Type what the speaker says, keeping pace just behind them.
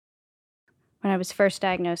when I was first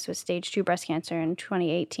diagnosed with stage 2 breast cancer in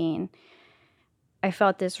 2018, I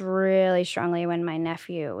felt this really strongly when my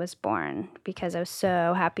nephew was born because I was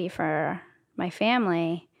so happy for my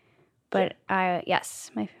family. But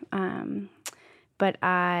but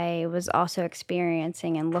I was also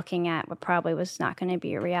experiencing and looking at what probably was not going to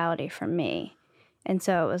be a reality for me. And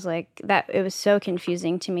so it was like that. It was so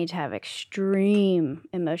confusing to me to have extreme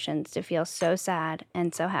emotions, to feel so sad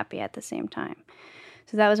and so happy at the same time.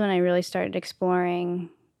 So that was when I really started exploring,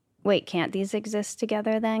 wait, can't these exist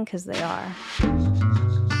together then? Because they are.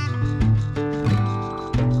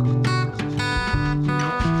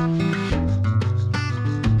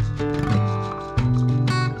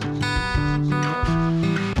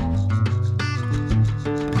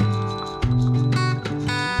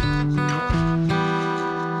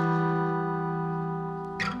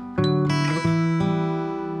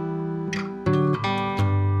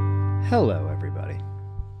 Hello, everybody.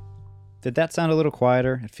 Did that sound a little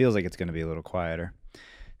quieter? It feels like it's going to be a little quieter.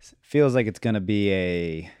 It feels like it's going to be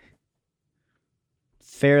a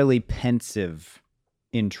fairly pensive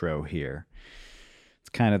intro here. It's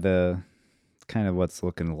kind of what's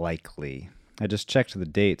looking likely. I just checked the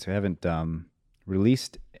dates. I haven't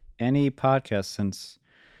released any podcasts since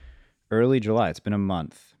early July. It's been a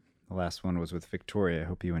month. The last one was with Victoria. I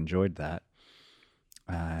hope you enjoyed that.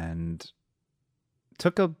 And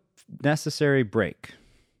took a necessary break.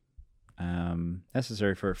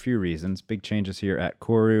 Necessary for a few reasons. Big changes here at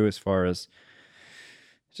Koru as far as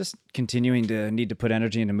just continuing to need to put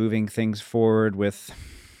energy into moving things forward with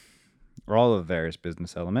all of various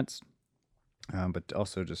business elements, but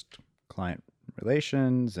also just client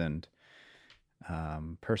relations and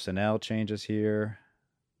personnel changes here.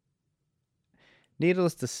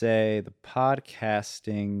 Needless to say, the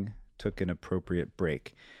podcasting took an appropriate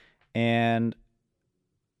break. And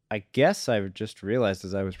I guess I've just realized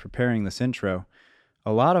as I was preparing this intro,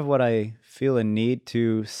 a lot of what I feel a need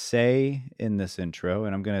to say in this intro,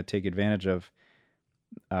 and I'm going to take advantage of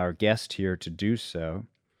our guest here to do so.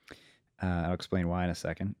 I'll explain why in a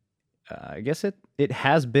second. I guess it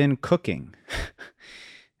has been cooking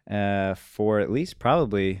for at least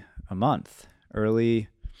probably a month. Early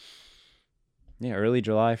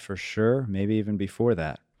July for sure, maybe even before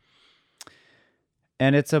that.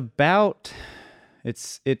 And it's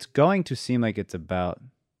going to seem like it's about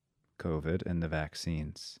COVID and the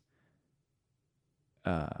vaccines.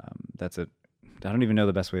 I don't even know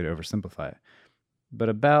the best way to oversimplify it, but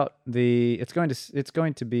it's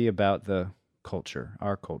going to be about the culture,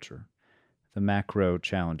 our culture, the macro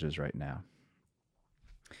challenges right now.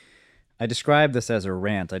 I described this as a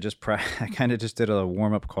rant. I kind of just did a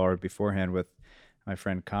warm-up call beforehand with my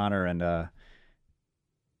friend Connor, and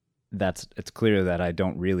it's clear that I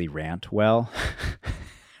don't really rant well.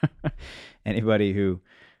 Anybody who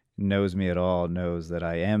knows me at all knows that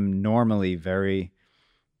I am normally very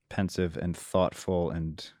pensive and thoughtful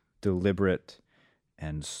and deliberate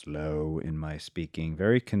and slow in my speaking,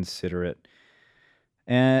 very considerate.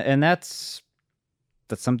 And that's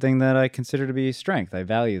something that I consider to be a strength. I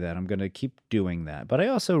value that. I'm going to keep doing that. But I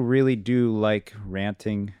also really do like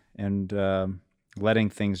ranting and letting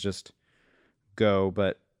things just go.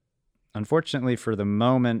 But unfortunately, for the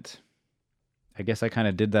moment, I guess I kind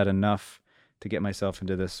of did that enough to get myself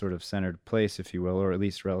into this sort of centered place, if you will, or at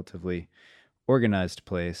least relatively organized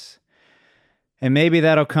place. And maybe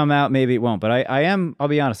that'll come out, maybe it won't. But I'll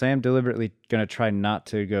be honest, I am deliberately going to try not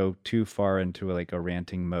to go too far into like a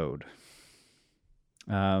ranting mode.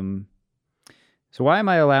 So why am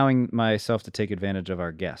I allowing myself to take advantage of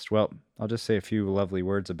our guest? Well, I'll just say a few lovely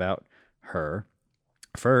words about her.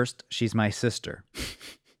 First, she's my sister.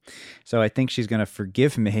 So I think she's going to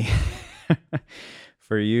forgive me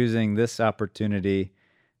for using this opportunity,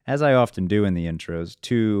 as I often do in the intros,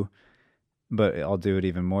 but I'll do it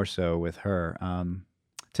even more so with her,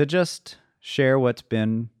 to just share what's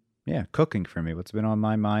been cooking for me, what's been on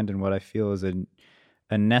my mind, and what I feel is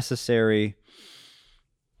a necessary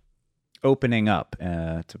opening up.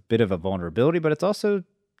 It's a bit of a vulnerability, but it's also,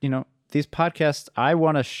 these podcasts, I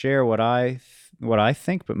want to share what I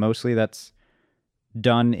think, but mostly that's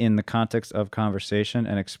done in the context of conversation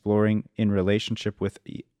and exploring in relationship with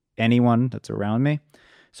anyone that's around me.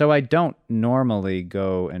 So I don't normally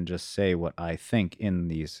go and just say what I think in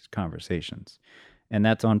these conversations. And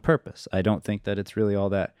that's on purpose. I don't think that it's really all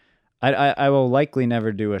that. I will likely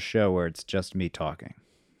never do a show where it's just me talking.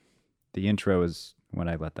 The intro is when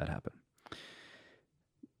I let that happen.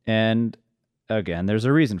 And again, there's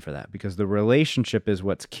a reason for that, because the relationship is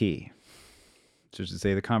what's key. So to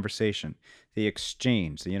say the conversation, the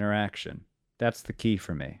exchange, the interaction, that's the key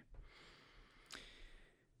for me.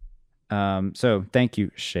 So thank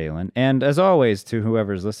you, Shaylin. And as always, to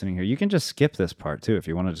whoever's listening here, you can just skip this part too if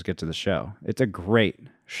you want to just get to the show. It's a great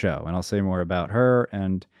show, and I'll say more about her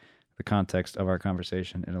and the context of our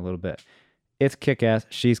conversation in a little bit. It's kick-ass.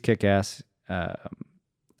 She's kick-ass.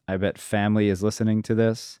 I bet family is listening to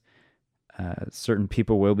this. Certain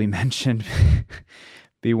people will be mentioned.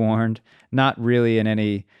 Be warned. Not really in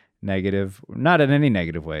any negative, not in any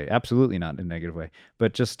negative way. Absolutely not in a negative way.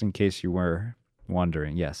 But just in case you were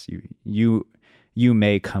wondering, yes, you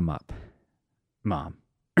may come up, Mom.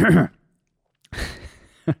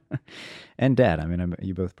 And Dad. I mean,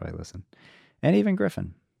 you both probably listen. And even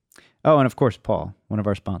Griffin. Oh, and of course, Paul, one of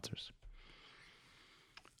our sponsors.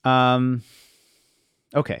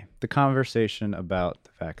 Okay, the conversation about the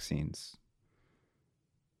vaccines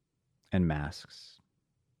and masks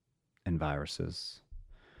and viruses.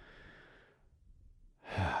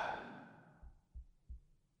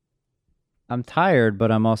 I'm tired,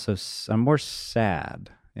 but I'm more sad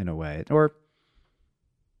in a way. Or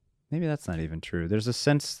maybe that's not even true. There's a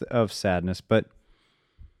sense of sadness,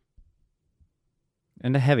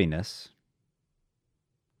 and a heaviness.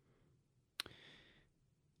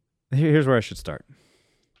 Here's where I should start.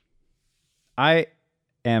 I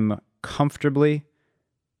am comfortably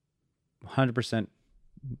 100%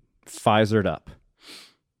 Pfizered up.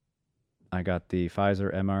 I got the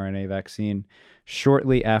Pfizer mRNA vaccine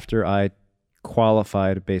shortly after I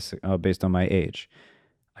qualified based on my age.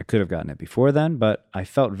 I could have gotten it before then, but I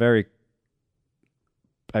felt I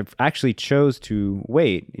actually chose to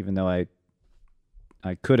wait, even though I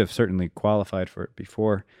could have certainly qualified for it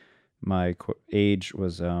before my age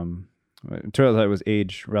was, it turned out it was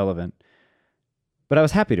age relevant. But I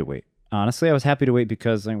was happy to wait. Honestly, I was happy to wait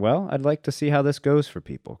because, well, I'd like to see how this goes for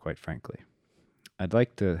people, quite frankly. I'd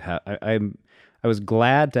like to have, I was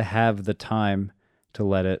glad to have the time to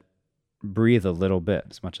let it breathe a little bit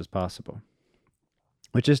as much as possible.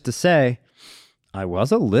 Which is to say, I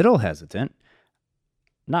was a little hesitant.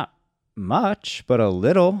 Not much, but a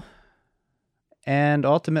little. And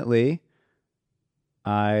ultimately,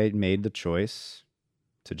 I made the choice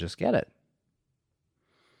to just get it.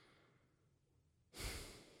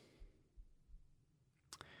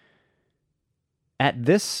 At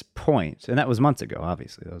this point, and that was months ago,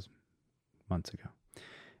 obviously, that was months ago.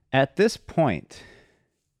 At this point,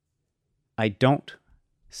 I don't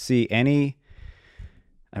see any,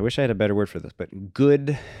 I wish I had a better word for this, but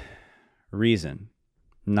good reason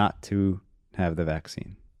not to have the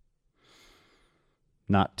vaccine.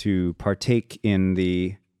 Not to partake in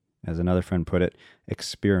the, as another friend put it,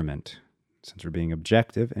 experiment. Since we're being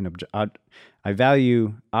objective, and I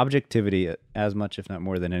value objectivity as much, if not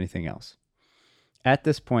more, than anything else. At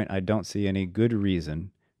this point, I don't see any good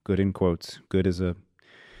reason, good in quotes, good is a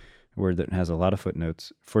word that has a lot of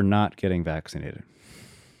footnotes, for not getting vaccinated.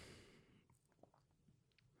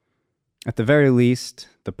 At the very least,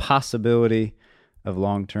 the possibility of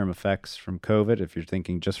long-term effects from COVID, if you're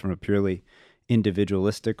thinking just from a purely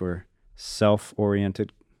individualistic or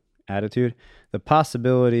self-oriented attitude, the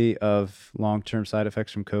possibility of long-term side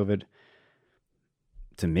effects from COVID,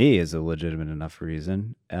 to me, is a legitimate enough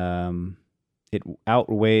reason. It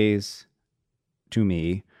outweighs, to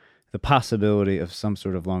me, the possibility of some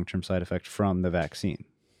sort of long-term side effect from the vaccine.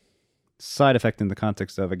 Side effect in the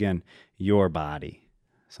context of, again, your body.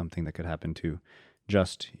 Something that could happen to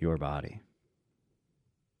just your body.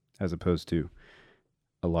 As opposed to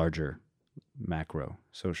a larger macro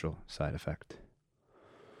social side effect.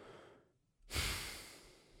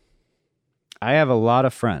 I have a lot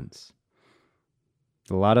of friends.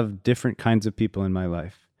 A lot of different kinds of people in my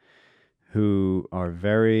life who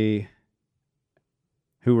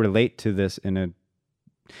relate to this in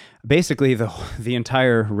basically the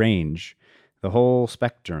entire range, the whole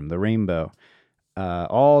spectrum, the rainbow,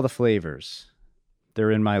 all the flavors, they're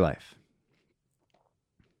in my life.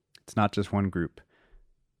 It's not just one group,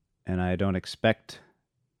 and I don't expect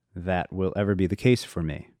that will ever be the case for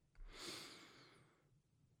me.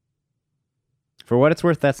 For what it's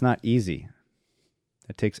worth, that's not easy.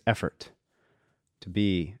 It takes effort to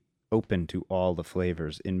be open to all the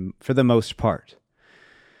flavors for the most part.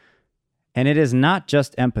 And it is not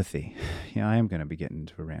just empathy. Yeah, I am going to be getting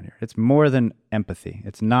into a rant here. It's more than empathy.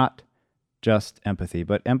 It's not just empathy,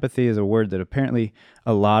 but empathy is a word that apparently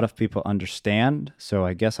a lot of people understand. So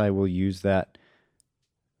I guess I will use that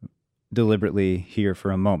deliberately here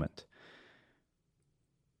for a moment.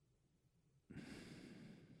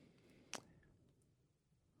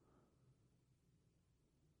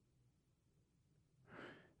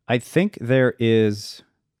 I think there is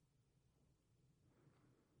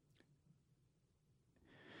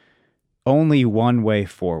only one way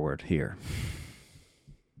forward here.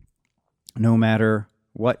 no matter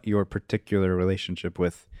what your particular relationship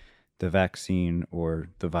with the vaccine or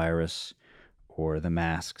the virus or the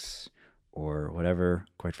masks or whatever,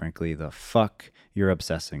 quite frankly, the fuck you're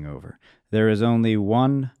obsessing over. There is only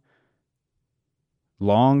one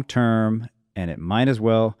long-term, and it might as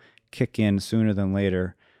well kick in sooner than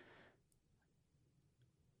later,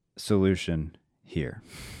 solution here.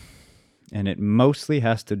 And it mostly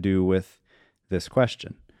has to do with this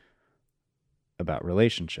question about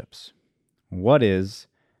relationships. What is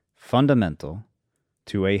fundamental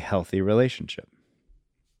to a healthy relationship?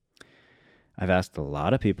 I've asked a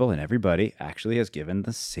lot of people, and everybody actually has given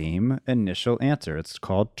the same initial answer. It's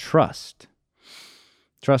called trust.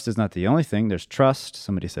 Trust is not the only thing. There's trust.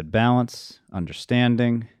 Somebody said balance,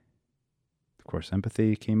 understanding. Of course,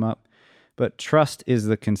 empathy came up. But trust is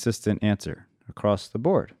the consistent answer across the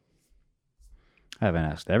board. I haven't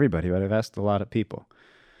asked everybody, but I've asked a lot of people.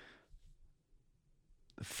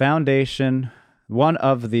 The foundation, one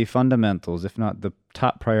of the fundamentals, if not the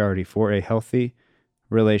top priority for a healthy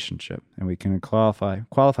relationship, and we can qualify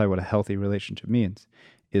what a healthy relationship means,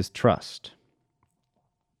 is trust.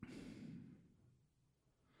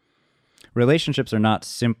 Relationships are not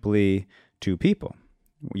simply two people.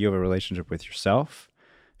 You have a relationship with yourself.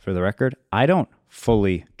 For the record, I don't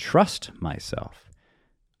fully trust myself.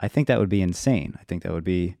 I think that would be insane. I think that would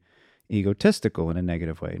be egotistical in a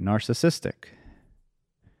negative way, narcissistic.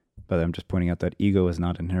 But I'm just pointing out that ego is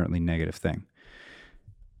not an inherently negative thing.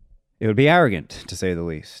 It would be arrogant, to say the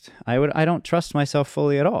least. I don't trust myself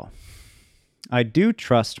fully at all. I do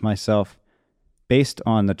trust myself based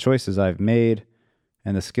on the choices I've made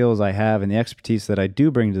and the skills I have and the expertise that I do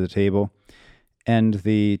bring to the table and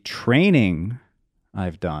the training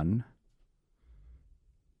I've done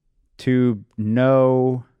to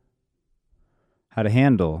know how to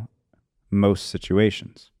handle most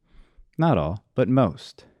situations. Not all, but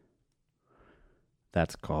most.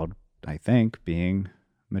 That's called, I think, being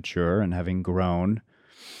mature and having grown,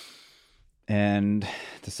 and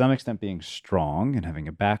to some extent being strong and having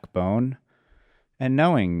a backbone and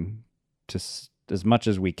knowing as much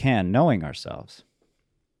as we can, knowing ourselves.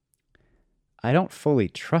 I don't fully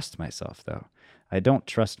trust myself, though. I don't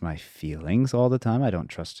trust my feelings all the time. I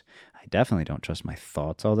definitely don't trust my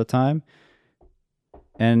thoughts all the time.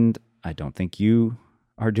 And I don't think you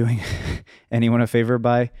are doing anyone a favor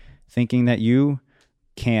by thinking that you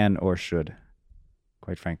can or should,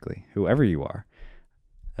 quite frankly, whoever you are.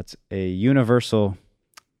 That's a universal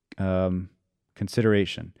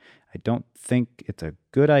consideration. I don't think it's a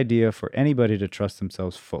good idea for anybody to trust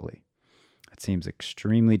themselves fully. It seems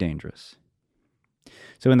extremely dangerous.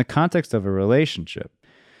 So in the context of a relationship,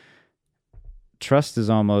 trust is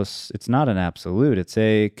it's not an absolute. It's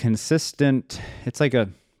a consistent, it's like a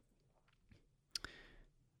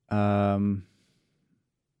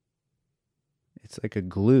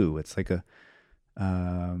glue. It's like a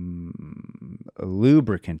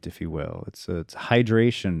lubricant, if you will. It's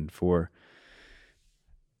hydration for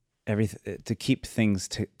everything, to keep things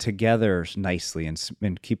together nicely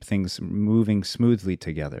and keep things moving smoothly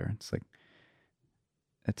together.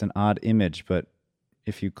 It's an odd image, but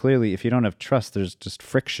if you don't have trust, there's just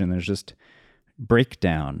friction. There's just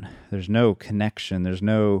breakdown. There's no connection.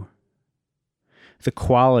 The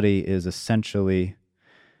quality is essentially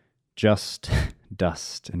just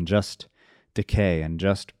dust and just decay and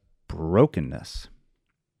just brokenness.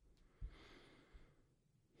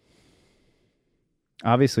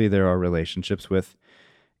 Obviously, there are relationships with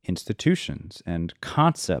institutions and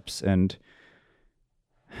concepts and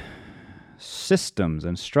systems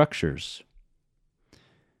and structures.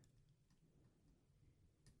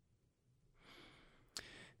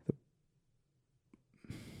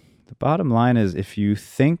 The bottom line is, if you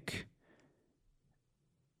think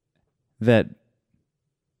that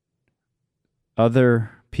other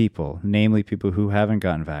people, namely people who haven't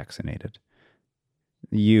gotten vaccinated,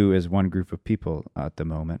 you as one group of people at the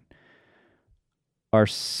moment, are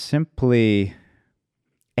simply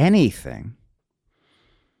anything,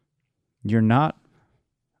 I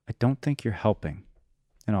don't think you're helping.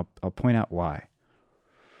 And I'll point out why.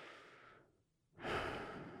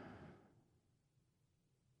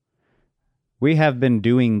 We have been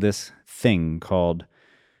doing this thing called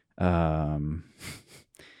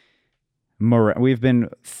we've been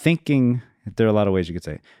thinking, there are a lot of ways you could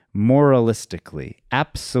say, moralistically,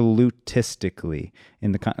 absolutistically,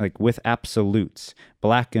 with absolutes,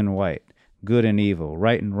 black and white, good and evil,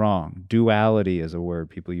 right and wrong. Duality is a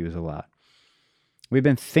word people use a lot. We've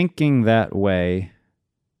been thinking that way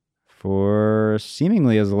for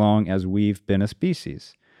seemingly as long as we've been a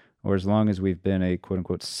species, or as long as we've been a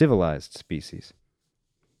quote-unquote civilized species.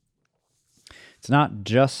 It's not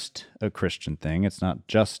just a Christian thing. It's not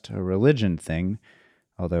just a religion thing,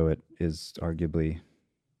 although it is arguably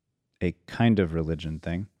a kind of religion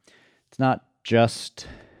thing. It's not just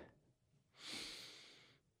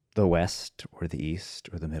the West or the East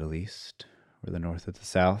or the Middle East or the North or the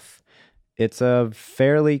South. It's a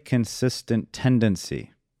fairly consistent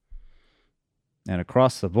tendency. And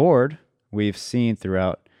across the board, we've seen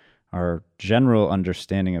throughout our general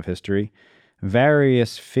understanding of history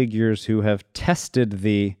various figures who have tested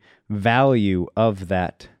the value of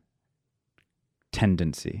that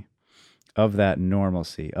tendency, of that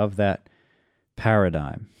normalcy, of that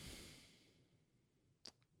paradigm.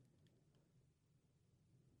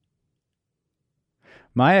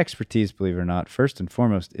 My expertise, believe it or not, first and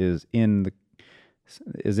foremost is in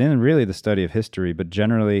really the study of history, but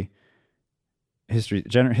generally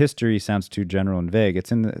history sounds too general and vague.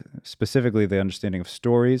 It's in specifically the understanding of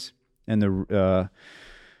stories and the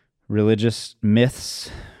religious myths,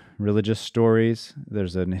 religious stories.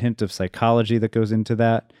 There's a hint of psychology that goes into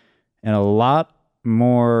that, and a lot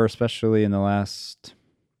more, especially in the last.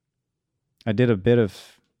 I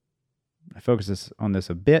focused on this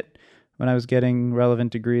a bit when I was getting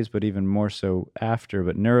relevant degrees, but even more so after.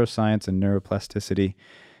 But neuroscience and neuroplasticity,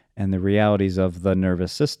 and the realities of the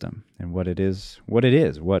nervous system and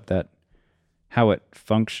how it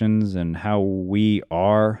functions, and how we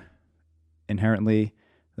are inherently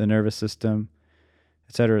the nervous system,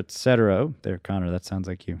 et cetera, et cetera. Oh, there, Connor, that sounds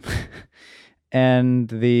like you. And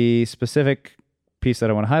the specific piece that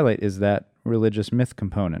I want to highlight is that religious myth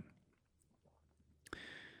component.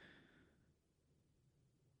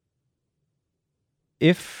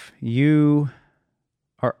 If you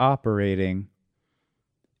are operating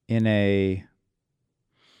in a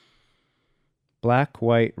black,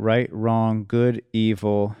 white, right, wrong, good,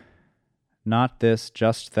 evil, not this,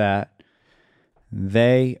 just that,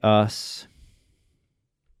 they, us.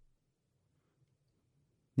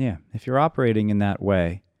 Yeah, if you're operating in that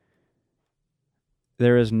way,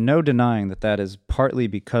 there is no denying that that is partly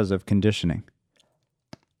because of conditioning,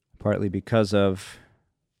 partly because of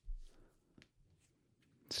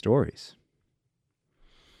stories.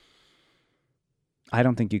 I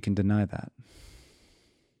don't think you can deny that.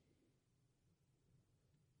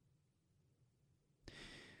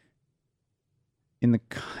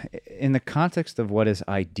 In the context of what is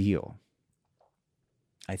ideal,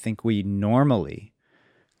 I think we normally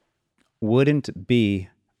wouldn't be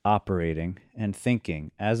operating and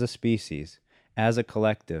thinking as a species, as a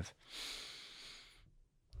collective,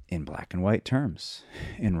 in black and white terms,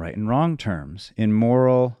 in right and wrong terms, in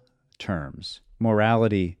moral terms,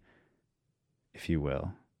 morality, if you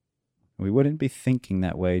will. We wouldn't be thinking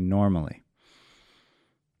that way normally.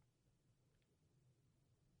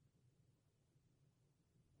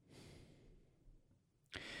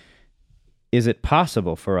 Is it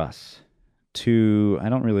possible for us to, I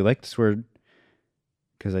don't really like this word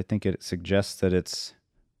because I think it suggests that it's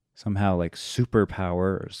somehow like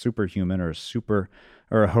superpower or superhuman or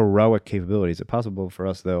a heroic capability. Is it possible for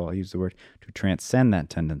us, though, I'll use the word, to transcend that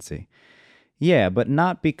tendency? Yeah, but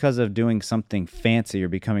not because of doing something fancy or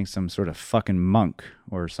becoming some sort of fucking monk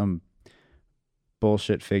or some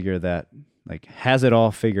bullshit figure that like has it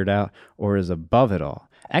all figured out or is above it all.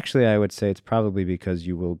 Actually, I would say it's probably because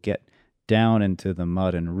you will get down into the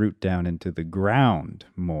mud and root down into the ground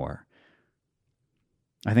more.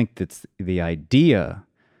 I think that's the idea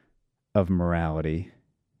of morality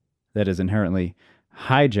that is inherently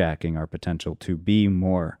hijacking our potential to be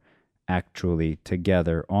more actually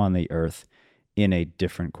together on the earth in a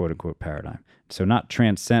different quote-unquote paradigm. So not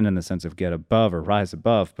transcend in the sense of get above or rise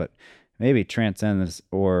above, but maybe transcend this,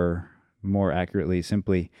 or more accurately,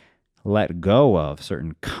 simply let go of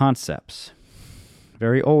certain concepts,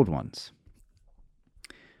 very old ones.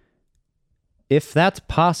 If that's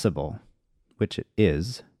possible, which it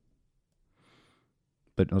is,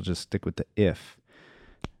 but I'll just stick with the if,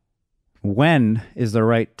 when is the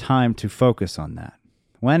right time to focus on that?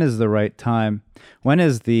 When is the right time? When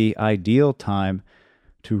is the ideal time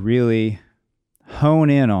to really hone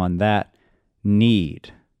in on that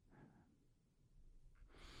need?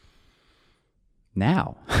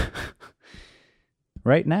 Now.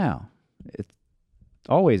 Right now. It's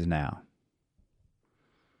always now.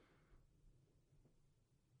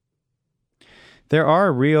 There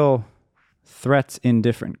are real threats in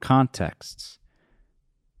different contexts.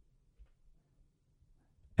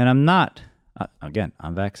 And I'm not, again,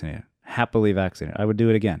 I'm vaccinated, happily vaccinated. I would do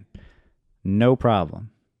it again. No problem.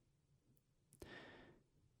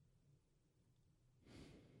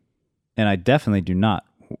 And I definitely do not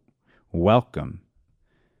welcome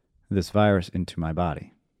this virus into my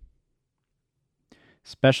body.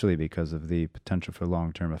 especially because of the potential for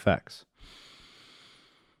long-term effects.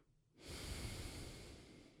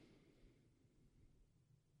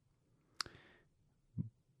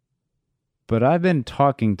 But I've been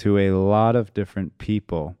talking to a lot of different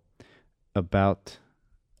people about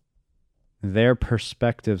their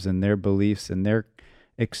perspectives and their beliefs and their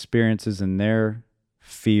experiences and their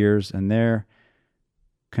fears and their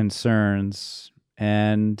concerns.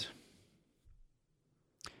 And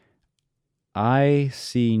I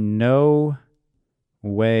see no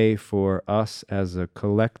way for us as a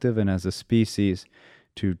collective and as a species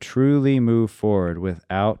to truly move forward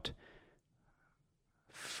without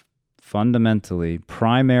fundamentally,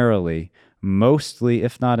 primarily, mostly,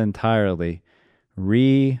 if not entirely,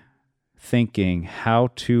 rethinking how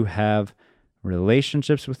to have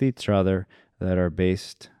relationships with each other that are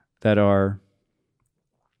based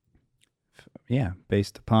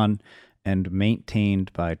upon and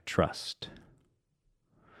maintained by trust.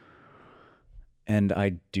 And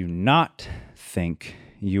I do not think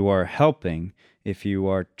you are helping if you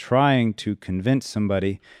are trying to convince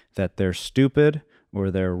somebody that they're stupid, or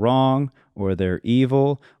they're wrong, or they're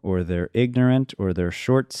evil, or they're ignorant, or they're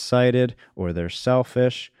short-sighted, or they're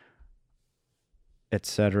selfish,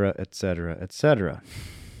 etc., etc., etc.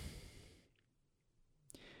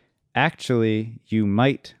 Actually, you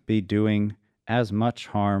might be doing as much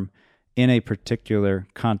harm in a particular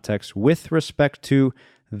context with respect to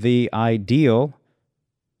the ideal,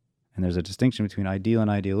 and there's a distinction between ideal and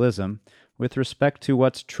idealism, with respect to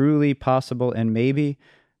what's truly possible and maybe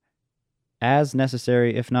as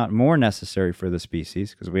necessary, if not more necessary for the species,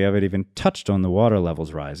 because we haven't even touched on the water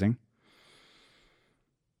levels rising.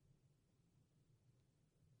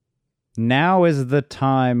 Now is the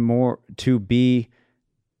time more to be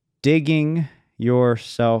digging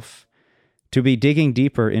yourself, to be digging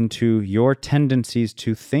deeper into your tendencies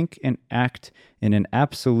to think and act in an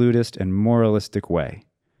absolutist and moralistic way.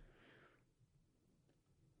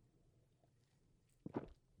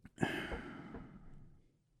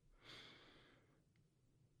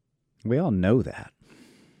 We all know that.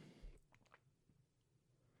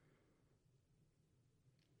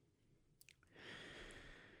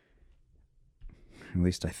 At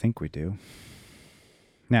least I think we do.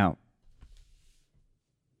 Now,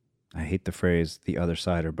 I hate the phrase the other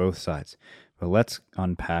side or both sides, but let's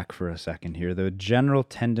unpack for a second here. The general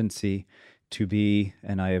tendency to be,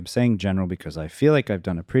 and I am saying general because I feel like I've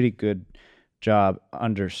done a pretty good job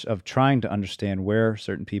of trying to understand where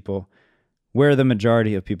certain people, where the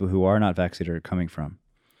majority of people who are not vaccinated are coming from.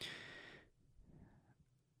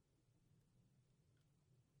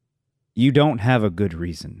 You don't have a good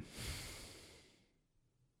reason.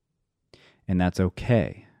 And that's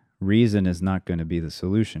okay. Reason is not going to be the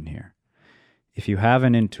solution here. If you have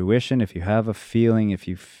an intuition, if you have a feeling, if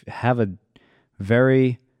you have a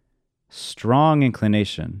very strong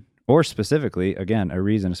inclination, or specifically, again, a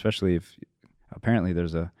reason, especially if apparently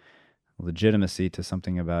there's a legitimacy to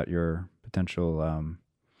something about your potential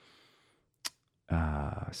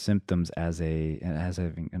symptoms as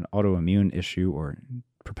having an autoimmune issue or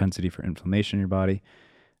propensity for inflammation in your body.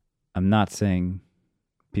 I'm not saying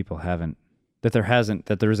that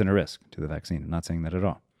there isn't a risk to the vaccine. I'm not saying that at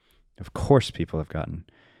all. Of course, people have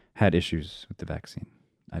had issues with the vaccine.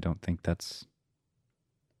 I don't think that's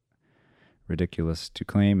ridiculous to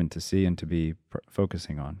claim and to see and to be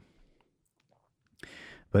focusing on.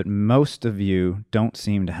 But most of you don't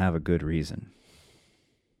seem to have a good reason.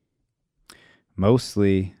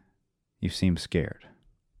 Mostly, you seem scared.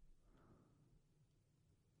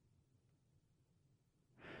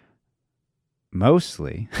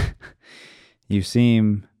 Mostly, you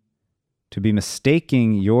seem to be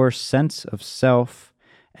mistaking your sense of self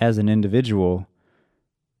as an individual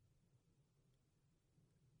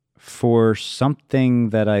for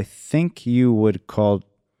something that I think you would call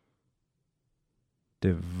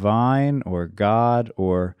divine or God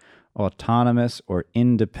or autonomous or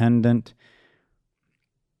independent.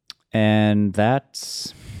 And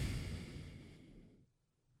that's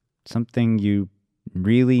something you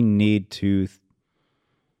really need to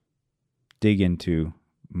dig into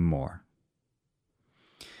more.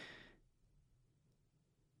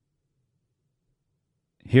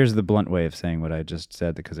 Here's the blunt way of saying what I just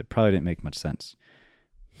said, because it probably didn't make much sense.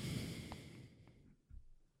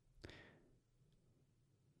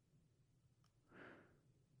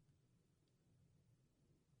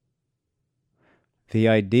 The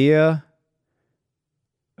idea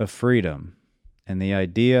of freedom and the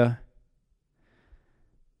idea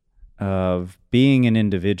of being an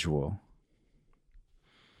individual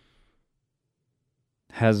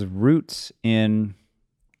has roots in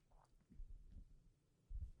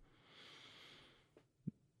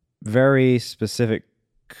very specific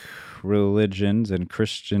religions, and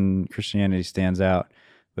Christianity stands out,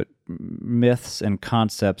 but myths and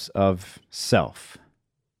concepts of self.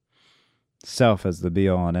 Self as the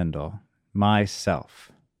be-all and end-all.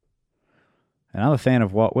 Myself. And I'm a fan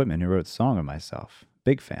of Walt Whitman, who wrote the Song of Myself.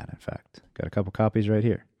 Big fan, in fact. Got a couple copies right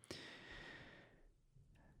here.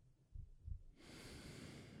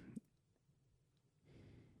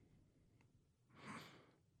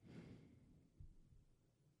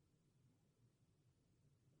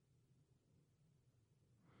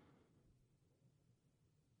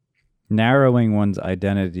 Narrowing one's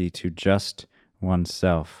identity to just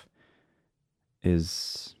oneself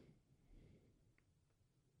is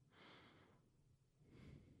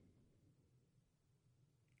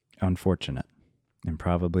unfortunate and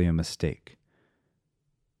probably a mistake.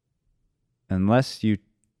 Unless you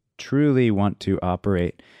truly want to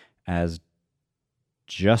operate as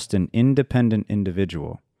just an independent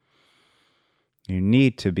individual, you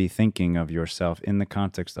need to be thinking of yourself in the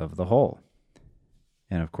context of the whole.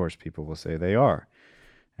 And of course, people will say they are,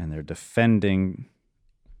 and they're defending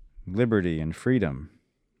liberty and freedom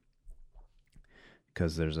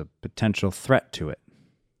because there's a potential threat to it.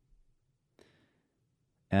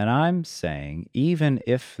 And I'm saying, even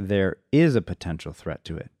if there is a potential threat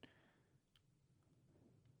to it,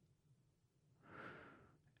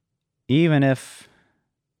 even if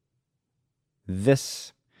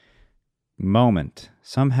this moment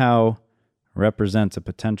somehow represents a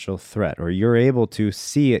potential threat, or you're able to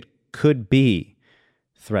see it could be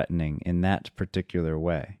threatening in that particular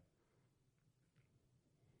way,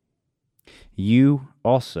 you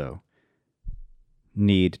also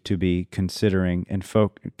need to be considering and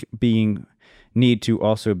need to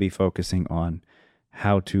also be focusing on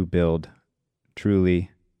how to build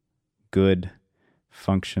truly good,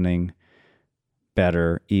 functioning,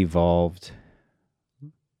 better, evolved,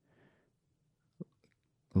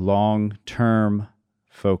 long-term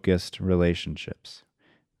focused relationships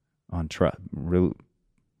on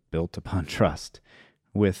built upon trust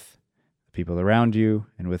with people around you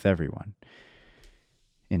and with everyone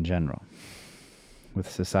in general, with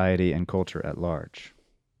society and culture at large.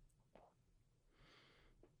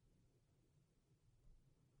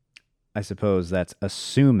 I suppose that's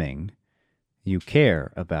assuming you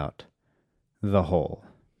care about the whole.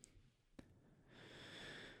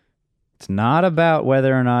 It's not about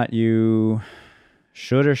whether or not you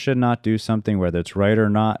should or should not do something, whether it's right or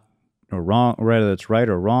not, or wrong, whether it's right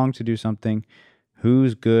or wrong to do something,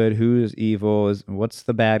 who's good, who's evil, what's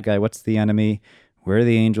the bad guy, what's the enemy, where are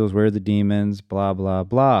the angels, where are the demons, blah, blah,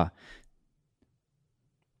 blah.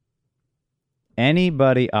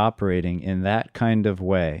 Anybody operating in that kind of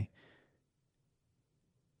way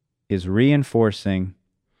is reinforcing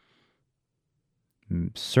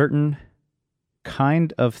certain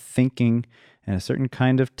kind of thinking and a certain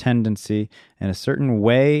kind of tendency and a certain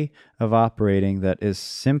way of operating that is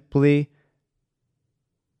simply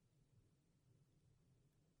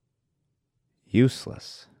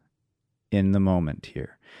useless in the moment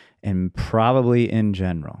here, and probably in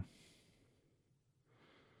general.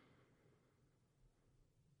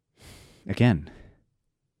 Again,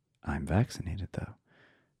 I'm vaccinated though.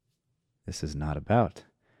 This is not about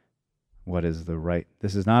what is the right.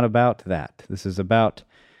 This is not about that. This is about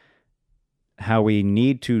how we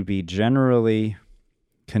need to be generally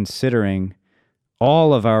considering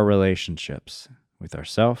all of our relationships with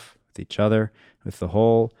ourselves, with each other, with the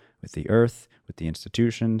whole, with the earth, with the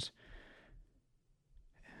institutions.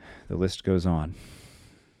 The list goes on.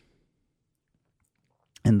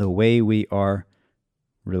 And the way we are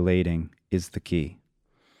relating is the key.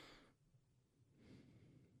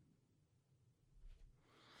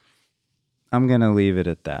 I'm going to leave it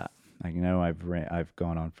at that. I know I've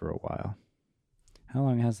gone on for a while. How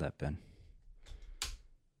long has that been?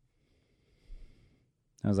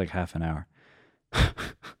 That was like half an hour.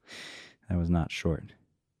 That was not short.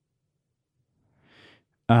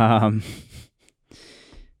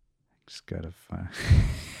 Just gotta find.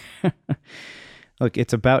 Look,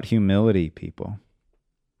 it's about humility, people.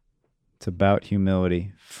 It's about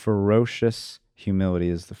humility. Ferocious humility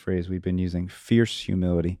is the phrase we've been using. Fierce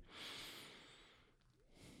humility.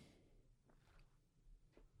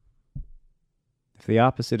 If the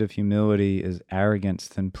opposite of humility is arrogance,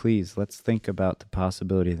 then please, let's think about the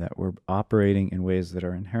possibility that we're operating in ways that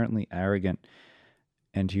are inherently arrogant.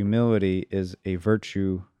 And humility is a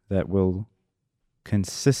virtue that will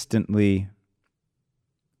consistently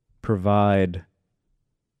provide,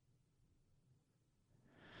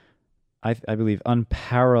 I believe,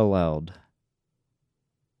 unparalleled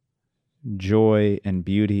joy and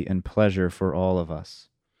beauty and pleasure for all of us.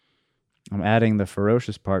 I'm adding the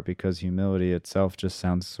ferocious part because humility itself just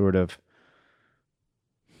sounds sort of,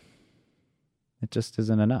 it just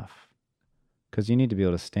isn't enough. Because you need to be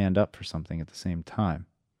able to stand up for something at the same time.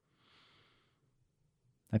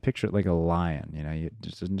 I picture it like a lion,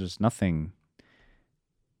 there's nothing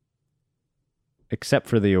except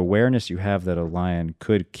for the awareness you have that a lion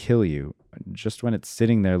could kill you. Just when it's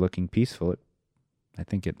sitting there looking peaceful, I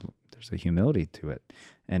think there's a humility to it.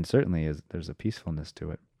 And certainly there's a peacefulness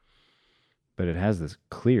to it. But it has this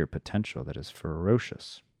clear potential that is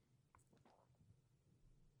ferocious.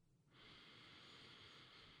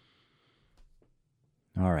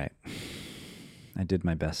 All right. I did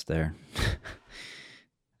my best there.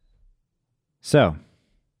 So,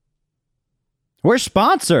 we're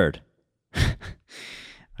sponsored.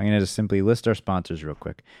 I'm going to just simply list our sponsors real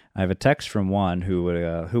quick. I have a text from one who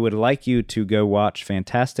would like you to go watch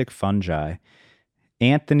Fantastic Fungi.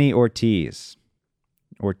 Anthony Ortiz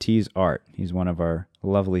Art. He's one of our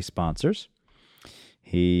lovely sponsors.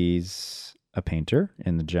 He's a painter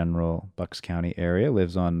in the general Bucks County area,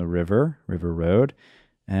 lives on the River Road,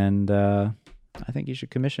 and I think you should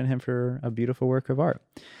commission him for a beautiful work of art.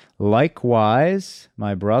 Likewise,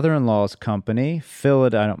 my brother-in-law's company,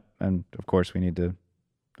 and of course we need to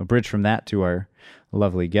bridge from that to our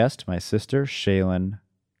lovely guest, my sister, Shaylin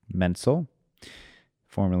Menzel,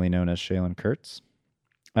 formerly known as Shaylin Kurtz.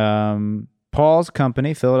 Paul's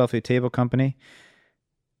company, Philadelphia Table Company,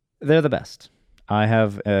 they're the best. I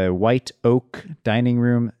have a white oak dining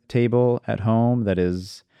room table at home that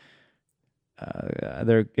is,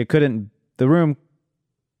 the room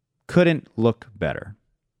couldn't look better,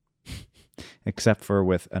 except for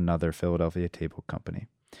with another Philadelphia Table Company.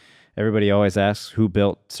 Everybody always asks who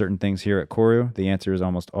built certain things here at Koru. The answer is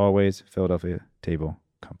almost always Philadelphia Table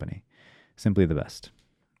Company. Simply the best.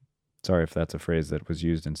 Sorry if that's a phrase that was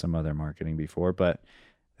used in some other marketing before, but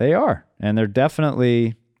they are. And they're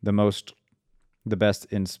definitely the best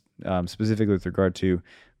in specifically with regard to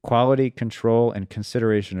quality control and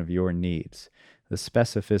consideration of your needs. The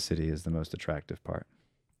specificity is the most attractive part.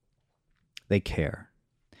 They care.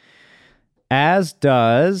 As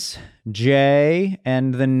does Jay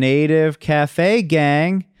and the Native Cafe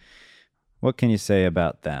Gang. What can you say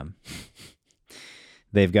about them?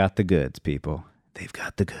 They've got the goods, people. They've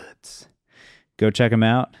got the goods. Go check them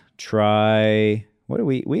out. Try,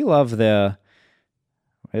 we love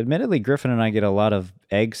admittedly, Griffin and I get a lot of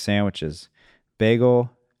egg sandwiches.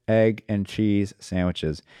 Bagel, egg, and cheese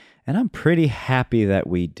sandwiches. And I'm pretty happy that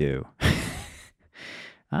we do.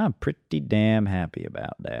 I'm pretty damn happy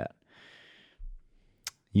about that.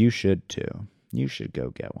 You should too. You should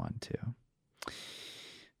go get one too.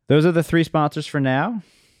 Those are the 3 sponsors for now.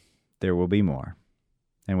 There will be more.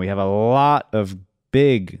 And we have a lot of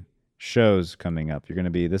big shows coming up.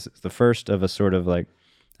 This is the first of a sort of like,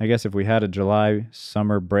 I guess if we had a July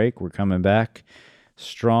summer break, we're coming back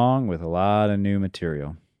strong with a lot of new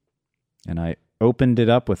material. And I opened it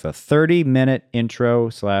up with a 30-minute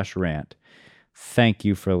intro/rant. Thank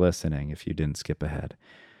you for listening if you didn't skip ahead.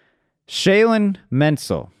 Shaylin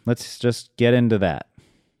Menzel. Let's just get into that.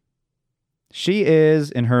 She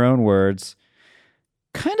is, in her own words,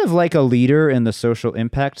 kind of like a leader in the social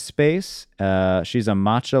impact space. She's a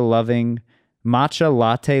matcha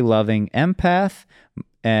latte loving empath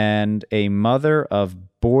and a mother of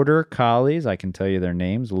border collies. I can tell you their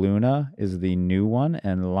names. Luna is the new one,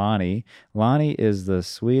 and Lonnie. Lonnie is the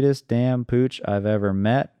sweetest damn pooch I've ever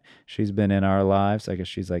met. She's been in our lives. I guess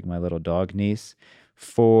she's like my little dog niece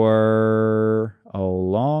for a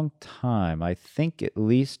long time. I think at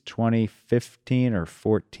least 2015 or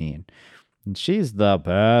 14. And she's the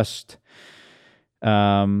best.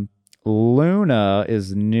 Luna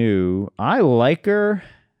is new. I like her,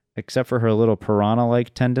 except for her little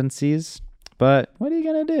piranha-like tendencies. But what are you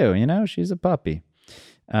going to do? She's a puppy.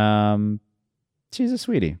 She's a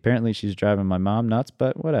sweetie. Apparently she's driving my mom nuts,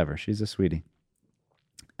 but whatever. She's a sweetie.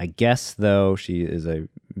 I guess, though, she's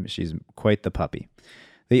quite the puppy.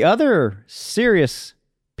 The other serious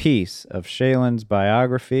piece of Shaylin's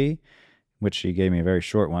biography, which she gave me a very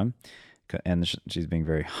short one, and she's being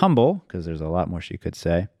very humble because there's a lot more she could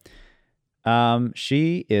say.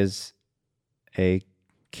 She is a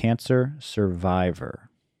cancer survivor.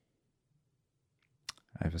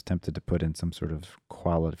 I was tempted to put in some sort of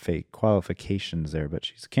qualifications there, but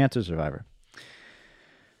she's a cancer survivor.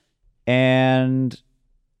 And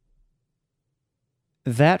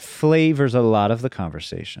that flavors a lot of the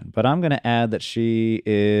conversation. But I'm going to add that she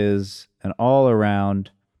is an all-around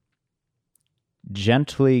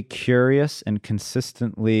gently curious and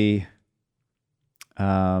consistently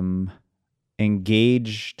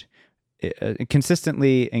engaged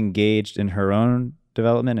in her own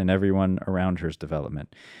development and everyone around her's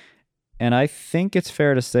development. And I think it's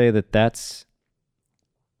fair to say that that's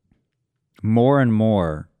more and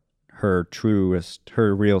more her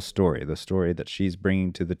real story, the story that she's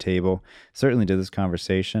bringing to the table, certainly to this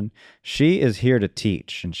conversation. She is here to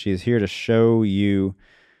teach, and she is here to show you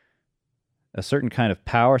a certain kind of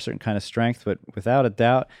power, a certain kind of strength, but without a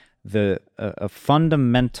doubt,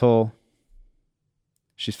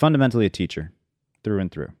 she's fundamentally a teacher through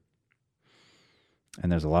and through.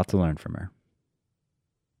 And there's a lot to learn from her.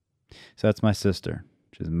 So that's my sister.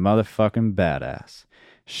 She's a motherfucking badass.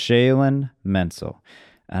 Shaylin Menzel.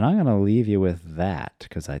 And I'm going to leave you with that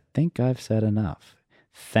because I think I've said enough.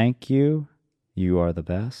 Thank you. You are the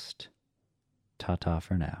best. Ta-ta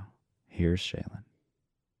for now. Here's Shaylin.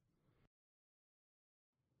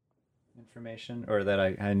 Information, or that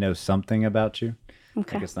I know something about you.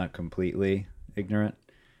 Okay. I guess not completely ignorant.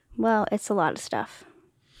 Well, it's a lot of stuff.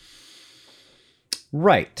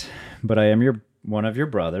 Right. But I am one of your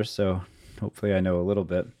brothers, so hopefully I know a little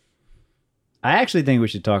bit. I actually think we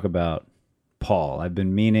should talk about Paul. I've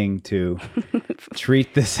been meaning to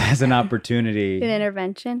treat this as an opportunity. An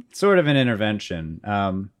intervention? Sort of an intervention.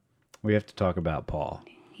 We have to talk about Paul.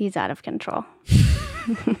 He's out of control.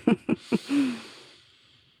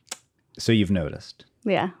 So you've noticed?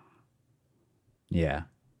 Yeah. Yeah.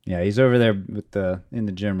 Yeah, he's over there in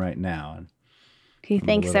the gym right now. And he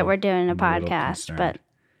thinks that we're doing a I'm a little podcast, concerned. but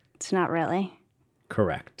it's not really.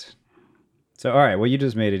 Correct. So, all right, well, you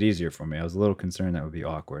just made it easier for me. I was a little concerned that would be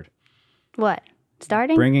awkward. What?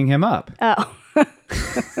 Starting? Bringing him up. Oh.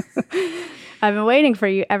 I've been waiting for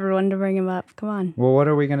everyone to bring him up. Come on. Well, what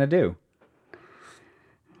are we going to do?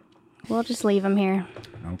 We'll just leave him here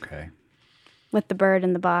Okay. with the bird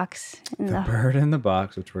in the box. The bird in the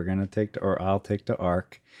box, which we're going to take or I'll take to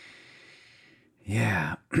ARC.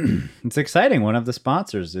 Yeah. It's exciting. One of the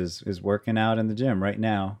sponsors is working out in the gym right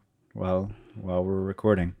now while we're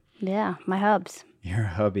recording. Yeah, my hubs. Your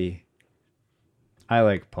hubby. I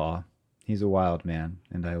like Paul. He's a wild man,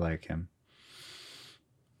 and I like him.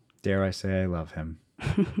 Dare I say I love him.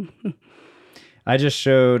 I just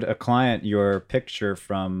showed a client your picture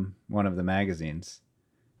from one of the magazines.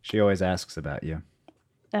 She always asks about you.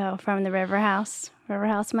 Oh, from the River House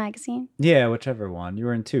magazine? Yeah, whichever one. You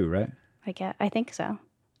were in 2, right? I think so.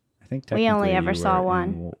 I think We only technically ever you saw were one,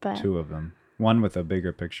 in but 2 of them. One with a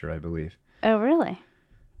bigger picture, I believe. Oh, really?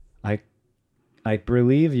 I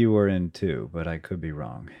believe you were in 2, but I could be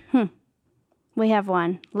wrong. We have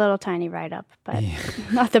one little tiny write-up, but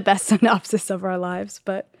not the best synopsis of our lives,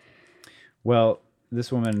 but... Well,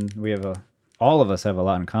 this woman, all of us have a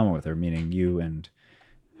lot in common with her, meaning you and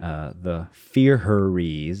the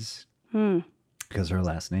Fearheries, because her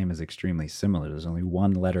last name is extremely similar. There's only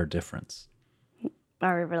 1 letter difference.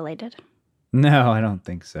 Are we related? No, I don't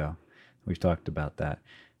think so. We've talked about that.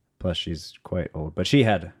 Plus, she's quite old, but she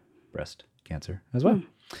had breast cancer as well.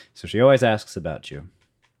 So she always asks about you.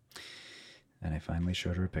 And I finally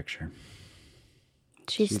showed her a picture.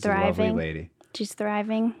 She's a thriving. lovely lady. She's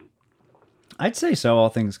thriving. I'd say so, all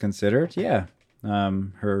things considered. Yeah.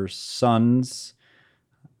 Her sons.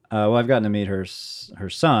 Well, I've gotten to meet her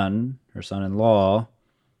son-in-law.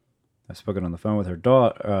 I've spoken on the phone with her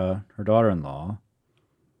daughter-in-law.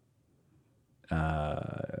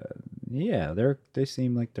 Yeah, they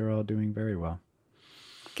seem like they're all doing very well.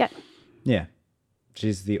 Good. Yeah.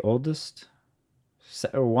 She's the oldest,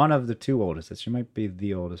 or one of the 2 oldest. She might be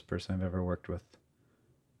the oldest person I've ever worked with.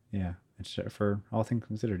 Yeah. For all things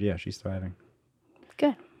considered, yeah, she's thriving.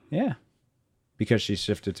 Good. Yeah. Because she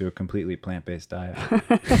shifted to a completely plant-based diet.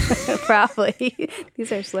 Probably.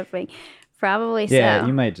 These are slipping. Probably so. Yeah,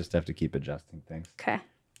 you might just have to keep adjusting things. Okay.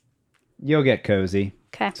 You'll get cozy.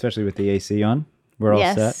 Okay. Especially with the AC on. We're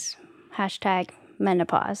all set. Hashtag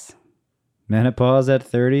menopause. Menopause at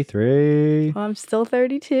 33. Well, I'm still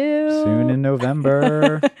 32. Soon in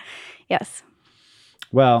November. Yes.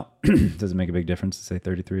 Well, does it make a big difference to say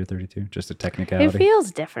 33 or 32? Just a technicality? It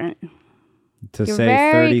feels different. To You're say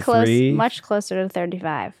very 33. much closer to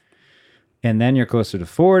 35. And then you're closer to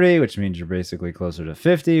 40, which means you're basically closer to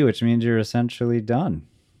 50, which means you're essentially done.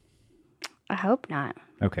 I hope not.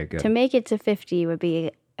 Okay, good. To make it to 50 would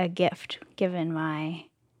be a gift given my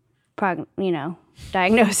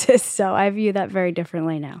diagnosis. So I view that very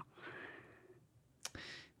differently now.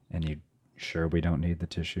 And you sure we don't need the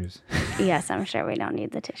tissues? Yes, I'm sure we don't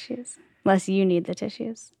need the tissues. Unless you need the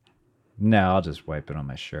tissues. No, I'll just wipe it on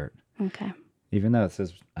my shirt. Okay. Even though it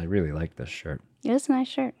says, I really like this shirt. It is a nice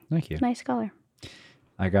shirt. Thank you. It's a nice color.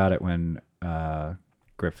 I got it when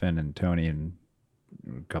Griffin and Tony and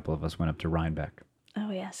a couple of us went up to Rhinebeck. Oh,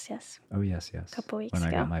 yes, yes. Oh, yes, yes. A couple weeks when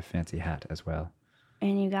ago. I got my fancy hat as well.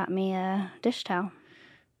 And you got me a dish towel.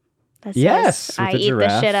 that Yes, says with I the eat the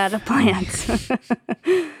giraffe. shit out of plants.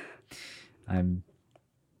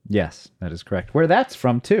 Yes, that is correct. Where that's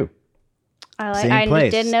from too. Same I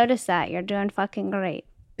place. did notice that. You're doing fucking great.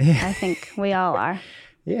 I think we all are.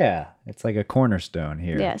 Yeah, it's like a cornerstone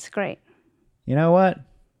here. Yes, great. You know what?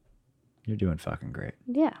 You're doing fucking great.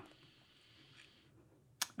 Yeah.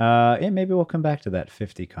 Yeah, maybe we'll come back to that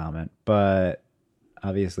 50 comment, but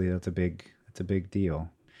obviously that's a big deal.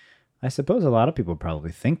 I suppose a lot of people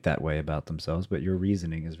probably think that way about themselves, but your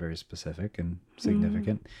reasoning is very specific and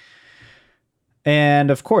significant. And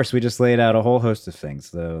of course, we just laid out a whole host of things.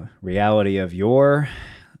 The reality of your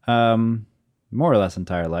more or less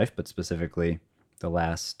entire life, but specifically the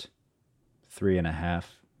last 3.5,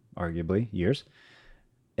 arguably, years.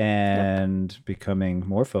 And becoming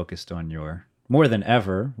more focused on more than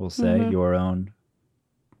ever, we'll say, your own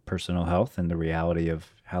personal health and the reality of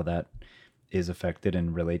how that is affected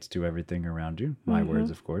and relates to everything around you. My words,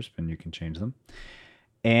 of course, and you can change them.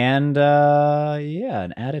 And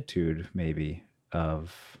an attitude maybe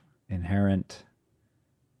of inherent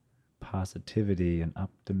positivity and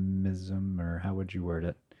optimism, or how would you word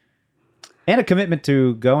it? And a commitment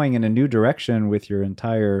to going in a new direction with your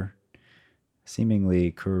entire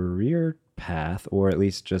seemingly career path, or at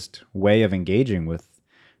least just way of engaging with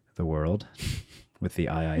the world, with the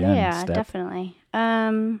IIN Yeah, step. definitely.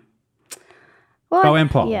 And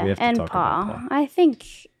Paul. Yeah, We have to and talk about Paul. I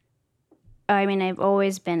think, I've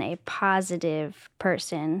always been a positive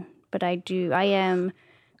person, but I am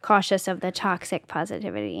cautious of the toxic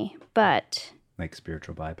positivity. But Like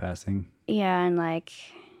spiritual bypassing. yeah, and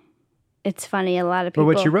it's funny, a lot of people.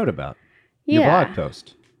 But what you wrote about. Your blog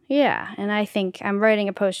post. Yeah, and I think I'm writing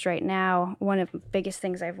a post right now. One of the biggest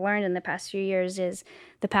things I've learned in the past few years is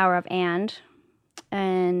the power of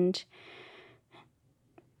and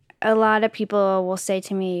a lot of people will say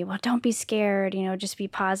to me, well, don't be scared, just be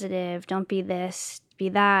positive, don't be this, be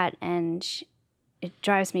that, and it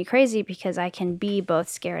drives me crazy because I can be both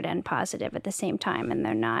scared and positive at the same time, and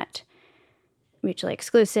they're not mutually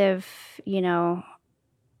exclusive,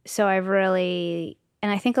 so I've really...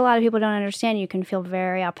 And I think a lot of people don't understand you can feel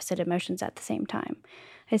very opposite emotions at the same time.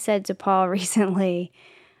 I said to Paul recently,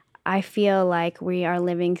 I feel like we are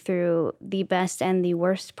living through the best and the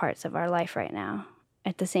worst parts of our life right now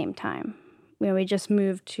at the same time. We just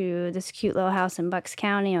moved to this cute little house in Bucks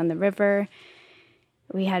County on the river.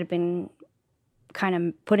 We had been kind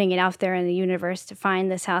of putting it out there in the universe to find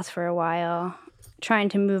this house for a while, trying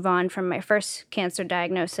to move on from my first cancer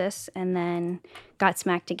diagnosis, and then got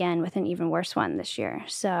smacked again with an even worse one this year.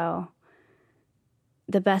 So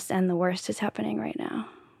the best and the worst is happening right now,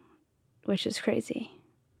 which is crazy.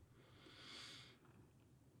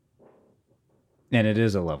 And it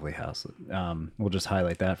is a lovely house. We'll just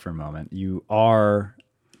highlight that for a moment. You are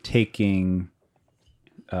taking...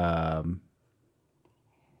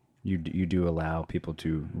 You do allow people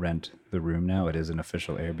to rent the room now? It is an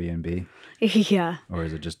official Airbnb? Yeah. Or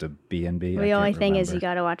is it just a B&B? The only thing is you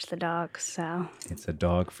got to watch the dogs, so... It's a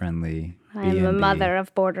dog-friendly I am a mother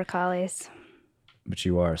of border collies. But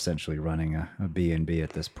you are essentially running a B&B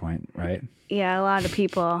at this point, right? Yeah, a lot of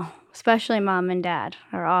people, especially mom and dad,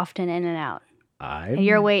 are often in and out. And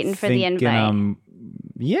you're waiting for the invite.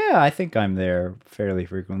 Yeah, I think I'm there fairly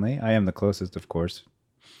frequently. I am the closest, of course,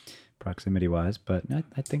 proximity-wise, but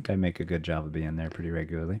I think I make a good job of being there pretty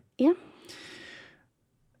regularly. Yeah.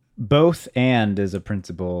 Both and is a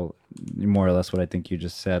principle, more or less what I think you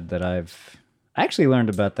just said, that I actually learned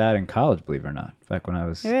about that in college, believe it or not, back when I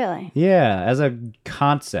was... Really? Yeah, as a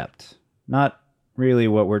concept. Not really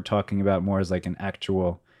what we're talking about, more as like an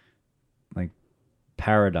actual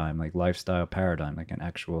paradigm, like lifestyle paradigm, like an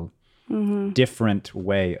actual different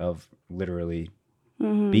way of literally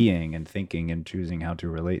being and thinking and choosing how to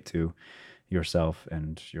relate to yourself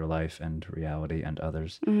and your life and reality and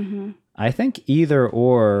others. I think either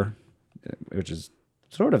or, which is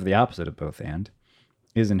sort of the opposite of both and,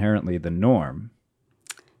 is inherently the norm.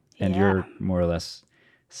 And you're more or less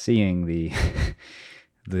seeing the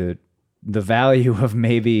the value of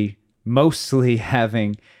maybe mostly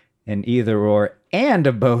having an either or and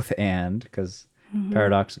a both and, because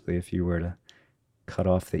paradoxically, if you were to cut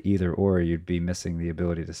off the either or, you'd be missing the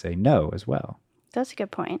ability to say no as well. That's a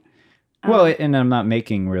good point. Well, and I'm not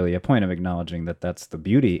making really a point of acknowledging that that's the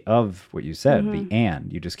beauty of what you said, the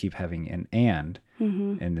and. You just keep having an and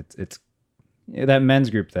it's that men's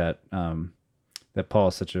group that that Paul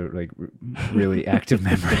is such a really active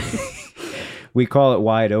member. We call it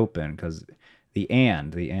wide open because the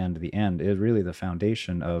end is really the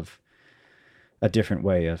foundation of a different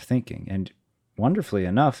way of thinking. And wonderfully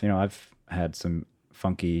enough, I've had some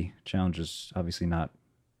funky challenges, obviously not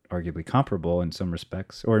arguably comparable in some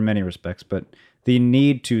respects, or in many respects, but the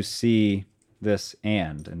need to see this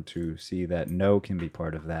and to see that no can be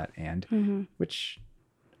part of that and, which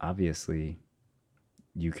obviously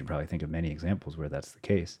you can probably think of many examples where that's the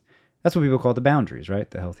case. That's what people call the boundaries, right?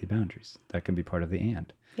 The healthy boundaries. That can be part of the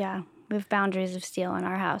and. Yeah. We have boundaries of steel in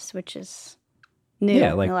our house, which is new.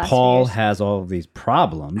 Yeah, in like the last Paul few has all of these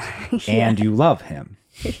problems Yeah. and you love him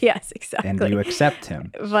years. Yes, exactly. and you accept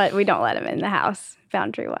him. But we don't let him in the house,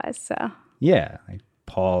 boundary wise. So Yeah, like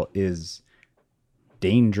Paul is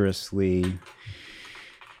dangerously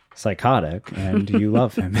psychotic and you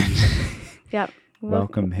love him and yep.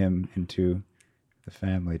 welcome him into the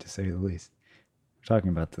family, to say the least. We're talking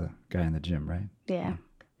about the guy in the gym, right? Yeah.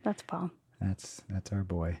 That's Paul. That's our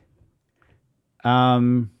boy.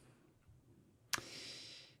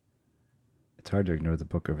 It's hard to ignore the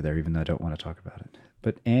book over there, even though I don't want to talk about it.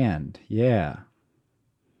 But yeah.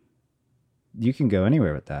 You can go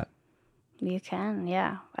anywhere with that. You can,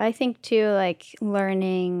 yeah. I think too, like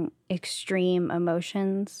learning extreme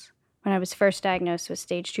emotions. When I was first diagnosed with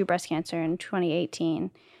stage 2 breast cancer in 2018,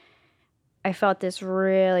 I felt this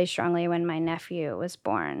really strongly when my nephew was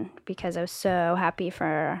born because I was so happy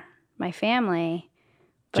for my family.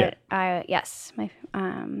 But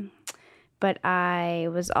but I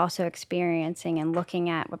was also experiencing and looking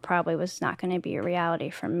at what probably was not going to be a reality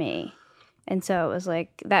for me. And so it was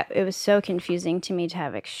like that, it was so confusing to me to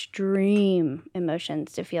have extreme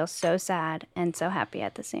emotions, to feel so sad and so happy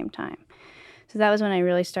at the same time. So that was when I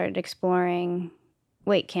really started exploring,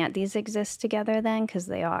 wait, can't these exist together then? Because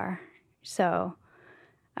they are. So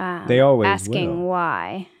They always asking will.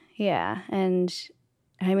 why. Yeah. And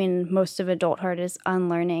I mean, most of adulthood is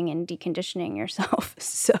unlearning and deconditioning yourself.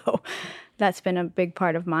 So that's been a big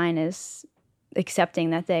part of mine, is accepting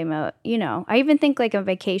that I even think like a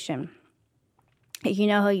vacation. You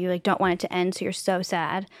know how you like don't want it to end, so you're so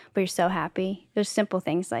sad, but you're so happy. There's simple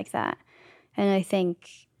things like that. And I think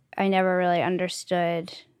I never really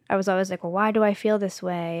understood. I was always like, well, why do I feel this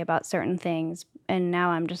way about certain things? And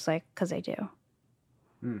now I'm just like, because I do.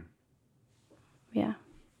 Yeah.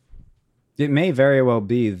 It may very well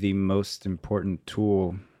be the most important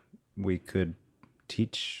tool we could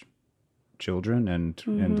teach children and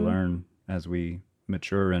learn as we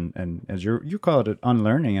mature, and as you call it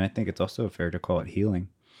unlearning, and I think it's also fair to call it healing.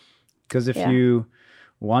 Because if you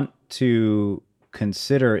want to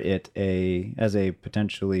consider it as a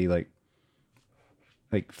potentially like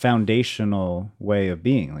foundational way of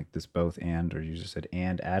being, like this both and, or you just said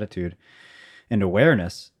and attitude and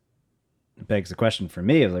awareness, it begs the question for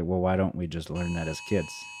me of like, well, why don't we just learn that as kids?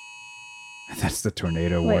 That's the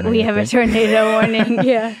tornado warning. We have a tornado warning.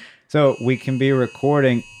 Yeah. So we can be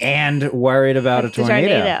recording and worried about a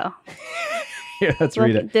tornado. Yeah, let's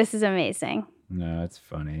read it. This is amazing. No, it's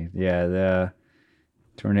funny. Yeah, the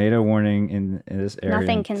tornado warning in this area.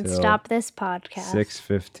 Nothing can stop this podcast.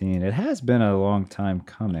 6:15. It has been a long time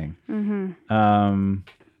coming.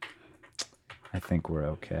 I think we're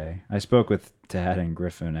okay. I spoke with Tad and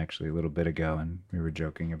Griffin actually a little bit ago, and we were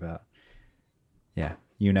joking about,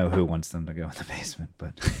 you know who wants them to go in the basement,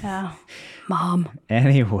 but Mom.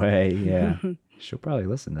 Anyway, yeah, she'll probably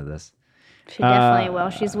listen to this. She definitely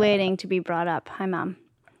will. She's waiting to be brought up. Hi, Mom.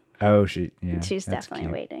 Oh, she's definitely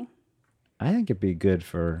waiting. I think it'd be good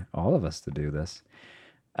for all of us to do this.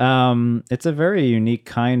 It's a very unique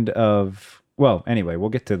kind of, well, anyway, we'll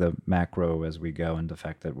get to the macro as we go, and the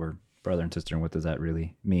fact that we're brother and sister, and what does that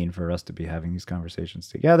really mean for us to be having these conversations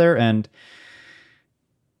together, and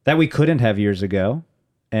that we couldn't have years ago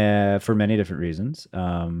for many different reasons.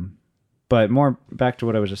 But more back to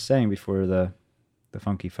what I was just saying before the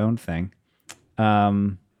funky phone thing.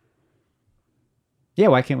 Why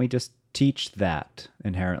can't we just teach that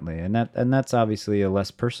inherently? And that's obviously a less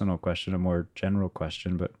personal question, a more general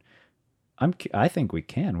question, but I think we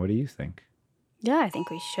can. What do you think? Yeah, I think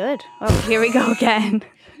we should. Oh, here we go again.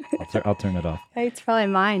 I'll turn it off. It's probably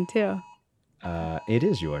mine too. It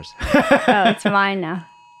is yours. Oh, it's mine now.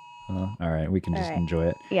 Well, all right, we can just enjoy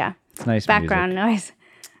it. Yeah. It's nice background music.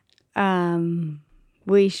 Noise.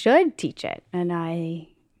 We should teach it. And I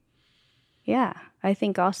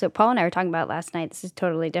think also, Paul and I were talking about last night, this is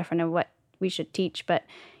totally different of what we should teach, but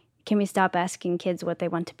can we stop asking kids what they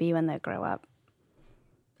want to be when they grow up?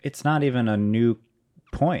 It's not even a new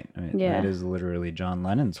point. I mean, that is literally John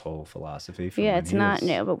Lennon's whole philosophy. It's not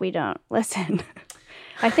new, but we don't listen.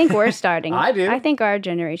 I think we're starting. I do. I think our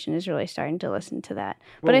generation is really starting to listen to that.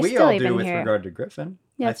 Well, but we all do with regard to Griffin.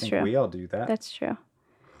 Yeah, I think we all do that. That's true.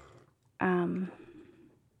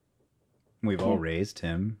 We've all raised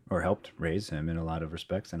him or helped raise him in a lot of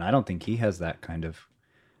respects, and I don't think he has that kind of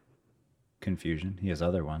confusion. He has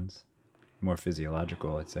other ones. more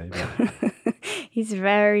physiological, I'd say. But He's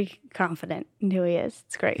very confident in who he is.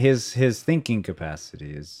 It's great. his thinking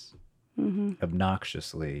capacity is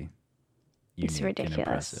obnoxiously It's unique and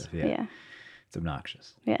ridiculous. impressive. Yeah. It's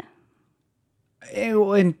obnoxious. Yeah.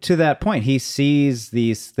 And to that point, he sees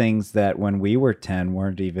these things that when we were 10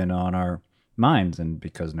 weren't even on our minds, and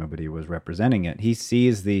because nobody was representing it, he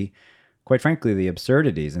sees quite frankly, the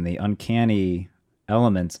absurdities and the uncanny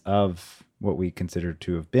elements of what we consider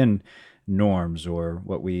to have been norms, or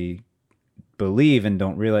what we believe and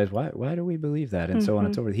don't realize why do we believe that, and so on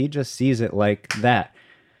and so forth. He just sees it like that.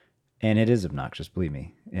 And it is obnoxious, believe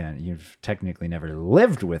me. And you've technically never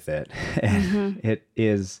lived with it. And it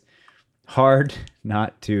is hard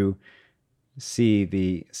not to see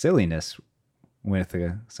the silliness with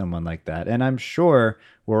someone like that. And I'm sure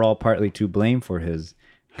we're all partly to blame for his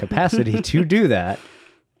capacity to do that.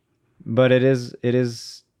 But it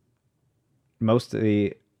is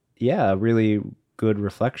mostly, a really good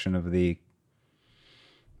reflection of the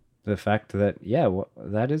fact that,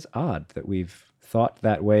 that is odd that we've thought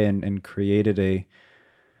that way and created a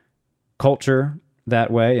culture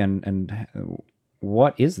that way. And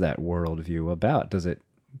what is that worldview about? Does it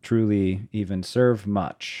truly even serve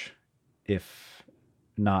much, if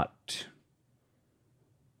not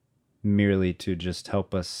merely to just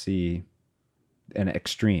help us see an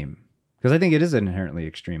extreme? Because I think it is inherently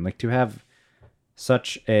extreme. Like, to have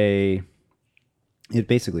such it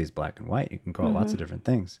basically is black and white. You can call it lots of different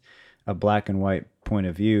things. A black and white point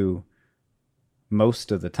of view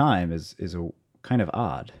most of the time is a kind of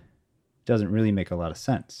odd. Doesn't really make a lot of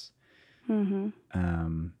sense. And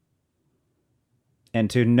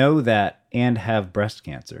to know that and have breast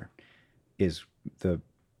cancer is the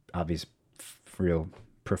obvious real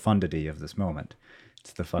profundity of this moment.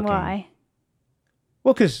 It's the fucking... Why?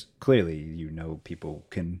 Well, because clearly, people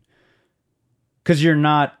can... Because you're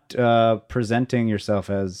not presenting yourself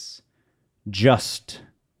as just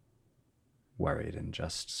worried and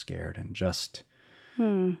just scared and just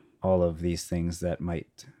all of these things that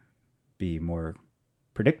might be more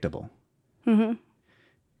predictable.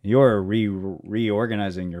 You're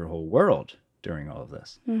reorganizing your whole world during all of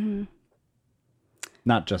this.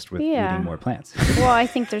 Not just with eating more plants. Well, I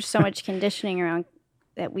think there's so much conditioning around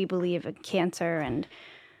that we believe in cancer and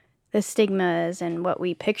the stigmas and what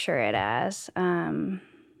we picture it as. And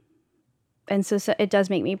so it does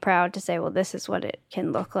make me proud to say, well, this is what it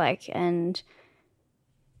can look like. And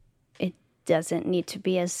it doesn't need to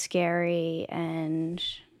be as scary and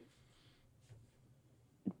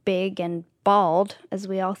big and bald as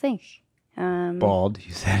we all think. Bald,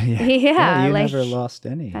 you said? Yeah. You never lost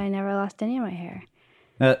any. I never lost any of my hair.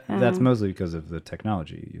 That's mostly because of the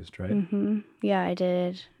technology you used, right? Yeah, I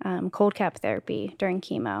did cold cap therapy during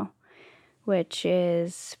chemo, which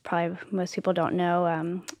is probably most people don't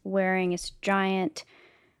know, wearing this giant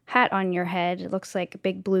hat on your head. It looks like a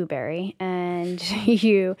big blueberry, and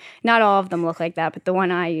not all of them look like that, but the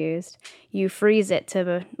one I used, you freeze it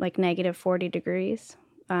to like negative 40 degrees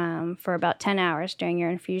for about 10 hours during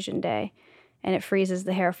your infusion day, and it freezes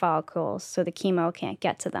the hair follicles so the chemo can't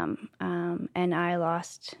get to them. And I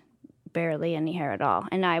lost barely any hair at all,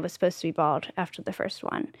 and I was supposed to be bald after the first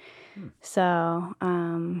one. So,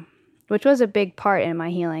 which was a big part in my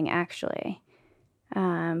healing, actually.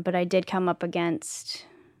 But I did come up against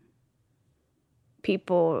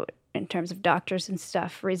people, in terms of doctors and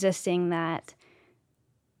stuff, resisting that,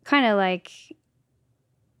 kind of like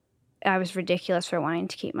I was ridiculous for wanting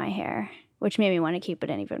to keep my hair, which made me want to keep it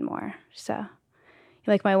in even more. So,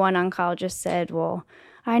 like, my one oncologist said, well,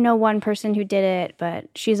 I know one person who did it, but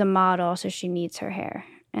she's a model, so she needs her hair.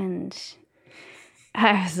 And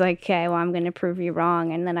I was like, okay, well, I'm going to prove you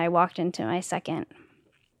wrong. And then I walked into my second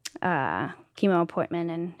chemo appointment,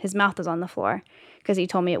 and his mouth was on the floor because he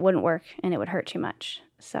told me it wouldn't work and it would hurt too much.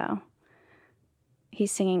 So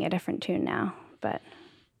he's singing a different tune now, but...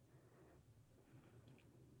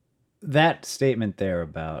 That statement there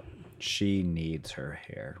about she needs her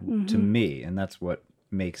hair, to me, and that's what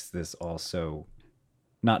makes this also,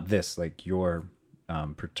 not this, like your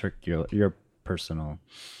your personal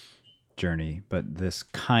journey, but this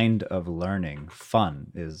kind of learning,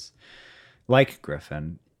 fun, is like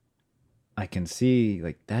Griffin. I can see,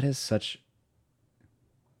 like, that is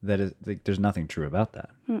like, there's nothing true about that.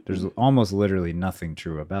 There's almost literally nothing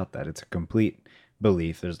true about that. It's a complete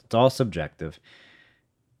belief. It's all subjective.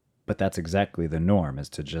 But that's exactly the norm, is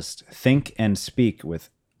to just think and speak with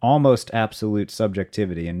almost absolute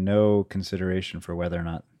subjectivity and no consideration for whether or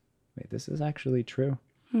not, wait, this is actually true.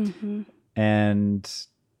 And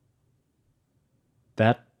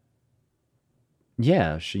that,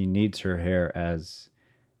 yeah, she needs her hair as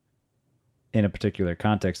in a particular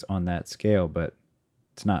context on that scale, but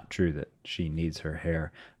it's not true that she needs her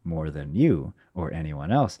hair more than you or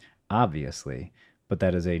anyone else, obviously. But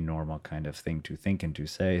that is a normal kind of thing to think and to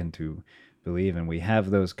say and to believe. And we have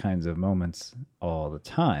those kinds of moments all the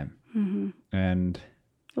time. And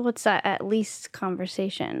What's that at least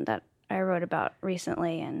conversation that I wrote about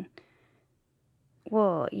recently? And,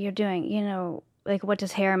 well, you're doing, like, what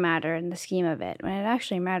does hair matter in the scheme of it? When it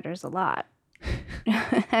actually matters a lot.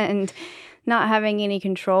 And not having any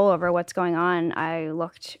control over what's going on, I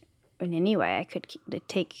looked in any way I could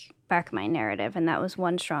take back my narrative. And that was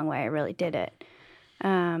one strong way I really did it.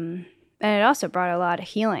 And it also brought a lot of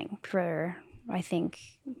healing for, I think,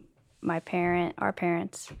 our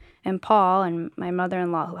parents, and Paul and my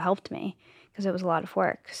mother-in-law who helped me, because it was a lot of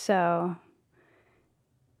work. So,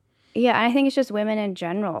 yeah, I think it's just women in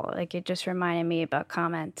general. Like, it just reminded me about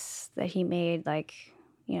comments that he made, like,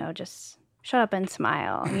 just shut up and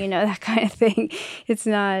smile, that kind of thing. It's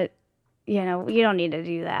not, you don't need to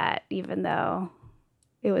do that, even though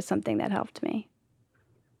it was something that helped me.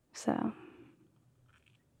 So.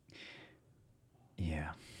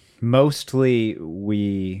 Yeah. Mostly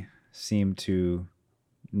we seem to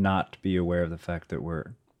not be aware of the fact that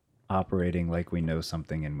we're operating like we know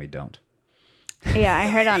something and we don't. Yeah, I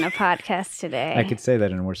heard on a podcast today. I could say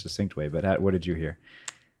that in a more succinct way, but what did you hear?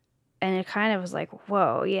 And it kind of was like,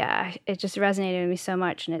 whoa, yeah. It just resonated with me so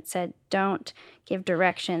much. And it said, don't give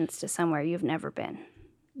directions to somewhere you've never been.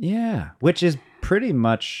 Yeah, which is pretty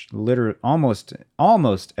much almost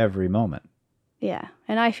every moment. Yeah,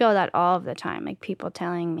 and I feel that all of the time, like people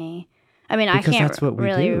telling me. I mean, Because I can't that's what we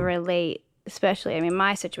really do. relate, especially, I mean,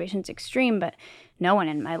 my situation's extreme, but no one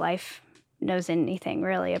in my life knows anything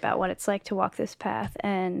really about what it's like to walk this path.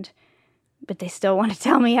 But they still want to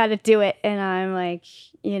tell me how to do it. And I'm like,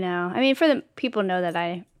 I mean, for the people know that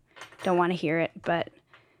I don't want to hear it, but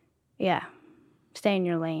yeah, stay in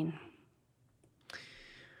your lane.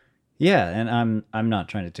 Yeah, and I'm not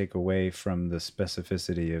trying to take away from the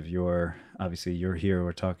specificity of obviously you're here,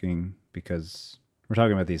 we're talking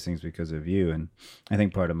about these things because of you. And I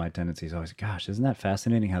think part of my tendency is always, gosh, isn't that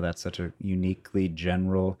fascinating how that's such a uniquely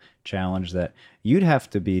general challenge that you'd have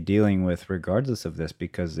to be dealing with regardless of this,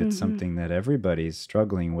 because it's something that everybody's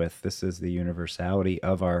struggling with. This is the universality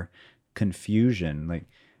of our confusion.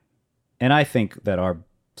 And I think that our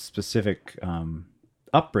specific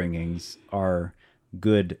upbringings are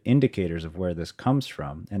good indicators of where this comes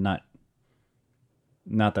from, and not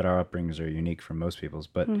that our upbringings are unique from most people's,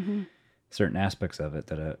 but certain aspects of it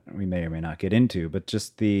that we may or may not get into. But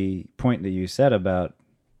just the point that you said about,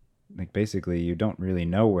 like, basically you don't really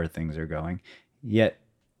know where things are going, yet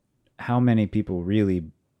how many people really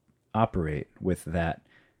operate with that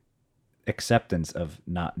acceptance of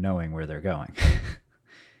not knowing where they're going?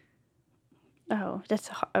 Oh, that's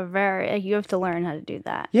you have to learn how to do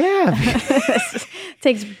that. Yeah. It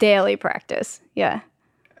takes daily practice. Yeah.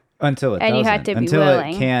 Until it And doesn't. you have to be Until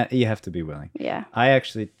willing. it can't, you have to be willing. Yeah. I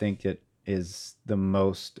actually think it is the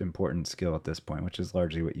most important skill at this point, which is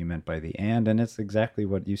largely what you meant by the and it's exactly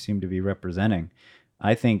what you seem to be representing.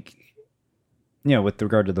 I think, with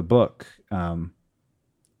regard to the book, I'm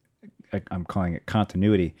calling it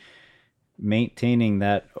continuity, maintaining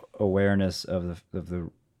that awareness of the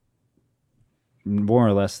more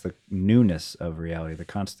or less the newness of reality, the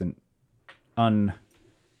constant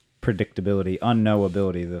unpredictability,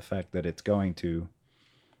 unknowability, the fact that it's going to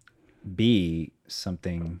be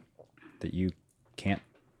something that you can't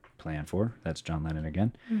plan for. That's John Lennon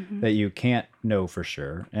again. That you can't know for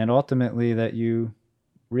sure. And ultimately that you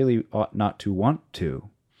really ought not to want to,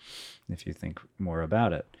 if you think more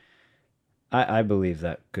about it. I believe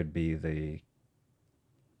that could be the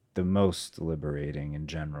most liberating in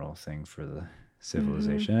general thing for the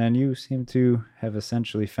civilization. And you seem to have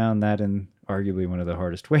essentially found that in arguably one of the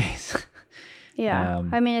hardest ways. Yeah.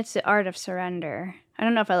 I mean, it's the art of surrender. I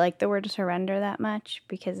don't know if I like the word surrender that much,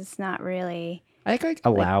 because it's not really... I like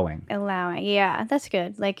allowing. Allowing. Yeah, that's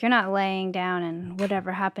good. Like, you're not laying down and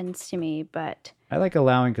whatever happens to me, but... I like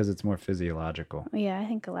allowing because it's more physiological. Yeah, I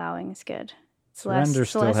think allowing is good. It's Surrender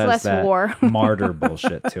still has less that war. martyr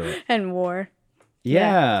bullshit to it. And war.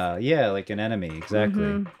 Yeah, like an enemy,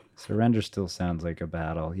 exactly. Surrender still sounds like a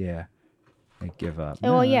battle. Yeah, like give up.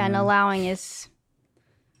 Well, yeah, and allowing is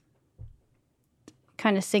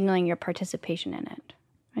kind of signaling your participation in it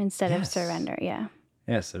instead of surrender. Yeah.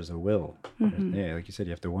 Yes, there's a will. Yeah, like you said,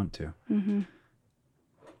 you have to want to.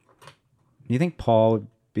 You think Paul would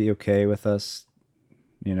be okay with us,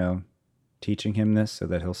 teaching him this so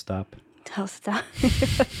that he'll stop? He'll stop.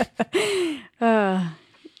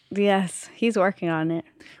 Yes, he's working on it.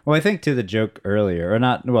 Well, I think to the joke earlier, or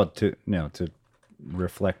not, well, to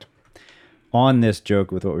reflect on this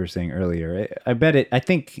joke with what we were saying earlier, I bet it. I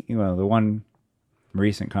think the one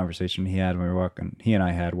recent conversation he and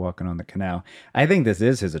I had walking on the canal. I think this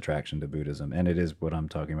is his attraction to Buddhism, and it is what I'm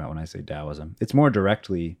talking about when I say Taoism. It's more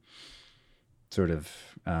directly sort of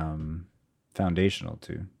foundational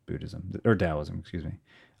to Buddhism or Taoism, excuse me.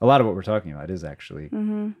 A lot of what we're talking about is actually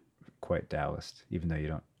quite Taoist, even though you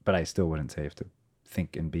don't. But I still wouldn't say you have to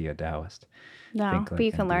think and be a Taoist. No, but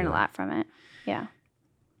you can learn a lot from it. Yeah.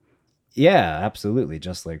 Yeah, absolutely.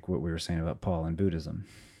 Just like what we were saying about Paul and Buddhism.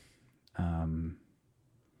 And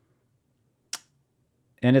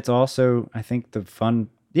it's also, I think, the fun.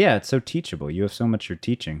 Yeah, it's so teachable. You have so much you're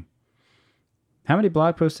teaching. How many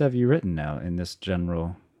blog posts have you written now in this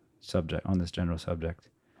general subject, on this general subject?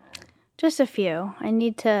 Just a few. I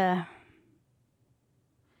need to.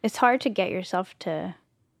 It's hard to get yourself to.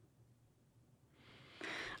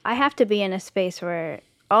 I have to be in a space where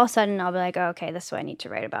all of a sudden I'll be like, oh, okay, this is what I need to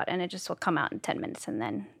write about. And it just will come out in 10 minutes and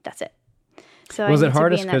then that's it. So was it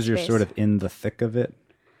hardest because you're sort of in the thick of it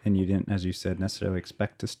and you didn't, as you said, necessarily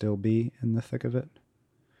expect to still be in the thick of it?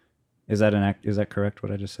 Is that correct,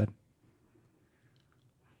 what I just said?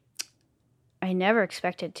 I never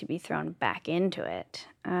expected to be thrown back into it.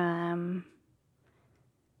 I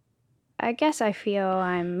guess I feel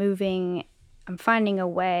I'm finding a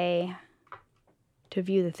way to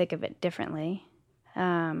view the thick of it differently.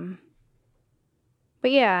 But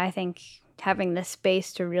yeah, I think having the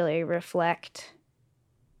space to really reflect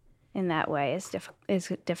in that way is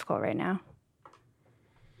difficult right now.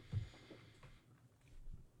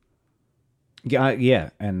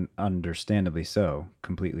 Yeah, and understandably so,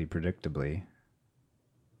 completely predictably.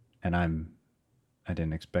 And I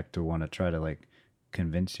didn't expect to want to try to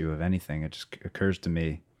convince you of anything. It just occurs to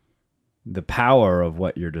me the power of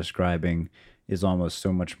what you're describing is almost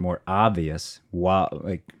so much more obvious while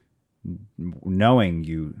knowing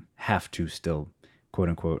you have to still, quote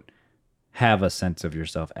unquote, have a sense of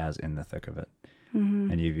yourself as in the thick of it.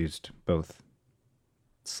 Mm-hmm. And you've used both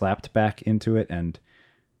slapped back into it and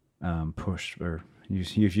pushed, or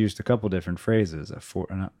you've used a couple different phrases,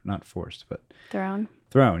 not forced, but thrown,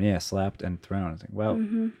 yeah, slapped and thrown. I think, well,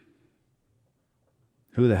 who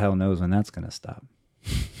the hell knows when that's going to stop?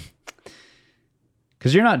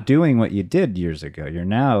 Because you're not doing what you did years ago. You're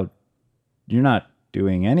not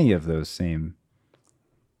doing any of those same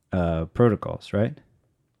protocols, right?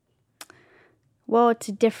 Well, it's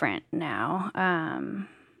different now.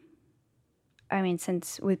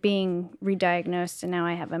 Since with being re-diagnosed and now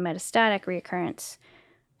I have a metastatic reoccurrence,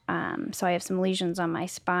 so I have some lesions on my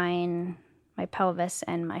spine, my pelvis,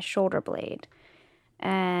 and my shoulder blade.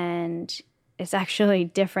 And it's actually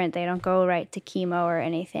different. They don't go right to chemo or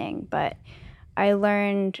anything, but I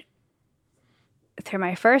learned through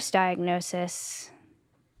my first diagnosis,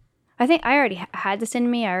 I think I already had this in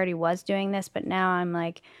me. I already was doing this, but now I'm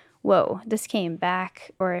like, whoa, this came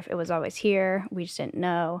back, or if it was always here, we just didn't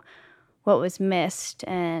know what was missed.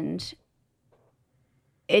 And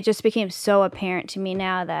it just became so apparent to me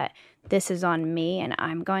now that this is on me and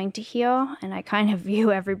I'm going to heal. And I kind of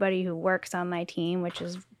view everybody who works on my team, which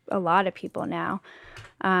is a lot of people now,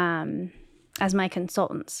 as my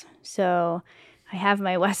consultants. So I have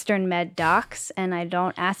my Western Med docs and I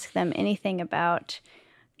don't ask them anything about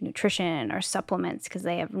nutrition or supplements because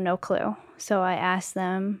they have no clue. So I ask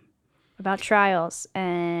them about trials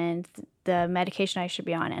and the medication I should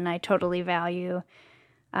be on. And I totally value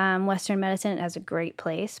Western medicine as a great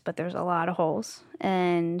place, but there's a lot of holes.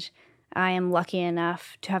 And I am lucky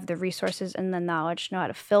enough to have the resources and the knowledge to know how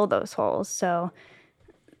to fill those holes. So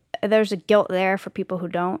there's a guilt there for people who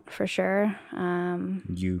don't, for sure.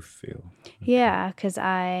 You feel. Yeah, because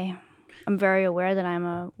I'm very aware that I'm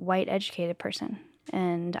a white educated person.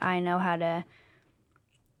 And I know how to,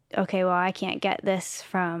 okay, well, I can't get this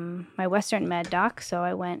from my Western med doc, so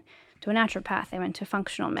I went to a naturopath. I went to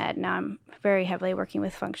functional med. Now I'm very heavily working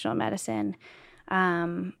with functional medicine.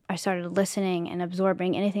 I started listening and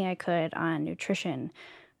absorbing anything I could on nutrition,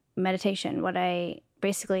 meditation,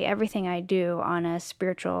 basically everything I do on a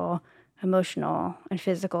spiritual, emotional, and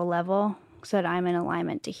physical level so that I'm in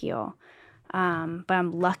alignment to heal. But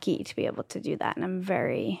I'm lucky to be able to do that, and I'm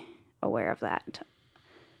very aware of that.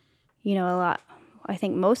 I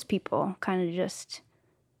think most people kind of just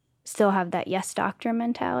still have that yes doctor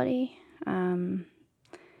mentality.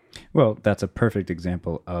 Well, that's a perfect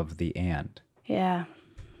example of the and. Yeah.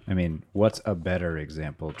 I mean, what's a better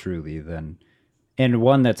example truly than, and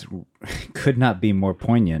one that's could not be more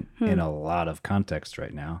poignant in a lot of context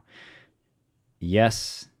right now.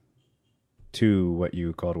 Yes to what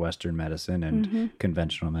you called Western medicine and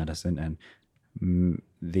conventional medicine and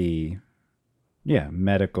the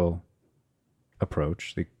medical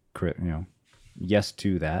approach, the yes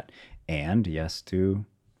to that, and yes to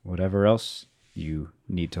whatever else you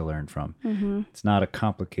need to learn from. It's not a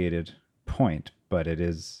complicated point, but it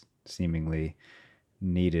is seemingly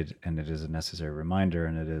needed, and it is a necessary reminder,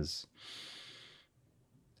 and it is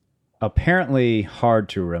apparently hard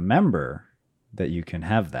to remember that you can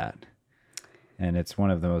have that. And it's one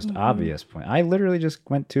of the most obvious points. I literally just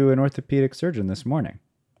went to an orthopedic surgeon this morning.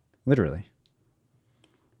 Literally.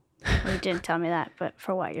 You didn't tell me that, but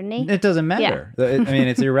for what, your knee? It doesn't matter. I mean,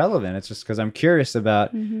 it's irrelevant. It's just because I'm curious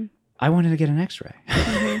about, I wanted to get an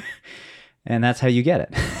x-ray. And that's how you get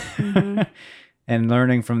it. And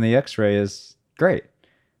learning from the x-ray is great.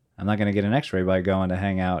 I'm not going to get an x-ray by going to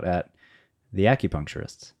hang out at the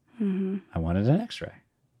acupuncturists. I wanted an x-ray.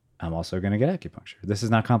 I'm also going to get acupuncture. This is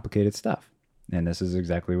not complicated stuff. And this is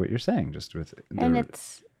exactly what you're saying, just with and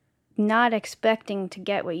it's not expecting to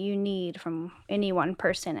get what you need from any one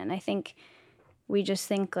person. And I think we just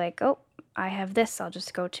think like, oh, I have this, I'll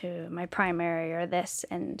just go to my primary or this.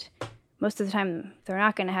 And most of the time, they're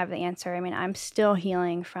not going to have the answer. I mean, I'm still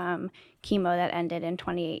healing from chemo that ended in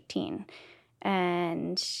 2018.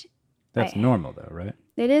 And that's normal, though, right?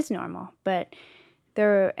 It is normal. But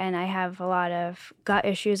and I have a lot of gut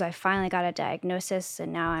issues. I finally got a diagnosis,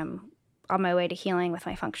 and now I'm on my way to healing with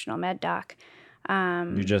my functional med doc.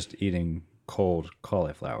 You're just eating cold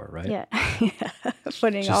cauliflower, right? Yeah.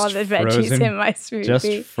 Putting just all the veggies in my smoothie.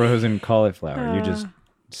 Just frozen cauliflower. You just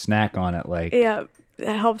snack on it like that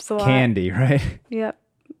helps a lot. Candy, right? Yep.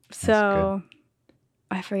 So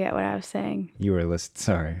I forget what I was saying. You were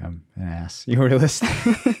sorry, I'm an ass. You were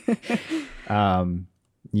listening.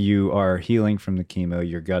 You are healing from the chemo,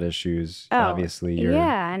 your gut issues, obviously.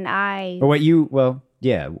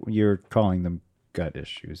 You're calling them gut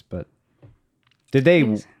issues, but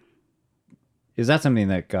is that something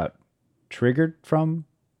that got triggered from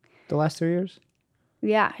the last 2 years?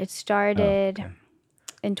 Yeah, it started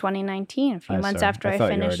in 2019, a few months after I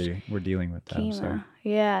finished. You already were dealing with that. Chemo.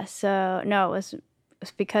 Yeah, so no, it was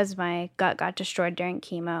because my gut got destroyed during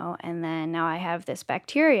chemo, and then now I have this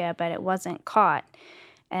bacteria, but it wasn't caught.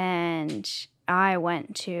 And I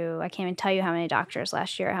can't even tell you how many doctors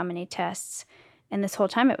last year, how many tests. And this whole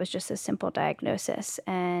time it was just a simple diagnosis.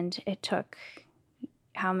 And it took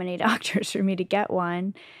how many doctors for me to get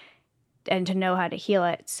one and to know how to heal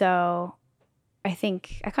it. So I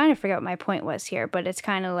think I kind of forget what my point was here, but it's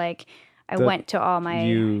kind of like I went to all my...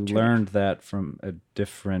 You learned that from a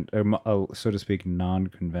different, so to speak,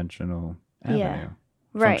 non-conventional avenue. Yeah.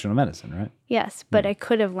 Right. Functional medicine, right? Yes, but I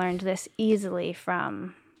could have learned this easily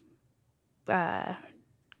from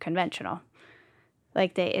conventional.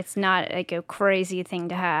 Like it's not like a crazy thing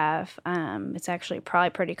to have. It's actually probably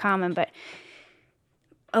pretty common, but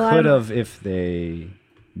could have if they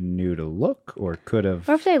knew to look, or could have,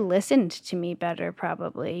 or if they listened to me better,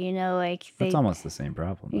 probably. That's almost the same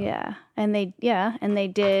problem. Though. Yeah, and they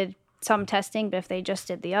did some testing, but if they just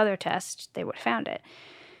did the other test, they would have found it.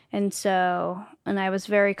 And I was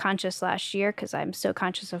very conscious last year because I'm so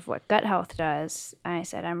conscious of what gut health does. I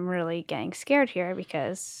said, I'm really getting scared here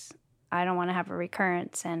because I don't want to have a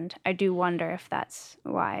recurrence. And I do wonder if that's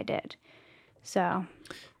why I did. So,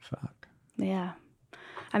 fuck. Yeah.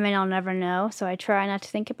 I mean, I'll never know. So I try not to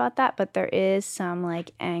think about that. But there is some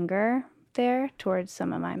anger there towards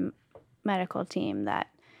some of my medical team that,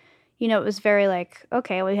 it was very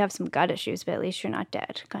okay, well, you have some gut issues, but at least you're not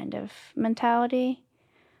dead kind of mentality.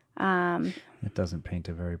 It doesn't paint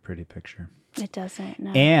a very pretty picture. It doesn't,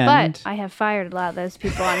 no. But I have fired a lot of those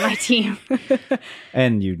people on my team.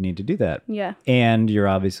 And you need to do that. Yeah. And you're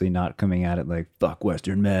obviously not coming at it like, fuck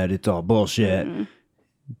Western med, it's all bullshit. Mm-hmm.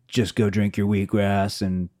 Just go drink your wheatgrass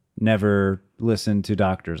and never listen to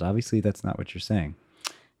doctors. Obviously, that's not what you're saying.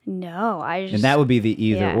 No, and that would be the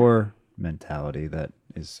either or mentality that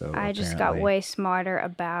is so I just got way smarter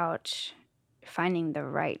about finding the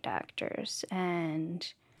right doctors,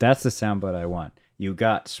 and... That's the soundbite I want. You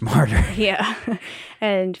got smarter. Yeah.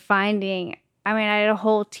 And finding, I had a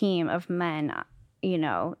whole team of men,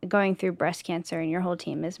 going through breast cancer, and your whole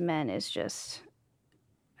team is men is just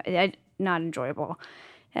not enjoyable.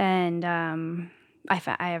 And I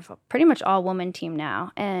have a pretty much all woman team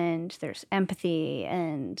now, and there's empathy,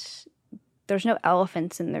 and there's no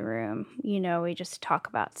elephants in the room. We just talk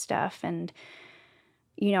about stuff, and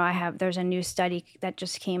there's a new study that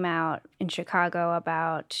just came out in Chicago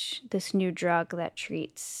about this new drug that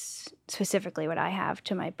treats specifically what I have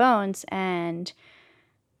to my bones, and,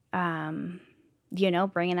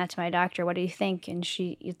 bringing that to my doctor. What do you think? And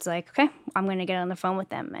it's like, okay, I'm going to get on the phone with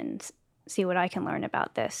them and see what I can learn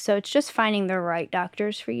about this. So it's just finding the right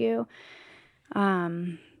doctors for you,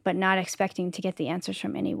 but not expecting to get the answers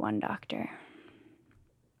from any one doctor.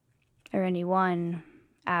 or any one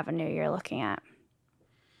avenue you're looking at.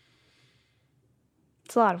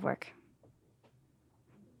 It's a lot of work.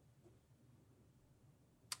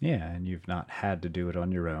 Yeah, and you've not had to do it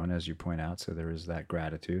on your own, as you point out, so there is that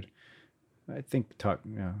gratitude. I think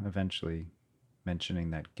eventually mentioning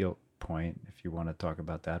that guilt point, if you want to talk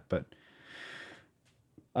about that, but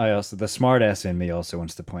the smart ass in me also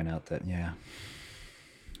wants to point out that, yeah,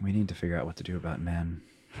 we need to figure out what to do about men.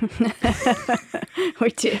 We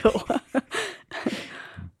do.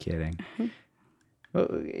 I'm kidding.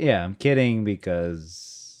 Well, yeah, I'm kidding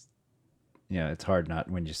because, it's hard not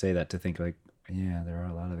when you say that to think like, yeah, there are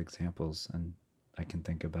a lot of examples, and I can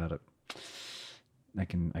think about it. I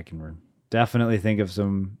can definitely think of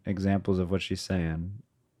some examples of what she's saying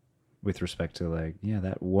with respect to like, yeah,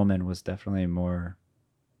 that woman was definitely more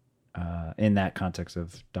in that context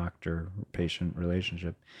of doctor-patient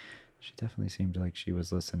relationship. She definitely seemed like she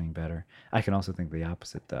was listening better. I can also think the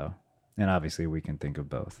opposite though. And obviously we can think of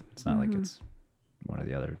both. It's not like it's one or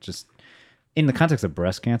the other. Just in the context of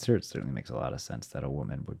breast cancer, it certainly makes a lot of sense that a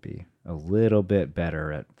woman would be a little bit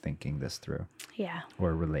better at thinking this through. Yeah.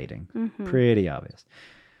 Or relating. Mm-hmm. Pretty obvious.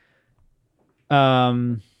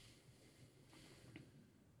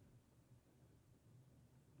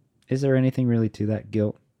 Is there anything really to that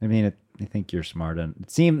guilt? I mean, I think you're smart, and it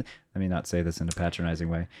seems, let me not say this in a patronizing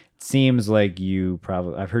way. It seems like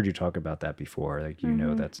I've heard you talk about that before. Like,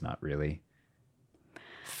 know, that's not really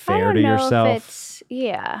fair to yourself.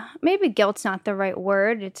 Maybe guilt's not the right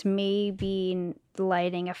word. It's maybe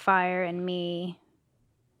lighting a fire in me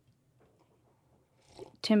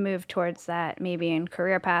to move towards that, maybe in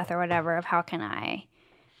career path or whatever, of how can I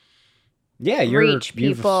reach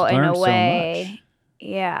people in a way. So much.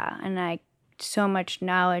 Yeah, and so much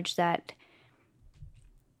knowledge that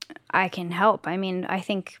I can help. I mean, I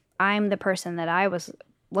think I'm the person that I was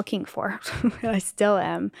looking for. I still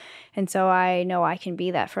am. And so I know I can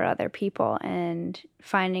be that for other people, and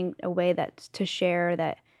finding a way to share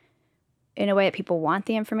that in a way that people want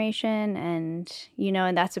the information, and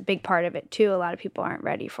and that's a big part of it too. A lot of people aren't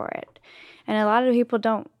ready for it. And a lot of people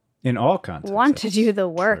don't in all contexts want to do the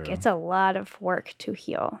work. True. It's a lot of work to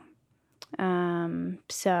heal.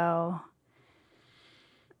 So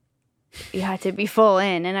you had to be full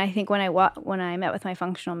in. And I think when I met with my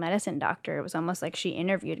functional medicine doctor, it was almost like she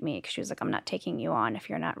interviewed me, because she was like, I'm not taking you on if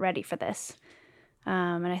you're not ready for this.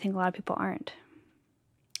 And I think a lot of people aren't.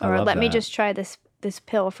 Or let me just try this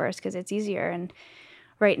pill first because it's easier. And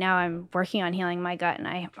right now I'm working on healing my gut, and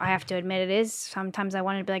I have to admit it is. Sometimes I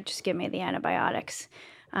want to be like, just give me the antibiotics.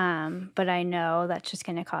 But I know that's just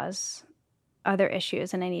going to cause other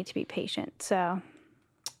issues, and I need to be patient. So.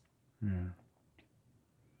 Yeah.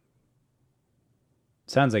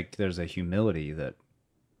 Sounds like there's a humility that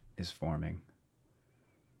is forming.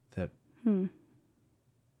 That I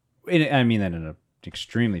mean that in an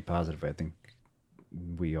extremely positive way. I think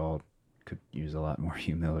we all could use a lot more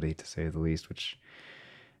humility, to say the least, which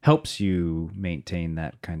helps you maintain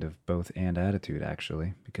that kind of both and attitude,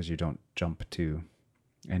 actually, because you don't jump to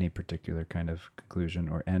any particular kind of conclusion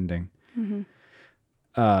or ending. Mm-hmm.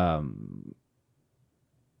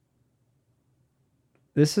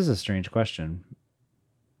 This is a strange question.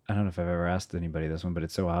 I don't know if I've ever asked anybody this one, but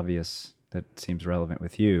it's so obvious that it seems relevant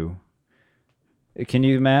with you. Can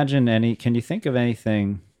you think of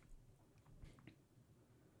anything,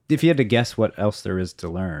 if you had to guess what else there is to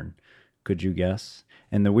learn, could you guess?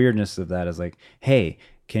 And the weirdness of that is like, hey,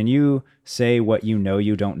 can you say what you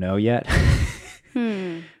don't know yet?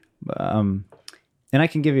 And I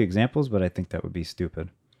can give you examples, but I think that would be stupid.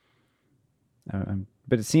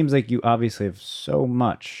 But it seems like you obviously have so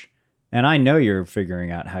much. And I know you're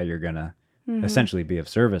figuring out how you're going to essentially be of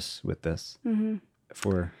service with this.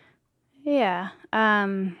 Yeah.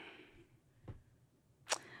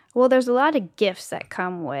 Well, there's a lot of gifts that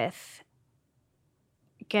come with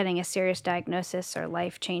getting a serious diagnosis or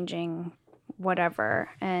life-changing whatever.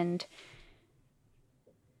 And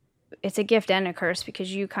it's a gift and a curse, because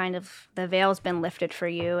the veil's been lifted for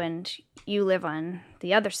you, and you live on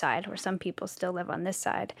the other side, where some people still live on this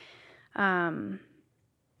side.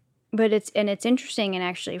 But it's interesting, and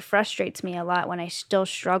actually frustrates me a lot when I still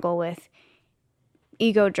struggle with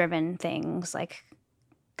ego-driven things like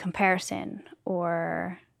comparison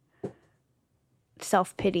or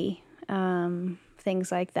self-pity,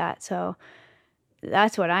 things like that. So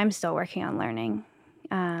that's what I'm still working on learning.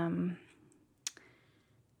 And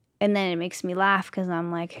then it makes me laugh, because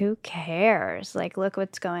I'm like, who cares? Like, look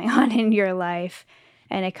what's going on in your life.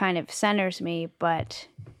 And it kind of centers me, but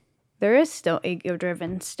there is still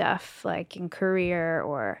ego-driven stuff, like in career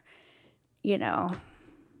or, that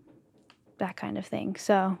kind of thing.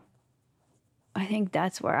 So I think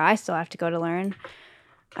that's where I still have to go to learn.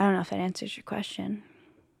 I don't know if that answers your question.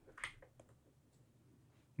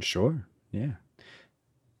 Sure. Yeah.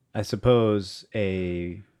 I suppose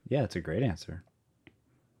it's a great answer.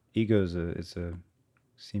 Ego is a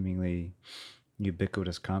seemingly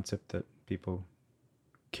ubiquitous concept that people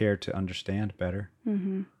care to understand better.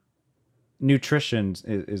 Mm-hmm. Nutrition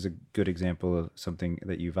is a good example of something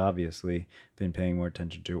that you've obviously been paying more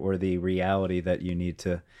attention to, or the reality that you need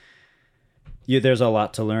to. There's a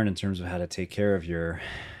lot to learn in terms of how to take care of your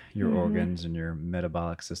organs and your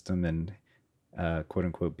metabolic system, and quote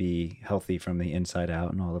unquote be healthy from the inside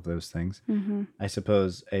out, and all of those things. Mm-hmm. I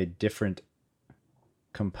suppose a different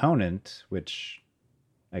component, which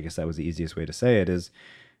I guess that was the easiest way to say it, is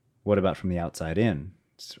what about from the outside in?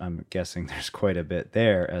 I'm guessing there's quite a bit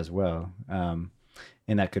there as well.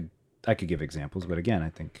 And I could give examples, but again, I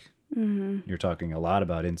think you're talking a lot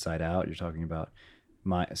about inside out. You're talking about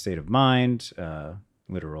my state of mind,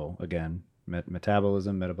 literal, again,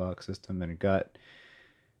 metabolism, metabolic system, and gut.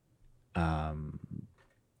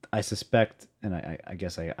 I suspect, and I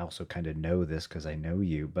guess I also kind of know this because I know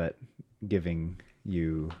you, but giving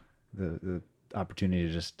you the opportunity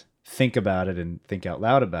to just think about it and think out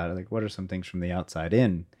loud about it, like what are some things from the outside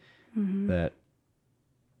in that,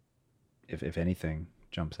 if anything,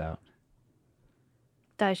 jumps out?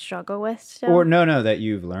 That I struggle with still? Or no, that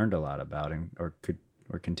you've learned a lot about or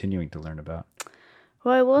continuing to learn about.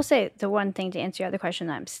 Well, I will say the one thing to answer your other question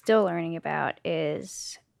that I'm still learning about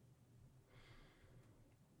is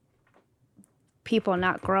people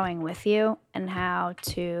not growing with you and how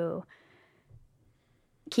to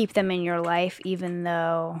keep them in your life even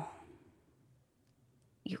though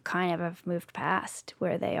you kind of have moved past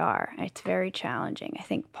where they are. It's very challenging. I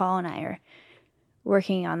think Paul and I are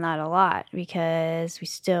working on that a lot because we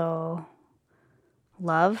still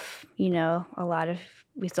love,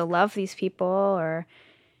 we still love these people or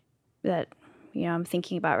that, I'm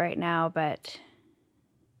thinking about right now, but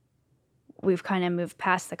we've kind of moved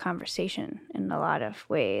past the conversation in a lot of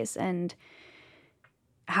ways, and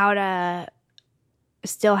how to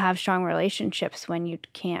still have strong relationships when you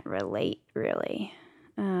can't relate really.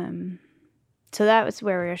 So that was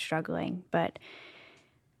where we were struggling, but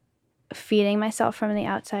feeding myself from the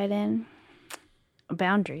outside in,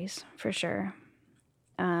 boundaries for sure.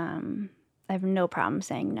 I have no problem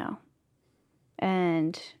saying no.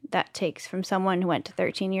 And that takes, from someone who went to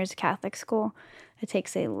 13 years of Catholic school, it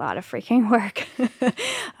takes a lot of freaking work.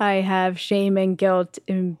 I have shame and guilt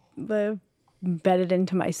embedded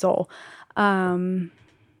into my soul. But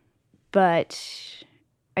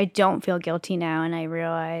I don't feel guilty now, and I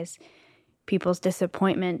realize people's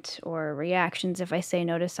disappointment or reactions if I say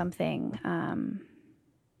no to something,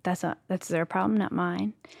 that's their problem, not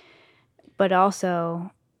mine. But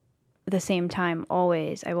also, at the same time, I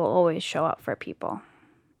will always show up for people.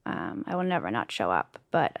 I will never not show up,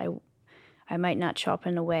 but I might not show up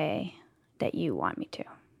in a way that you want me to.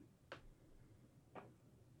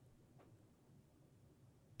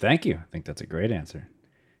 Thank you. I think that's a great answer.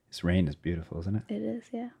 This rain is beautiful, isn't it? It is,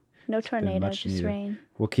 yeah. No tornado, just rain.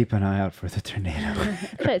 We'll keep an eye out for the tornado.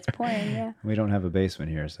 It's pouring, yeah. We don't have a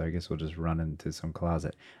basement here, so I guess we'll just run into some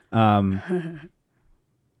closet. I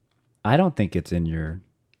don't think it's in your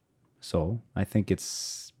soul. I think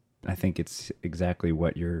it's exactly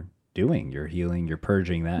what you're doing. You're healing, you're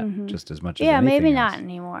purging that just as much as anything maybe else. not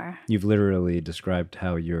anymore. You've literally described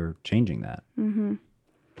how you're changing that. Mm-hmm.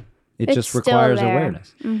 It just requires still there.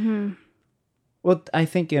 awareness. Mm-hmm. Well, I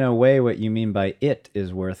think in a way what you mean by it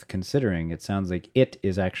is worth considering. It sounds like it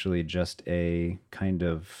is actually just a kind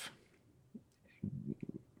of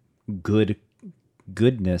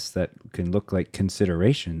goodness that can look like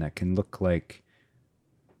consideration, that can look like,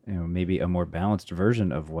 maybe a more balanced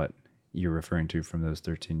version of what you're referring to from those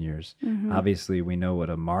 13 years. Mm-hmm. Obviously, we know what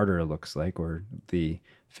a martyr looks like, or the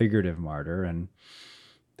figurative martyr, and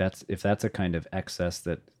if that's a kind of excess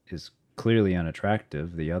that is clearly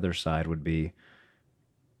unattractive, the other side would be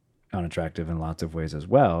unattractive in lots of ways as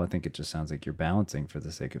well. I think it just sounds like you're balancing for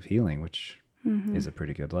the sake of healing, which is a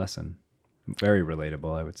pretty good lesson. Very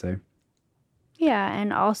relatable, I would say. Yeah,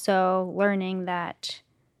 and also learning that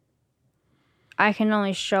I can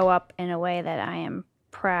only show up in a way that I am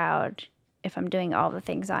proud if I'm doing all the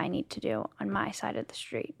things I need to do on my side of the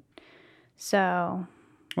street. So...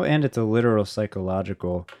 Well, and it's a literal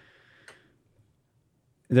psychological...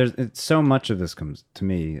 It's so much of this comes to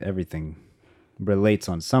me, everything relates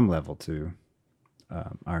on some level to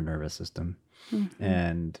our nervous system. Mm-hmm.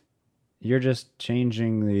 And you're just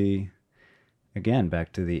changing again,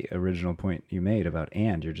 back to the original point you made about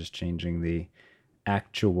you're just changing the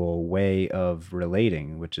actual way of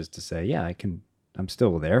relating, which is to say, yeah, I'm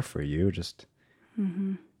still there for you, just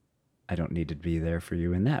I don't need to be there for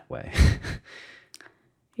you in that way.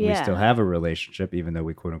 Yeah. We still have a relationship, even though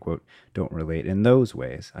we quote unquote don't relate in those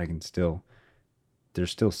ways.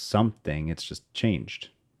 There's still something. It's just changed.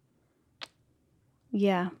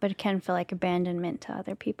 Yeah, but it can feel like abandonment to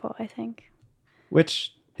other people, I think.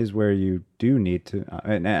 Which is where you do need to,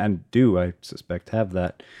 and do, I suspect, have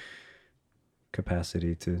that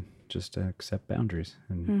capacity to just accept boundaries.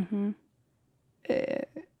 And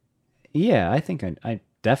yeah, I think I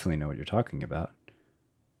definitely know what you're talking about.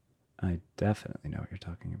 I definitely know what you're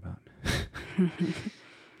talking about.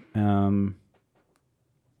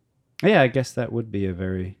 Yeah, I guess that would be a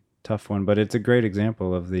very tough one, but it's a great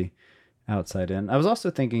example of the outside in. I was also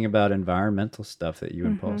thinking about environmental stuff that you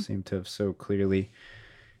and Paul seem to have so clearly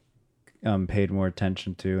paid more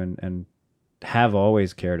attention to and have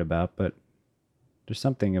always cared about, but there's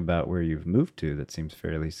something about where you've moved to that seems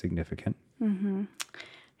fairly significant.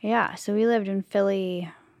 Yeah, so we lived in Philly,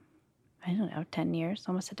 I don't know, 10 years,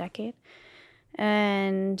 almost a decade.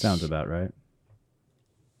 And Sounds about right.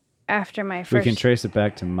 after my first... We can trace it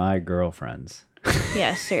back to my girlfriends.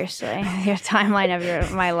 Yeah, seriously. Your timeline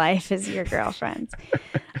of my life is your girlfriend's.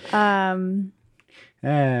 And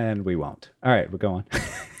we won't. All right, we'll go on.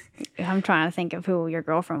 I'm trying to think of who your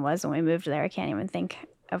girlfriend was when we moved there. I can't even think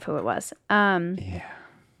of who it was.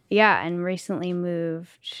 Yeah, and recently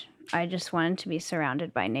moved. I just wanted to be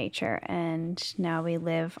surrounded by nature, and now we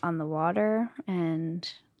live on the water and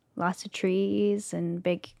lots of trees and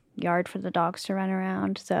big yard for the dogs to run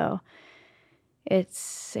around. So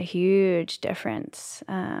it's a huge difference.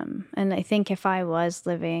 And I think if I was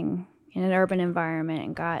living in an urban environment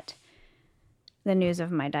and got the news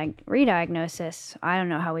of my re-diagnosis, I don't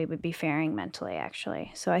know how we would be faring mentally,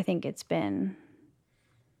 actually. So I think it's been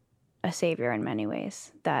a savior in many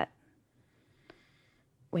ways that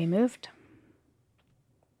we moved.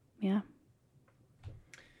 Yeah.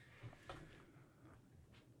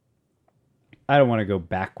 I don't want to go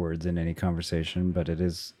backwards in any conversation, but it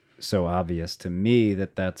is so obvious to me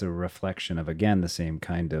that that's a reflection of, again, the same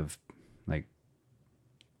kind of like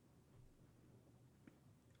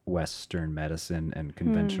Western medicine and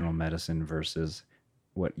conventional medicine versus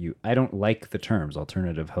I don't like the terms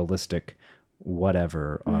alternative, holistic,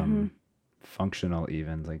 whatever, functional,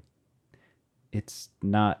 even. Like, it's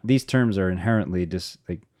not, these terms are inherently just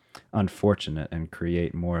like unfortunate and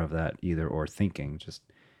create more of that either or thinking.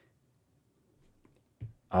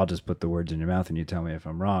 I'll just put the words in your mouth and you tell me if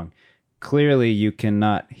I'm wrong. Clearly, you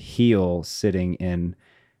cannot heal sitting in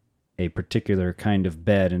a particular kind of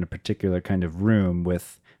bed in a particular kind of room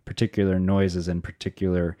with particular noises and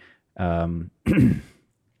particular pollutants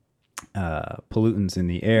in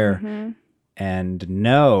the air and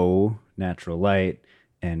no natural light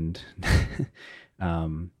and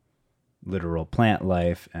literal plant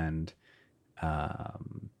life and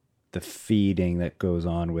the feeding that goes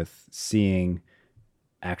on with seeing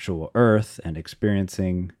actual earth and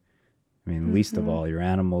experiencing, I mean, least of all, your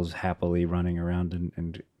animals happily running around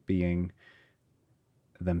and being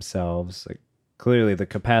themselves. Like, clearly the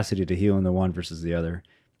capacity to heal in the one versus the other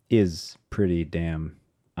is pretty damn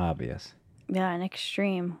obvious. Yeah, an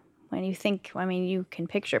extreme. When you think, I mean, you can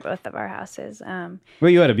picture both of our houses.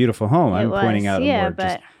 Well, you had a beautiful home. I'm pointing out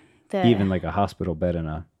even like a hospital bed in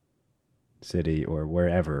a city or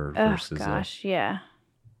wherever versus yeah.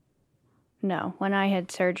 No, when I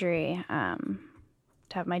had surgery to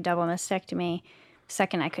have my double mastectomy, the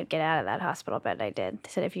second I could get out of that hospital bed, I did. They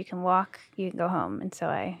said, if you can walk, you can go home. And so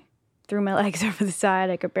I threw my legs over the side.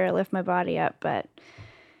 I could barely lift my body up. But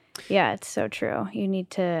yeah, it's so true. You need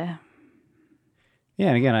to... Yeah,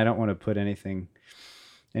 and again, I don't want to put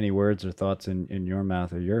any words or thoughts in your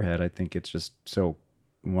mouth or your head. I think it's just so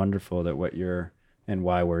wonderful that and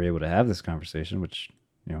why we're able to have this conversation, which,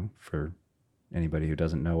 you know, for anybody who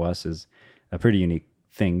doesn't know us, is a pretty unique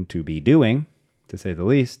thing to be doing, to say the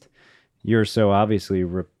least. You're so obviously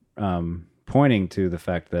pointing to the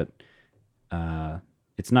fact that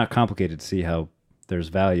it's not complicated to see how there's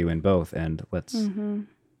value in both, and let's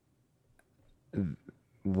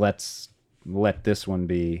let this one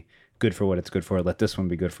be good for what it's good for. Let this one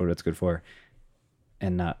be good for what it's good for,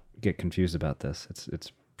 and not get confused about this.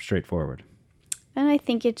 It's straightforward. And I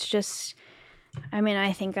think it's just, I mean,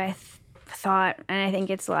 I think I thought, and I think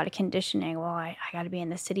it's a lot of conditioning. Well, I got to be in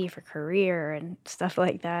the city for career and stuff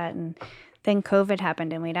like that. And then COVID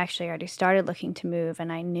happened, and we'd actually already started looking to move.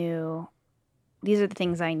 And I knew these are the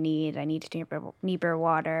things I need. I need to near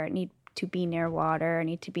water, need to be near water,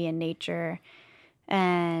 need to be in nature.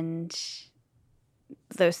 And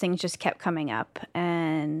those things just kept coming up.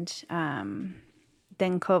 And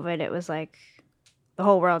then COVID, it was like the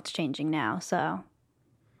whole world's changing now. So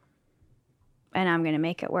and I'm going to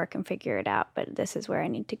make it work and figure it out, but this is where I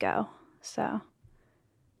need to go. So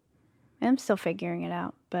I'm still figuring it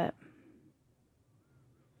out, but.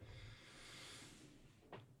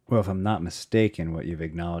 Well, if I'm not mistaken, what you've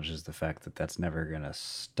acknowledged is the fact that that's never going to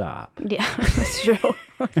stop. Yeah, that's true.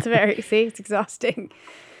 It's exhausting.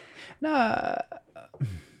 No,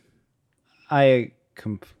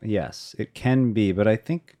 yes, it can be, but I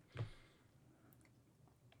think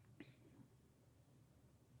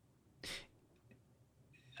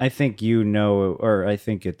you know, or I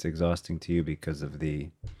think it's exhausting to you because of the,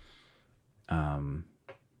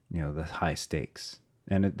 the high stakes.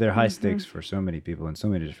 And they're high stakes for so many people in so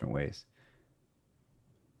many different ways.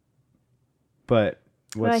 But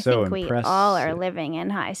what's so impressive... we all are living in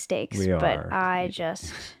high stakes. We are. But I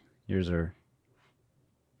just... Yours are...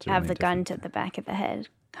 have the gun to the back of the head.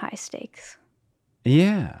 High stakes.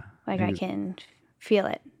 Yeah. I can feel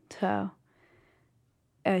it. So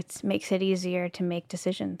it makes it easier to make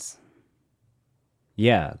decisions.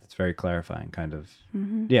 Yeah, that's very clarifying, kind of.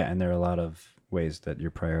 Yeah, and there are a lot of ways that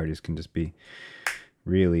your priorities can just be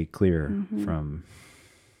really clear from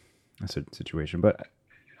a certain situation. But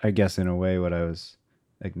I guess in a way what I was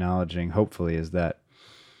acknowledging, hopefully, is that,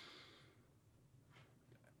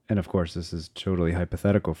 and of course this is totally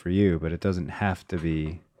hypothetical for you, but it doesn't have to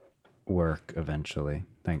be work eventually.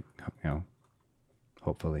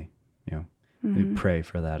 Hopefully, we pray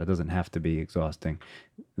for that. It doesn't have to be exhausting.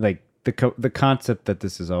 Like the concept that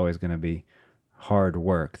this is always going to be hard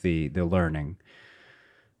work, the learning.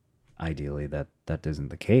 Ideally, that isn't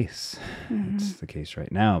the case. It's the case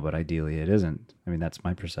right now, but ideally it isn't. I mean, that's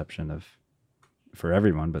my perception for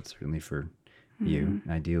everyone, but certainly for you.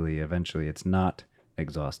 Ideally, eventually, it's not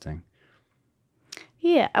exhausting.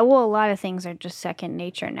 Yeah, well, a lot of things are just second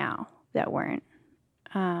nature now that weren't.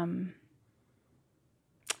 I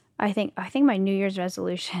think my New Year's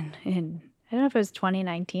resolution I don't know if it was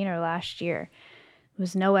 2019 or last year,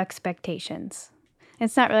 was no expectations.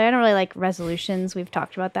 It's not really, I don't really like resolutions. We've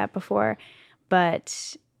talked about that before, and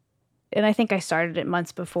I think I started it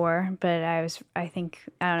months before, but I don't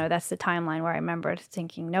know, that's the timeline where I remember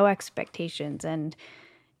thinking no expectations. And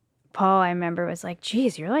Paul, I remember, was like,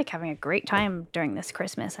 geez, you're like having a great time during this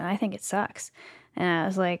Christmas, and I think it sucks. And I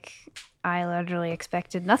was like, I literally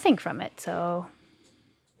expected nothing from it. So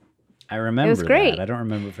I remember it was great. That. I don't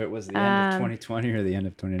remember if it was the end of 2020 or the end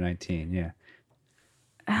of 2019. Yeah.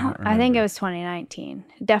 I think it was 2019,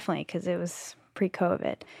 definitely, because it was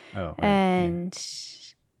pre-COVID. Oh, right. And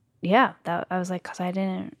yeah, that I was like, because I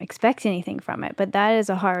didn't expect anything from it. But that is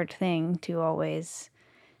a hard thing to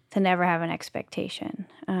never have an expectation.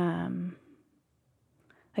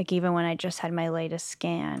 Like even when I just had my latest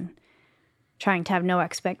scan, trying to have no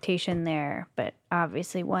expectation there, but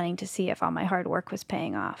obviously wanting to see if all my hard work was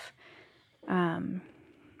paying off,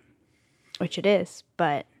 which it is,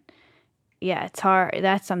 but. Yeah, it's hard.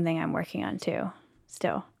 That's something I'm working on too,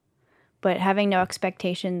 still. But having no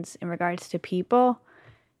expectations in regards to people,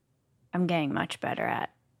 I'm getting much better at.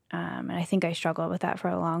 And I think I struggled with that for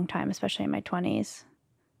a long time, especially in my 20s.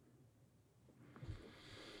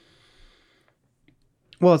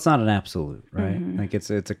 Well, it's not an absolute, right? Like it's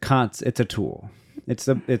a tool. It's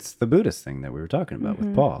the Buddhist thing that we were talking about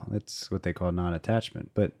with Paul. It's what they call non-attachment,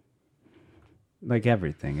 but. Like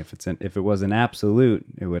everything, if it was an absolute,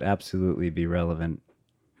 it would absolutely be relevant.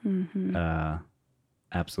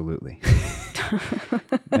 Absolutely.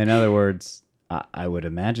 In other words, I would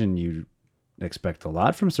imagine you expect a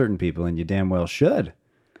lot from certain people, and you damn well should.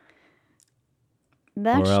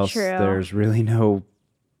 That's or else true. There's really no.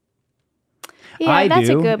 Yeah, that's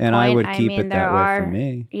a good point. And I would keep it that way for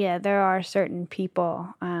me. Yeah, there are certain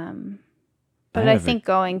people, but I think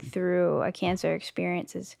going through a cancer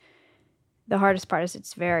experience is. The hardest part is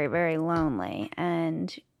it's very, very lonely,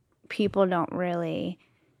 and people don't really.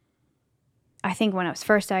 I think when I was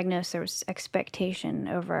first diagnosed, there was expectation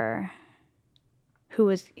over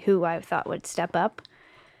who I thought would step up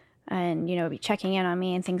and, be checking in on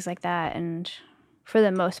me and things like that. And for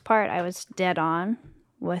the most part, I was dead on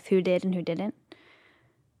with who did and who didn't.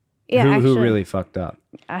 Yeah, who really fucked up?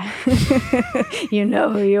 You know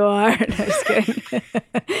who you are. No, just kidding.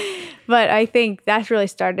 But I think that's really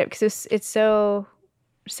started it because it's so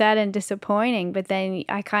sad and disappointing. But then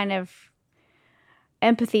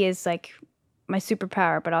empathy is like my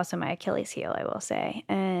superpower, but also my Achilles heel, I will say.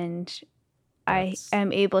 And I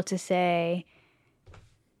am able to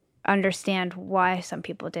understand why some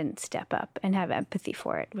people didn't step up and have empathy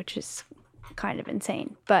for it, which is kind of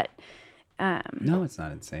insane. But no, it's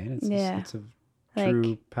not insane. It's a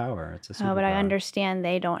true power. It's a superpower. But I understand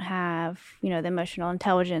they don't have, the emotional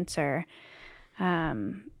intelligence or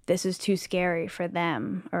this is too scary for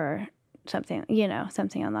them or something,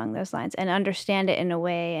 something along those lines, and understand it in a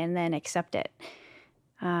way and then accept it.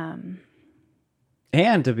 And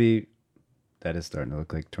that is starting to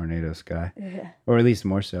look like Tornado Sky, or at least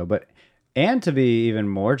more so, and to be even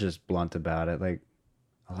more just blunt about it. Like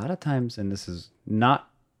a lot of times, and this is not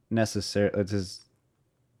necessarily,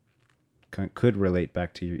 could relate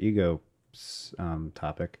back to your ego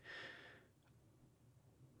topic.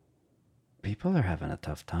 People are having a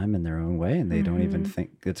tough time in their own way, and they don't even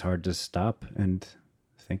think. It's hard to stop and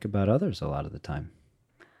think about others a lot of the time.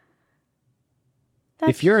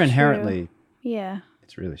 If you're inherently, yeah,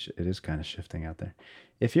 it's really it is kind of shifting out there.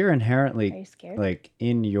 If you're inherently, are you scared? like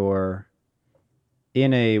in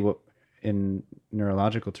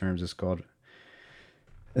neurological terms, it's called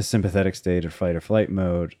a sympathetic state or fight or flight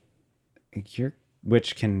mode.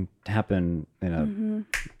 Which can happen in a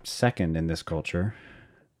second in this culture.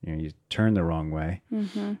 You turn the wrong way.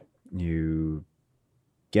 You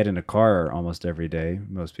get in a car almost every day,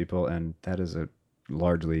 most people, and that is a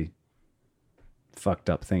largely fucked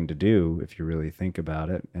up thing to do if you really think about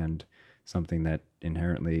it, and something that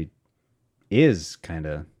inherently is kind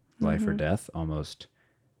of life or death, almost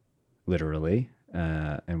literally,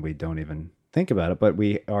 and we don't even think about it, but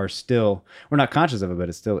we're not conscious of it, but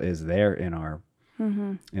it still is there in our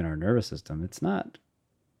nervous system. It's not,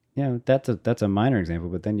 that's a minor example,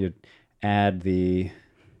 but then you add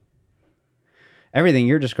everything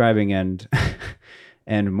you're describing and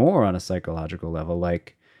more on a psychological level,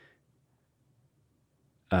 like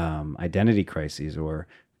identity crises or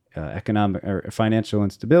economic or financial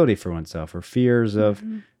instability for oneself, or fears of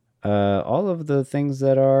all of the things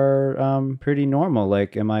that are pretty normal.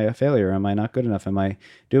 Like, am I a failure? Am I not good enough? Am I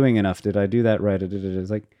doing enough? Did I do that right?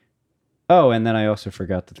 It's like, oh, and then I also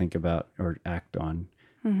forgot to think about or act on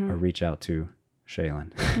or reach out to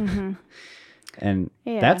Shaylin. And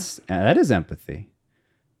that is empathy.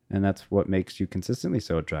 And that's what makes you consistently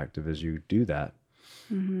so attractive, is you do that.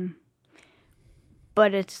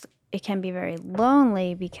 But it can be very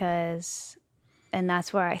lonely and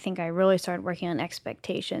that's where I think I really started working on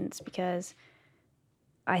expectations, because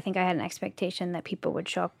I think I had an expectation that people would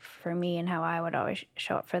show up for me and how I would always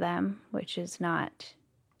show up for them, which is not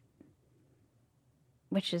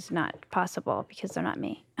possible because they're not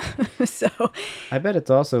me. So I bet it's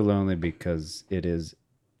also lonely because it is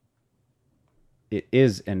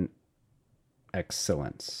an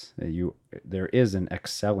excellence. There is an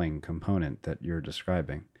excelling component that you're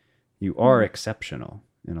describing. You are exceptional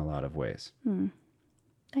in a lot of ways.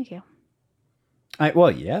 Thank you.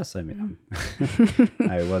 Yes. I mean,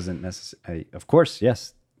 I wasn't necessarily. Of course,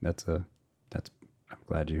 yes. I'm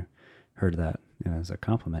glad you heard that as a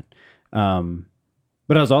compliment.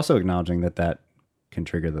 But I was also acknowledging that can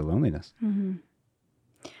trigger the loneliness. Well,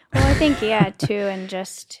 I think too, and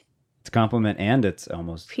just it's a compliment, and it's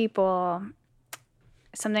almost people.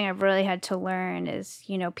 Something I've really had to learn is,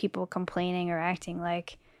 people complaining or acting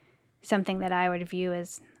like something that I would view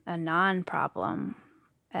as a non-problem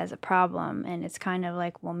as a problem. And it's kind of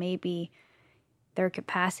like, well, maybe their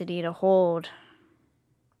capacity to hold,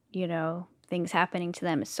 things happening to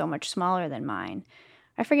them is so much smaller than mine.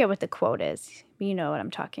 I forget what the quote is, but you know what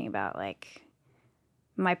I'm talking about. Like,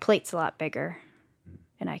 my plate's a lot bigger,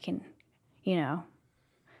 and I can,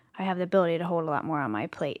 I have the ability to hold a lot more on my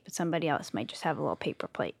plate, but somebody else might just have a little paper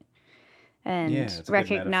plate. And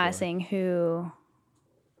recognizing who,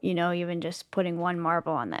 even just putting more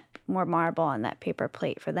marble on that paper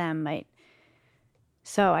plate for them might.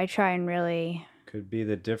 So I try and really could be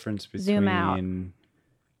the difference between zoom out.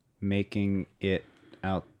 Making it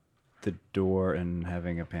out the door and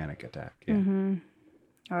having a panic attack. Yeah.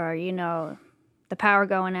 Or, the power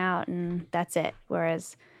going out and that's it.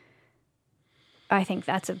 Whereas I think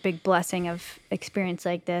that's a big blessing of experience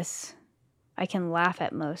like this. I can laugh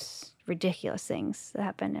at most ridiculous things that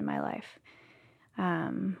happen in my life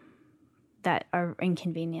that are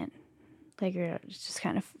inconvenient. Like, it's just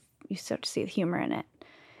kind of, you start to see the humor in it.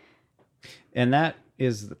 And that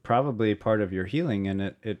is probably part of your healing. And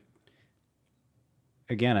it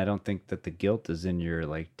again, I don't think that the guilt is in your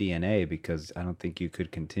DNA, because I don't think you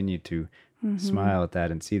could continue to smile at that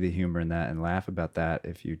and see the humor in that and laugh about that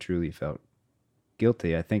if you truly felt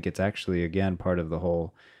guilty. I think it's actually, again, part of the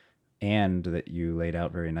whole and that you laid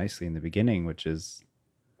out very nicely in the beginning, which is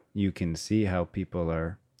you can see how people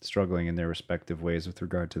are struggling in their respective ways with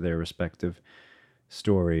regard to their respective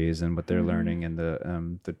stories and what they're learning, and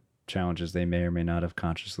the challenges they may or may not have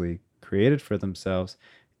consciously created for themselves.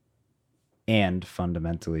 And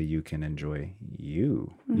fundamentally, you can enjoy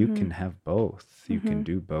you. You can have both. You can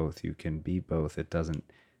do both. You can be both. It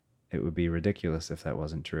would be ridiculous if that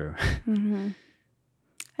wasn't true. And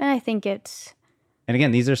I think it's And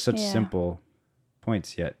again, these are such Yeah. simple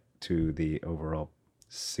points, yet to the overall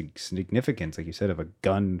significance, like you said, of a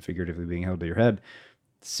gun figuratively being held to your head.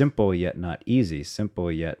 Simple yet not easy.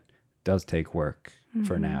 Simple yet does take work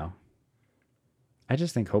for now. I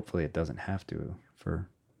just think hopefully it doesn't have to for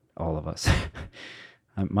all of us.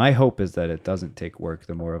 My hope is that it doesn't take work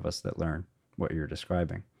the more of us that learn what you're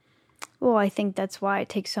describing. Well, I think that's why it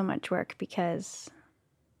takes so much work, because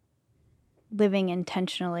living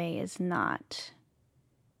intentionally is not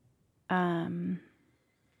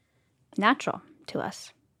natural to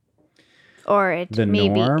us. Or it The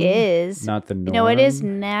maybe norm, is. not the You know, it is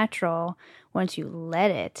norm. natural once you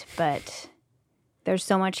let it, but there's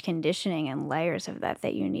so much conditioning and layers of that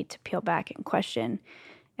that you need to peel back and question.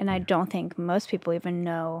 And I don't think most people even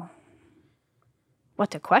know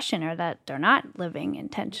what to question, or that they're not living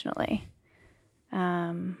intentionally.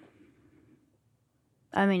 I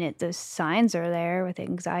mean, the signs are there with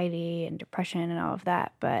anxiety and depression and all of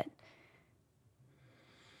that, but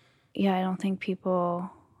yeah, I don't think people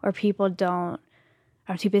are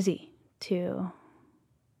too busy to.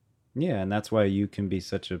 Yeah, and that's why you can be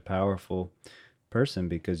such a powerful person,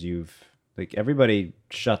 because you've, like, everybody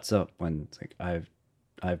shuts up when it's like I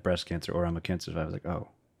have breast cancer or I'm a cancer survivor. I was like, oh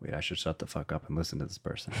wait, I should shut the fuck up and listen to this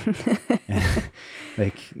person.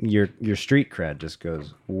 Like your street cred just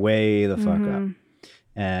goes way the fuck up.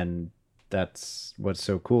 And that's what's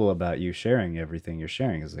so cool about you sharing everything you're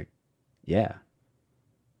sharing, is like, yeah.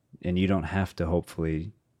 And you don't have to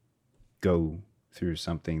hopefully go through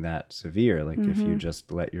something that severe. Like if you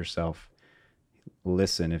just let yourself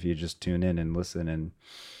listen, if you just tune in and listen, and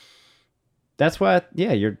that's why,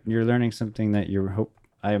 yeah, you're learning something that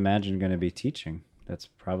I imagine going to be teaching. That's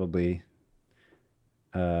probably,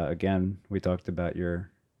 again, we talked about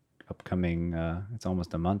your upcoming, it's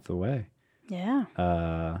almost a month away.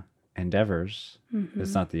 Yeah. Endeavors.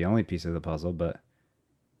 It's not the only piece of the puzzle, but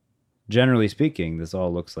generally speaking, this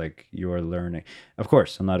all looks like you're learning. Of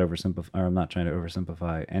course, I'm not trying to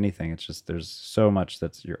oversimplify anything. It's just there's so much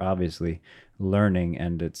you're obviously learning,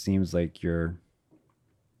 and it seems like you're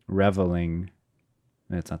reveling.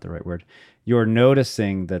 That's not the right word. You're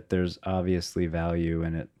noticing that there's obviously value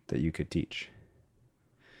in it that you could teach.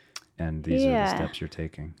 And these are the steps you're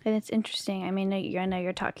taking. And it's interesting. I mean, I know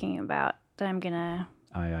you're talking about that I'm going to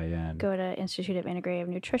IIN. go to Institute of Integrative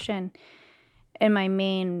Nutrition. And my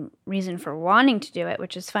main reason for wanting to do it,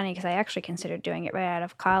 which is funny because I actually considered doing it right out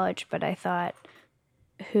of college, but I thought,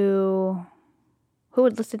 who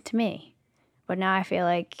would listen to me? But now I feel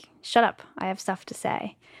like, shut up, I have stuff to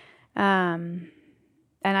say. And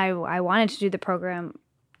I wanted to do the program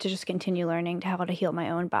to just continue learning how to heal my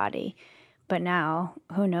own body. But now,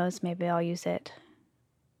 who knows, maybe I'll use it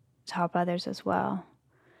to help others as well.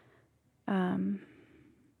 So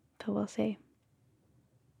we'll see.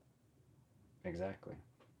 Exactly.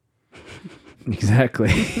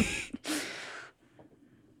 Exactly.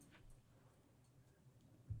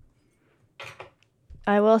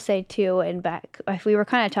 I will say too, and back, if we were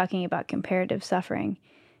kind of talking about comparative suffering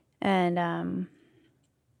and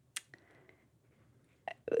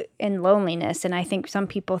loneliness, and I think some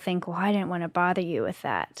people think, well, I didn't want to bother you with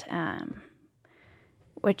that,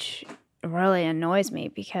 which really annoys me,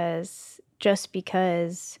 because just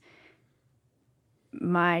because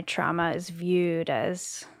my trauma is viewed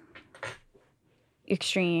as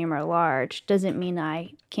extreme or large doesn't mean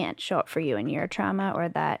I can't show up for you in your trauma, or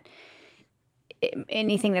that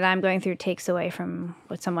anything that I'm going through takes away from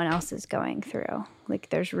what someone else is going through. Like,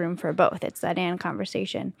 there's room for both. It's that and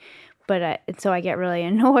conversation. But so I get really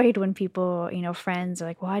annoyed when people, friends are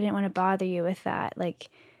like, well, I didn't want to bother you with that. Like,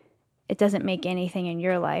 it doesn't make anything in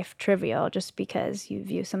your life trivial just because you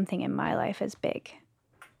view something in my life as big.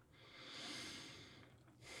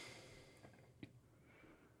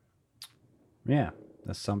 Yeah.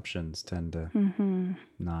 Assumptions tend to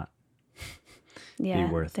not be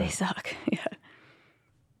worth they it. suck. Yeah.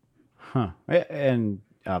 Huh. And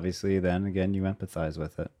obviously then again you empathize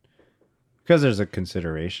with it, because there's a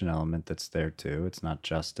consideration element that's there too. It's not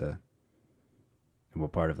just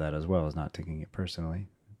part of that as well is not taking it personally.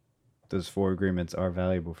 Those 4 agreements are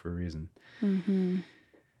valuable for a reason.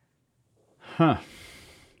 Huh.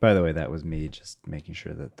 By the way, that was me just making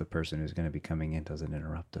sure that the person who's going to be coming in doesn't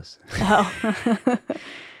interrupt us. Oh.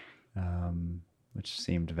 Which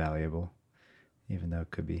seemed valuable, even though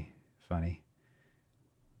it could be funny.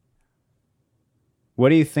 What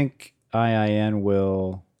do you think IIN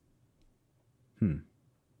will...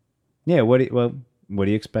 Yeah, what do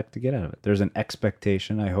you expect to get out of it? There's an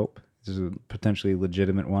expectation, I hope. This is a potentially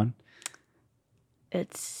legitimate one.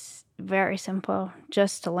 It's very simple.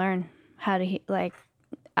 Just to learn how to,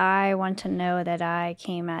 I want to know that I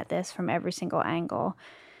came at this from every single angle.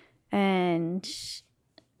 And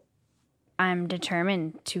I'm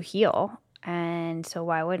determined to heal. And so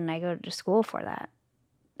why wouldn't I go to school for that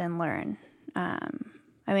and learn? I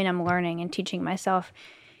mean, I'm learning and teaching myself.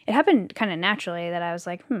 It happened kind of naturally that I was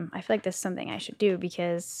like, I feel like this is something I should do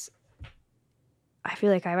because I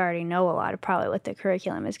feel like I already know a lot of probably what the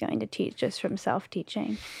curriculum is going to teach just from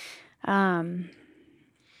self-teaching.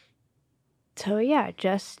 So yeah,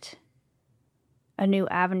 just a new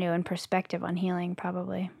avenue and perspective on healing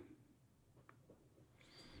probably.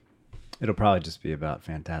 It'll probably just be about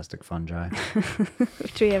fantastic fungi.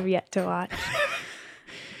 Which we have yet to watch.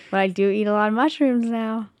 But I do eat a lot of mushrooms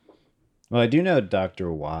now. Well, I do know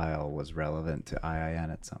Dr. Weil was relevant to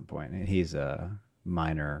IIN at some point. And he's a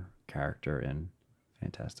minor character in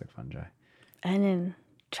Fantastic Fungi. And in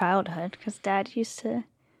childhood, because Dad used to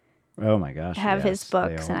Oh my gosh. have his yes.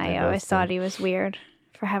 books, and I always thought did. he was weird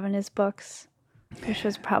for having his books, which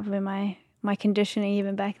was probably my conditioning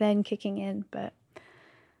even back then kicking in. But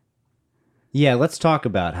Yeah, let's talk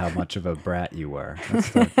about how much of a brat you were.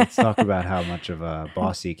 Let's talk about how much of a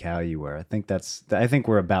bossy cow you were. I think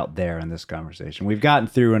we're about there in this conversation. We've gotten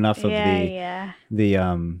through enough of the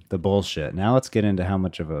bullshit. Now let's get into how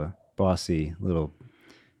much of a bossy little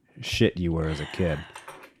shit you were as a kid.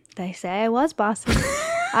 They say I was bossy.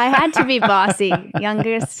 I had to be bossy.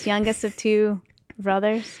 Youngest of two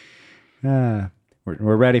brothers. We're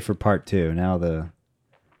ready for part 2. Now the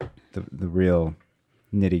real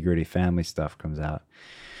nitty gritty family stuff comes out.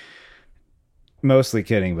 Mostly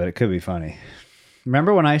kidding, but it could be funny.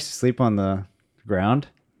 Remember when I used to sleep on the ground?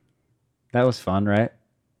 That was fun, right?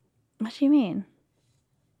 What do you mean?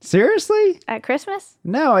 Seriously? At Christmas?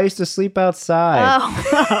 No, I used to sleep outside.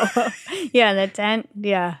 Oh, yeah, in the tent.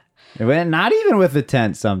 Yeah. Not even with the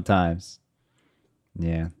tent sometimes.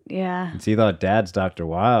 Yeah. Yeah. And see, thought Dad's Dr.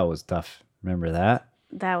 Weil was tough. Remember that?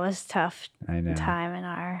 That was tough I know. time in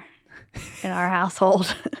our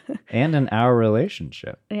household. And in our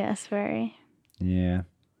relationship. Yes, very. Yeah.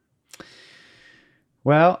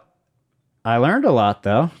 Well, I learned a lot,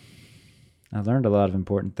 though. I learned a lot of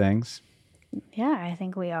important things. Yeah, I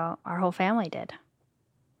think our whole family did.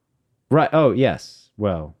 Right. Oh, yes.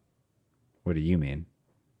 Well, what do you mean?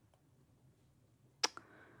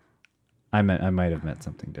 I might have meant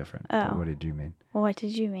something different. Oh. What did you mean? What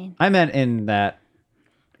did you mean? I meant in that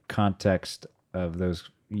context of those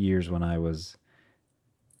years when I was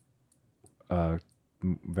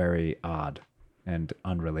very odd and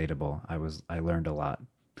unrelatable. I learned a lot.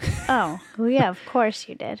 Oh, well, yeah, of course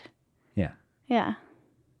you did. Yeah. Yeah.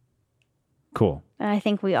 Cool. And I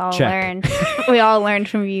think we all Check. learned. We all learned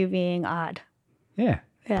from you being odd. Yeah.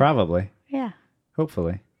 Yeah. Probably. Yeah.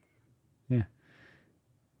 Hopefully. Yeah.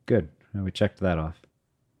 Good. Well, we checked that off.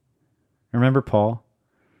 Remember Paul?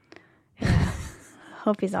 Yeah.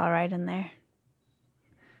 Hope he's all right in there.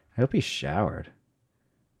 I hope he showered.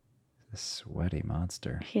 The sweaty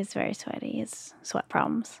monster. He's very sweaty. He has sweat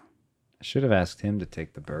problems. I should have asked him to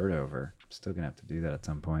take the bird over. I'm still going to have to do that at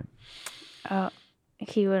some point. Oh,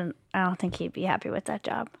 he wouldn't. I don't think he'd be happy with that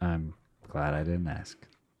job. I'm glad I didn't ask.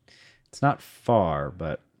 It's not far,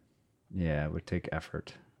 but yeah, it would take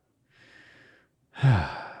effort.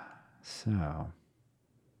 So,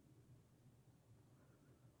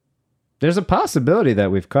 there's a possibility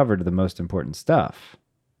that we've covered the most important stuff.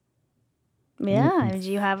 Yeah.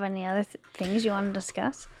 Do you have any other things you want to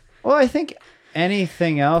discuss? Well, I think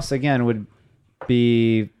anything else, again, would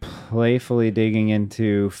be playfully digging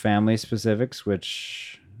into family specifics,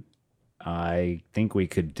 which I think we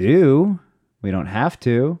could do. We don't have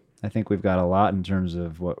to. I think we've got a lot in terms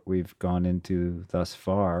of what we've gone into thus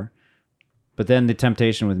far. But then the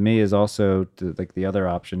temptation with me is also to, like, the other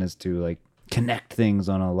option is to like connect things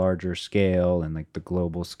on a larger scale and like the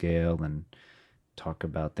global scale and talk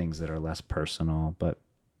about things that are less personal. But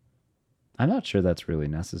I'm not sure that's really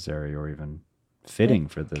necessary or even fitting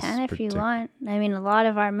for this. Can if you want. I mean, a lot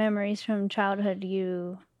of our memories from childhood,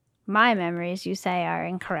 my memories, you say are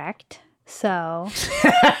incorrect. So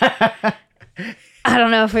I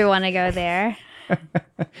don't know if we want to go there.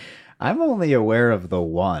 I'm only aware of the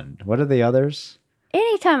one. What are the others?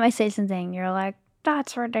 Anytime I say something, you're like,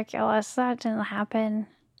 that's ridiculous. That didn't happen.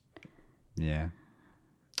 Yeah.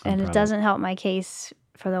 And it doesn't help my case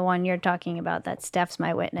for the one you're talking about that Steph's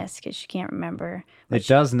my witness because she can't remember It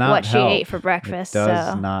does not what help. she ate for breakfast. It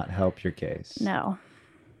does so not help your case. no.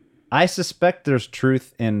 I suspect there's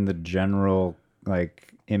truth in the general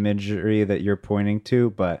like imagery that you're pointing to,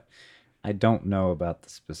 but I don't know about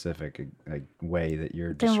the specific like way that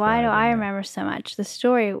you're Then why do I describing it. remember so much? The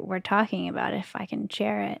story we're talking about, if I can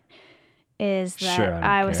share it, is that Sure, I don't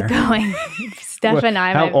I was care. going. Steph and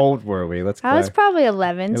I. How old were we? I was probably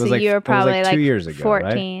 11, It so was like- you it were was probably like 2 years ago, right?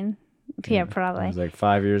 14. Yeah, It probably. was like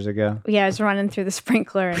 5 years ago. Yeah, I was running through the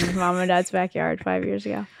sprinkler in mom and dad's backyard 5 years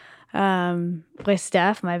ago. With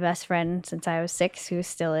Steph, my best friend since I was 6, who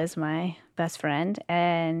still is my best friend.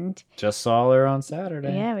 And Just saw her on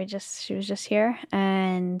Saturday. yeah, she was just here.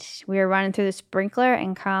 And we were running through the sprinkler,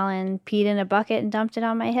 and Colin peed in a bucket and dumped it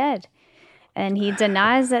on my head. And he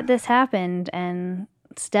denies that this happened. And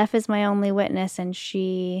Steph is my only witness, and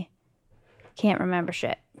she can't remember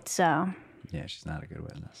shit. So Yeah, she's not a good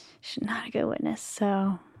witness. she's not a good witness.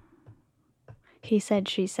 So he said,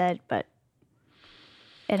 she said, but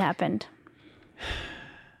it happened.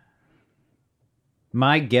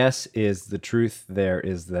 My guess is the truth there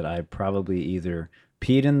is that I probably either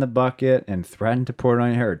peed in the bucket and threatened to pour it on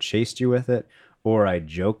your hair or chased you with it, or I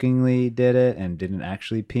jokingly did it and didn't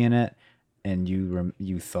actually pee in it and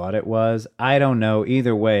you thought it was. I don't know.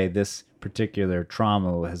 Either way, this particular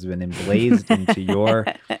trauma has been emblazed into your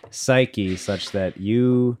psyche such that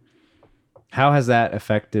how has that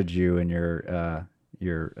affected you in your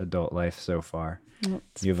adult life so far?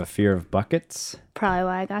 It's You have a fear of buckets? probably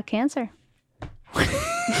why I got cancer.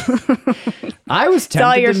 I was all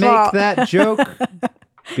tempted your to make fault. that joke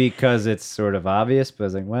because it's sort of obvious, but I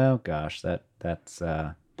was like, well, gosh, that's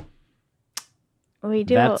We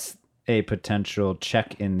do. that's a potential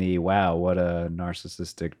check in the wow, what a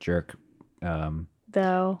narcissistic jerk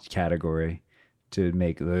Though category to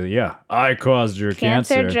make I caused your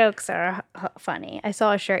cancer cancer. jokes are funny. I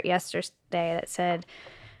saw a shirt yesterday that said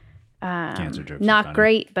Cancer jokes are not funny.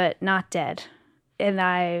 great but not dead. And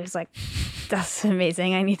I was like, that's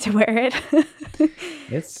amazing. I need to wear it.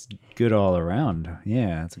 It's good all around.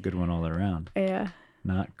 Yeah, it's a good one all around. Yeah.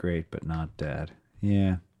 Not great, but not dead.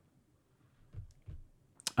 Yeah.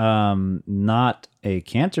 Not a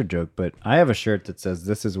cancer joke, but I have a shirt that says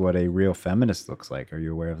this is what a real feminist looks like. Are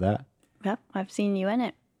you aware of that? Yep. I've seen you in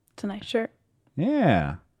it. It's a nice shirt.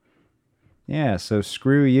 Yeah. Yeah, so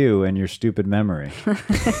screw you and your stupid memory.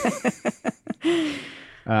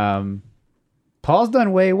 Paul's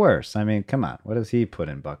done way worse. I mean, come on. What does he put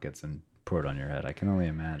in buckets and pour it on your head? I can only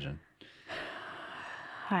imagine.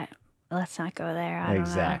 All right. Let's not go there. I don't know.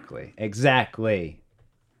 Exactly.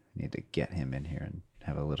 Need to get him in here and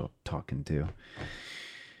have a little talking to.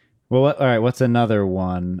 Well, all right. What's another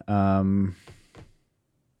one?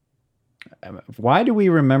 Why do we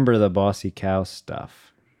remember the Bossy Cow stuff?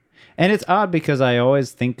 And it's odd because I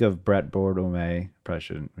always think of Brett Bordelme. We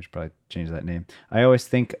should probably change that name. I always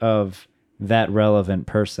think of that relevant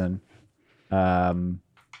person. And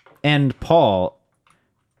Paul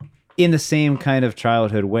in the same kind of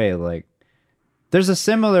childhood way. Like, there's a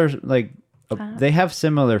similar, they have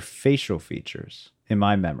similar facial features in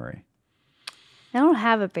my memory. I don't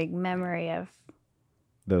have a big memory of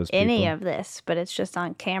Those people. any of this, but it's just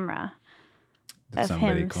on camera of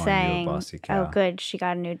Somebody him calling saying, you a bossy cow. "Oh, good, she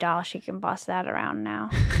got a new doll. She can boss that around now."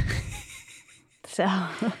 So,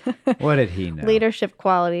 What did he know? leadership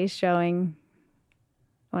qualities showing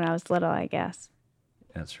when I was little, I guess.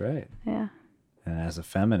 That's right. Yeah. And as a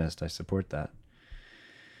feminist, I support that.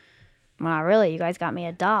 Well, not really. You guys got me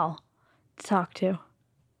a doll to talk to.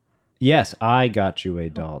 Yes, I got you a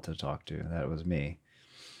doll to talk to. That was me.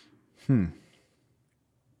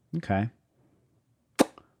 Okay.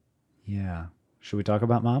 Yeah. Should we talk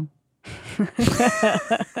about Mom? What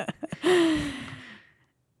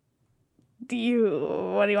do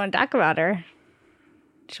you want to talk about her?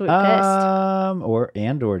 Should we be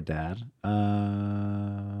pissed? Or Dad.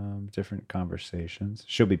 Different conversations.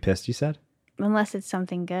 She'll be pissed, you said? Unless it's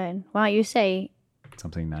something good. Why don't you say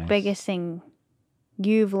Something nice. biggest thing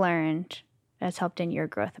you've learned that's helped in your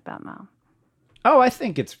growth about Mom? Oh, I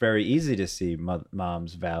think it's very easy to see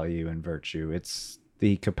Mom's value and virtue. It's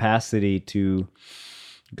the capacity to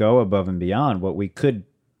go above and beyond what we could,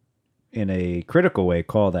 in a critical way,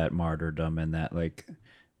 call that martyrdom and that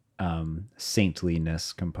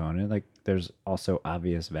saintliness component. Like, there's also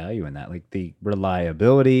obvious value in that, like the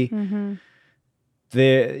reliability, Mm-hmm.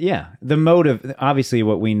 the motive. Obviously,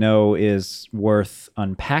 what we know is worth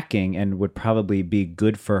unpacking and would probably be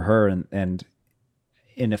good for her and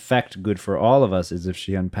in effect good for all of us, is if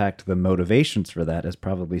she unpacked the motivations for that as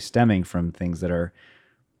probably stemming from things that are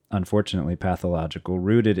unfortunately pathological,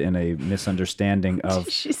 rooted in a misunderstanding of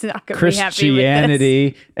She's not going to be happy with this.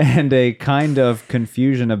 Christianity and a kind of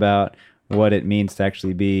confusion about what it means to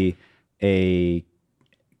actually be an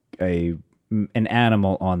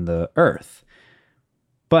animal on the earth.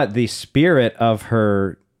 But the spirit of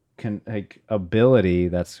her ability,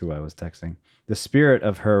 that's who I was texting, the spirit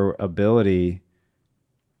of her ability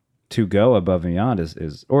to go above and beyond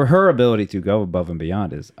is or her ability to go above and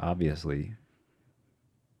beyond is obviously,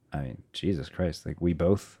 I mean, Jesus Christ, like we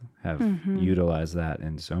both have utilized that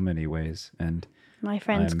in so many ways. And My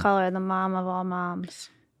friends call her the mom of all moms.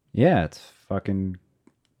 yeah, it's fucking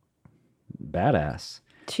badass.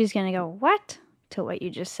 She's going to go, what? To what you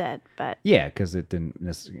just said. But Yeah, because it didn't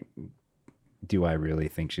necessarily. Do I really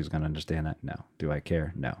think she's going to understand that? No. Do I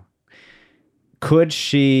care? No. Could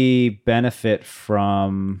she benefit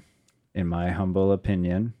from, in my humble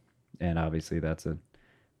opinion, and obviously that's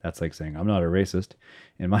like saying I'm not a racist,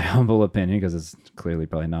 in my humble opinion, because it's clearly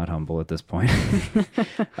probably not humble at this point.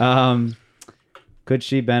 Could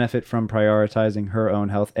she benefit from prioritizing her own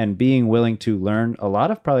health and being willing to learn a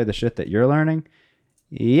lot of probably the shit that you're learning?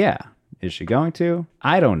 Yeah. Is she going to?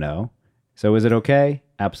 I don't know. So is it okay?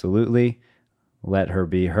 Absolutely. Let her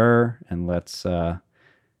be her, and let's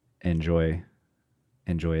enjoy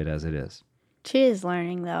it as it is. she is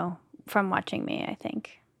learning, though, from watching me, I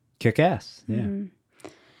think. Kick ass. Yeah.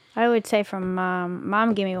 I would say from mom.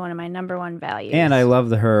 Mom gave me one of my number one values. And I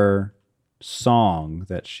love her song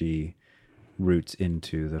that she roots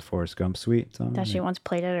into, the Forrest Gump suite song. that she once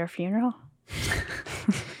played at her funeral.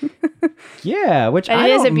 Yeah, which And I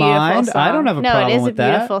it is don't a beautiful mind. song. I don't have a no, problem it is with a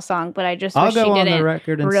that. beautiful song, but I just I'll wish she go on the didn't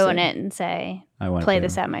record and ruin say- it and say, I want to play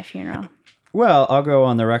this at my funeral. Well, I'll go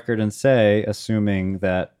on the record and say, assuming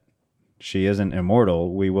that she isn't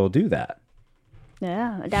immortal, we will do that.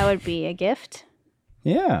 Yeah, that would be a gift.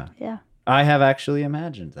 Yeah. Yeah, I have actually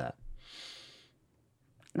imagined that.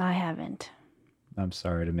 I haven't. I'm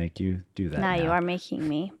sorry to make you do that. Now now. you are making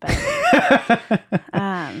me, but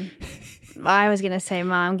I was going to say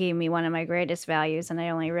mom gave me one of my greatest values, and I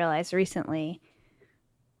only realized recently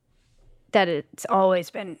that it's always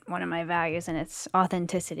been one of my values, and it's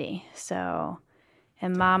authenticity. So,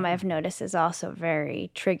 and mom, I've noticed, is also very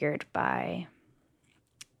triggered by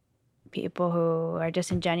people who are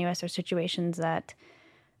disingenuous or situations that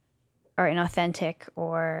are inauthentic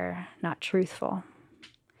or not truthful.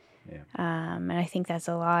 Yeah. And I think that's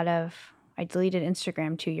a lot of. I deleted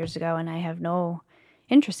Instagram 2 years ago, and I have no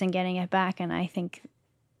interest in getting it back. And I think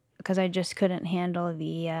because I just couldn't handle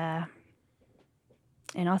the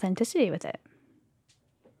inauthenticity with it.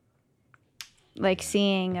 Like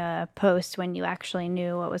seeing a post when you actually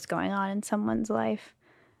knew what was going on in someone's life.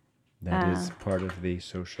 That is part of the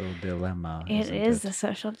social dilemma. It isn't is it? the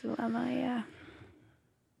social dilemma, yeah.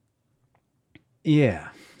 Yeah,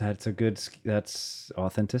 that's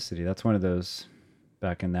authenticity. That's one of those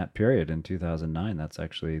back in that period in 2009. That's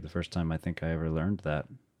actually the first time I think I ever learned that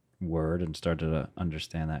word and started to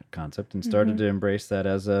understand that concept and started to embrace that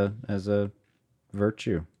as a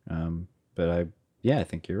virtue. But I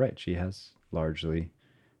think you're right. She has largely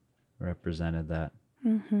represented that.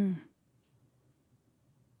 Mm-hmm.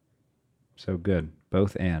 So good,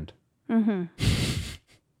 both and. Mm-hmm.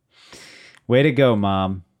 Way to go,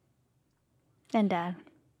 Mom. And Dad.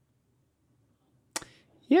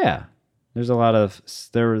 Yeah, there's a lot of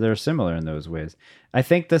they're similar in those ways. I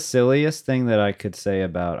think the silliest thing that I could say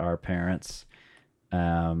about our parents,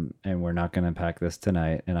 and we're not going to unpack this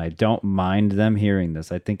tonight, and I don't mind them hearing this.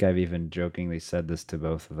 I think I've even jokingly said this to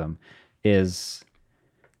both of them, is,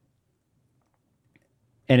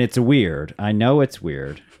 and it's weird. I know it's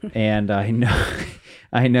weird, and I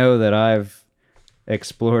know that I've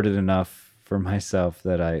explored it enough for myself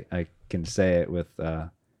that I can say it with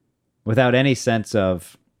without any sense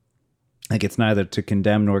of like it's neither to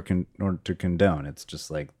condemn nor to condone. It's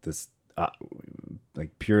just like this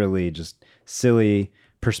like purely just silly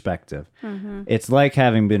perspective. Mm-hmm. It's like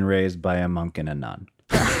having been raised by a monk and a nun.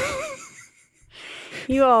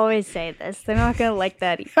 You always say this. They're not going to like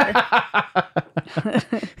that either.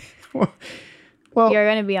 Well, You're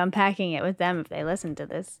going to be unpacking it with them if they listen to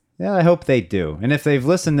this. yeah, I hope they do. And if they've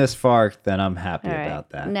listened this far, then I'm happy All right. about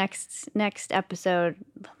that. Next episode,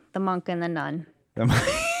 the monk and the nun. Well,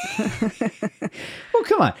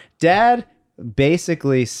 come on. Dad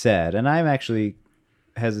basically said, and I'm actually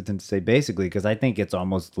hesitant to say basically because I think it's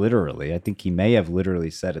almost literally. I think he may have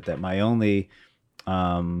literally said it, that my only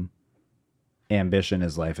ambition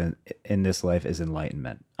in this life is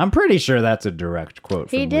enlightenment. I'm pretty sure that's a direct quote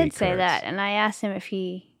from He did Lee say Kurtz. that, and I asked him if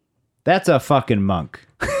That's a fucking monk.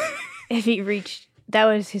 he reached. That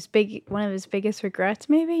was one of his biggest regrets,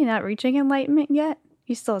 maybe not reaching enlightenment yet.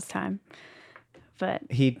 He still has time, but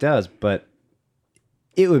He does, but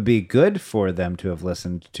it would be good for them to have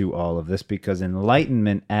listened to all of this because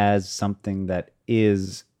enlightenment as something that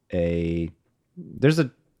is there's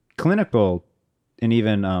a clinical and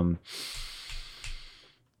even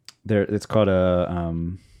it's called a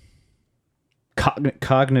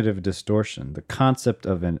cognitive distortion. The concept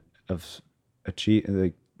of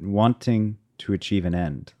wanting to achieve an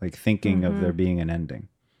end, like thinking of there being an ending.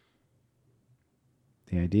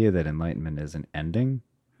 The idea that enlightenment is an ending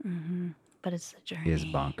But it's the journey. is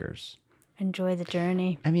bonkers. Enjoy the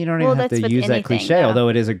journey. I mean, you don't even have to use that cliche, though. although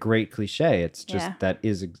it is a great cliche. It's just Yeah. that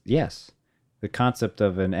is, yes. The concept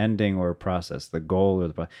of an ending or a process, the goal or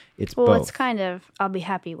the process, it's Well, both. it's kind of, I'll be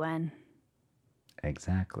happy when.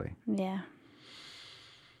 Exactly. Yeah.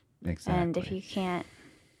 Exactly. And if you can't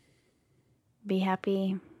be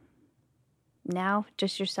happy now,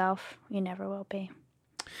 just yourself, you never will be.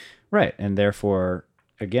 Right. And therefore,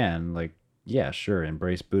 again, like, yeah, sure,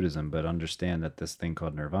 embrace Buddhism, but understand that this thing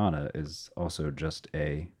called nirvana is also just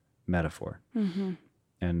a metaphor. Mm-hmm.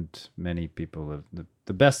 And many people have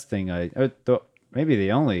the best thing maybe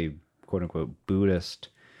the only quote unquote Buddhist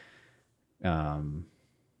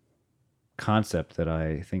concept that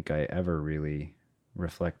I think I ever really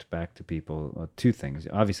reflect back to people, two things.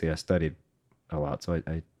 Obviously, I studied a lot, so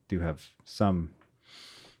I do have some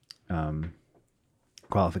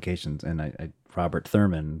qualifications. And I Robert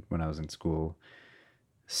Thurman, when I was in school,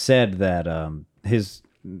 said that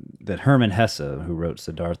that Hermann Hesse, who wrote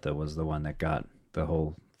Siddhartha, was the one that got the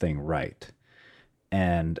whole thing right.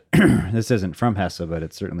 And this isn't from Hesse, but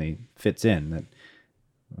it certainly fits in that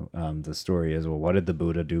the story is, well, what did the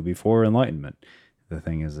Buddha do before enlightenment? The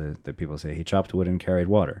thing is that people say he chopped wood and carried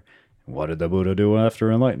water. What did the Buddha do after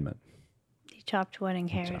enlightenment? He chopped wood and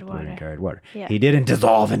carried water. Yeah. He didn't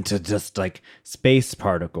dissolve into just like space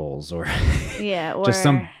particles or Yeah, or just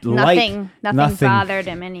some nothing nothing bothered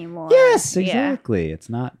him anymore. Yes, Yeah. exactly. It's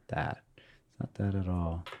not that. It's not that at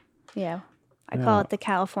all. Yeah. I call it the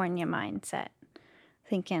California mindset.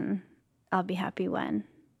 Thinking I'll be happy when.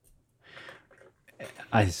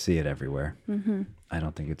 I see it everywhere. Mm-hmm. I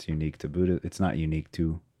don't think it's unique to Buddha. It's not unique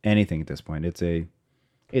to anything at this point.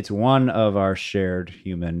 It's one of our shared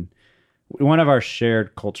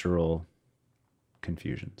cultural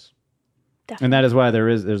confusions. Definitely. And that is why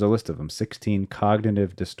there's a list of them, 16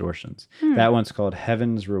 cognitive distortions. That one's called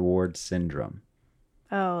Heaven's Reward Syndrome.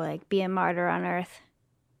 Oh, like be a martyr on earth.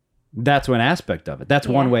 That's one aspect of it. That's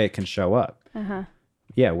one way it can show up. Uh-huh.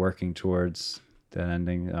 Yeah, working towards that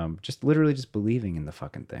ending. Just literally just believing in the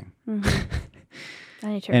fucking thing. Mm-hmm. I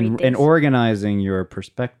need to read these. And organizing your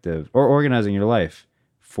perspective or organizing your life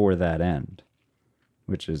for that end,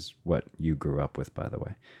 which is what you grew up with, by the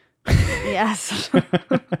way. Yes.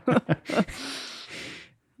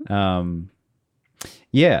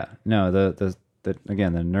 Yeah, no, the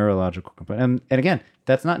again, the neurological component, and again,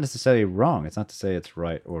 that's not necessarily wrong. It's not to say it's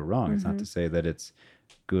right or wrong. It's not to say that it's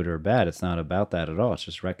good or bad. It's not about that at all. It's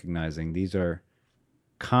just recognizing these are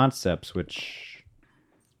concepts which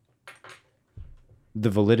the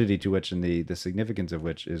validity to which and the significance of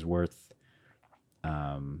which is worth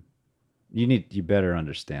you better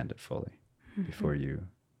understand it fully before you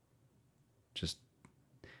just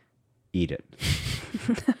eat it.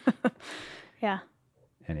 Yeah.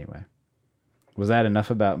 Anyway, was that enough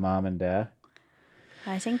about mom and dad?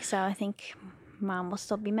 I think so. I think Mom will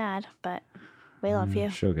still be mad, but we love you.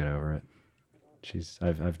 She'll get over it.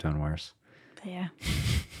 I've done worse. Yeah.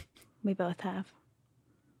 We both have.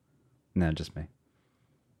 No, just me.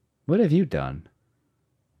 What have you done?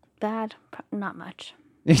 Bad? Not much.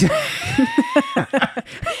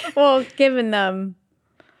 Well, given them...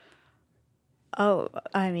 Oh,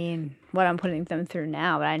 I mean, what I'm putting them through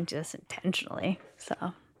now, but I'm just intentionally,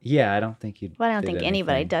 so... Yeah, I don't think you. Well, I don't think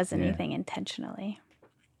anybody does anything intentionally.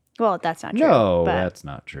 Well, that's not true. No, but that's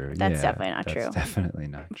not true. That's definitely not true. That's definitely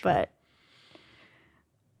not true. But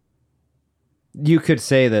you could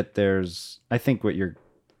say that there's. I think what you're.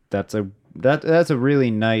 That's a really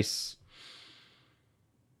nice.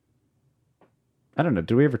 I don't know.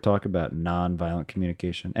 Did we ever talk about nonviolent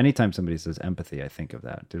communication? Anytime somebody says empathy, I think of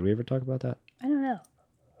that. Did we ever talk about that? I don't know.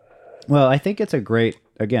 Well, I think it's a great,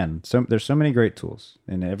 again, there's so many great tools,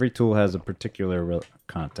 and every tool has a particular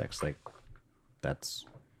context. Like, that's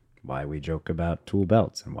why we joke about tool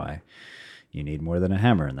belts and why you need more than a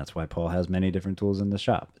hammer, and that's why Paul has many different tools in the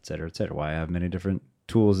shop, et cetera, et cetera. Why I have many different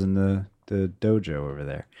tools in the dojo over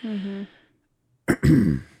there.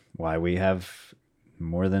 Mm-hmm. Why we have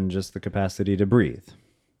more than just the capacity to breathe.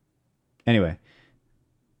 Anyway,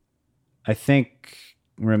 I think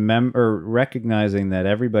recognizing that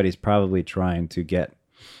everybody's probably trying to get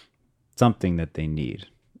something that they need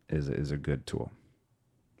is a good tool.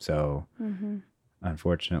 So,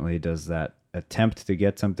 unfortunately, does that attempt to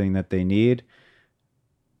get something that they need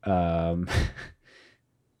not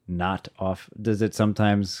off? Does it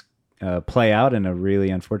sometimes play out in a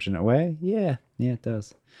really unfortunate way? Yeah, it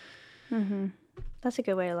does. Mm-hmm. That's a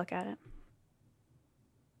good way to look at it.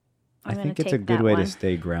 I think it's a good way to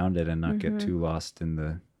stay grounded and not get too lost in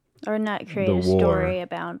the Or not create the a war. story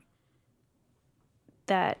about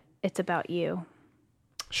that it's about you.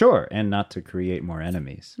 Sure, and not to create more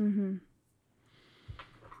enemies. Mm-hmm.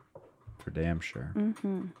 For damn sure.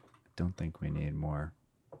 Mm-hmm. Don't think we need more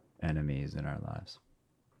enemies in our lives.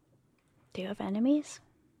 Do you have enemies?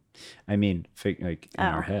 I mean, like in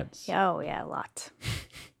our heads. Oh, yeah, lots.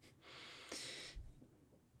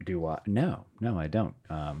 Do I? No, I don't.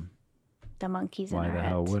 The monkeys in our Why heads. the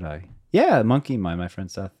hell would I? Yeah, Monkey Mind, my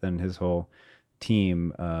friend Seth and his whole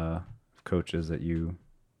team of coaches that you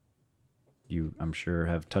I'm sure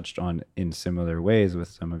have touched on in similar ways with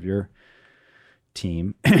some of your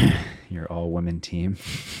team, your all-women team.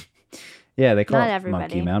 Yeah, they call Not it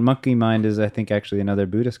everybody. Monkey Mind. Monkey Mind is, I think, actually another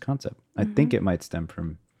Buddhist concept. I think it might stem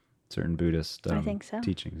from certain Buddhist I think so.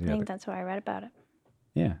 teachings. I think that's why I read about it.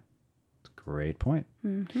 Yeah, it's a great point.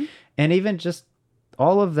 Mm-hmm. And even just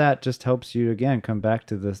all of that just helps you, again, come back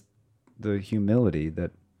to the humility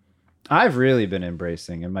that I've really been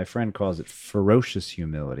embracing, and my friend calls it ferocious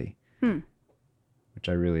humility, which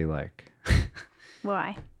I really like.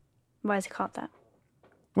 Why? Why is it called that?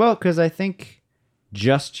 Well, because I think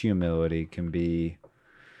just humility can be,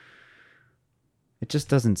 it just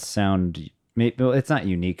doesn't sound, well, it's not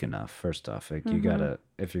unique enough, first off. Like you gotta,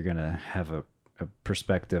 if you're gonna have a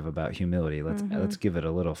perspective about humility, let's give it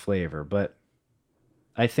a little flavor. But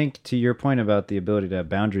I think to your point about the ability to have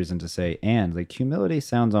boundaries and to say, and like humility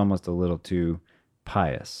sounds almost a little too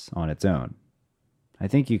pious on its own. I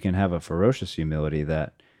think you can have a ferocious humility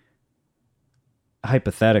that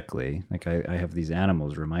hypothetically, like I have these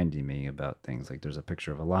animals reminding me about things. Like there's a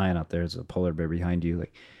picture of a lion out there, there's a polar bear behind you.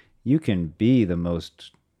 Like you can be the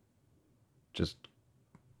most just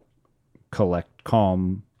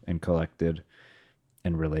calm and collected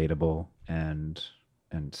and relatable and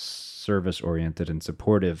service oriented and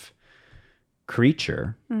supportive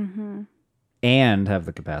creature, and have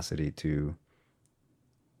the capacity to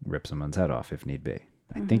rip someone's head off if need be.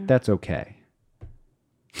 I think that's okay.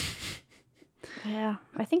 Yeah,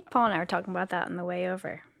 I think Paul and I were talking about that on the way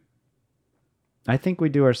over. I think we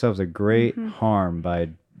do ourselves a great harm by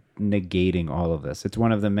negating all of this. It's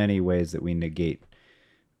one of the many ways that we negate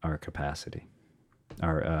our capacity,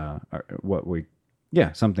 our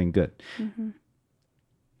something good.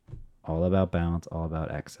 All about balance, all about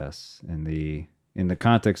excess. In the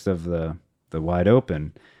context of the wide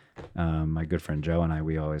open, my good friend Joe and I,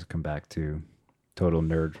 we always come back to total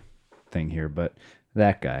nerd thing here, but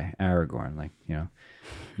that guy, Aragorn, like, you know,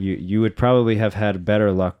 you would probably have had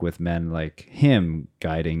better luck with men like him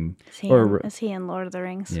guiding. Is he in Lord of the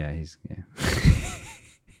Rings? Yeah,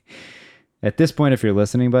 At this point, if you're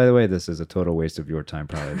listening, by the way, this is a total waste of your time,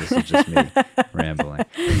 probably. This is just me rambling.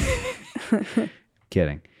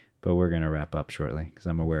 Kidding. But we're going to wrap up shortly because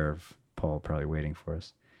I'm aware of Paul probably waiting for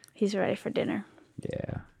us. He's ready for dinner.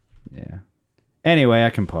 Yeah. Anyway, I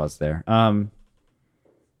can pause there. How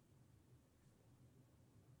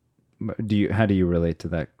do you relate to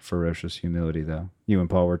that ferocious humility, though? You and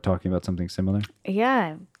Paul were talking about something similar?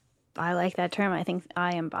 Yeah, I like that term. I think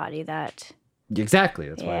I embody that. Exactly.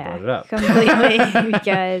 That's why I brought it up. Completely,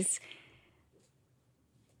 because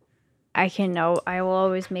I will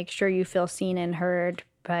always make sure you feel seen and heard,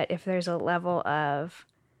 but if there's a level of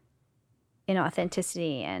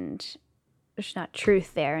inauthenticity and there's not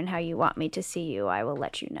truth there in how you want me to see you, I will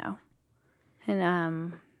let you know. And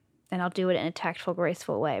I'll do it in a tactful,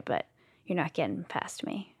 graceful way, but you're not getting past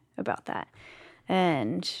me about that.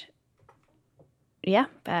 And yeah,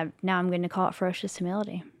 now I'm going to call it ferocious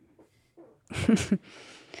humility.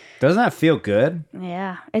 Doesn't that feel good?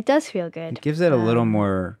 Yeah, it does feel good. It gives it a little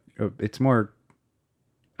more, it's more,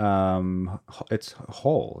 it's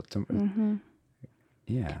whole. It's,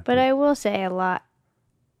 yeah. But I will say a lot,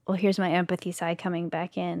 well, here's my empathy side coming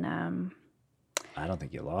back in. I don't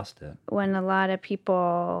think you lost it. When a lot of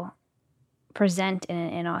people present in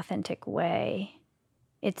an inauthentic way,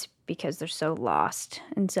 it's because they're so lost.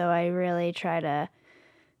 And so I really try to,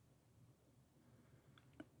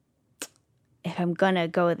 if I'm going to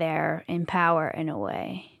go there, empower in a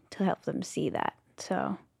way to help them see that.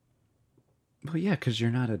 So. Well, yeah, because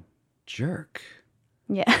you're not a jerk.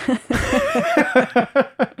 Yeah.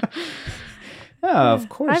 No, of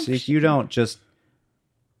course. You don't just,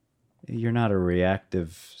 you're not a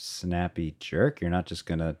reactive, snappy jerk. You're not just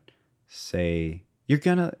going to say, you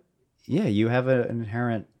have an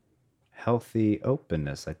inherent healthy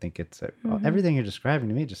openness. I think it's everything you're describing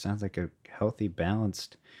to me just sounds like a healthy,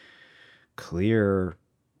 balanced, clear,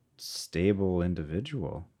 stable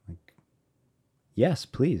individual. Like, yes,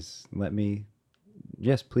 please let me.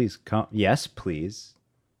 Yes, please come. Yes, please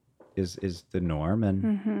is the norm,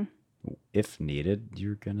 and if needed,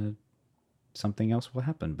 you're gonna something else will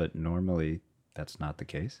happen. But normally that's not the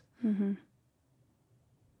case. Mm-hmm.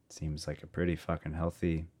 Seems like a pretty fucking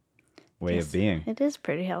healthy way of being. It is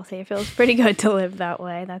pretty healthy. It feels pretty good to live that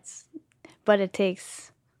way. But it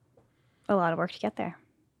takes a lot of work to get there.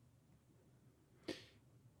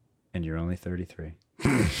 And you're only 33.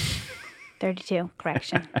 32,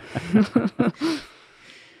 correction.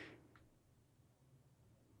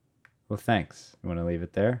 Well, thanks. You want to leave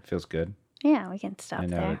it there? Feels good. Yeah, we can stop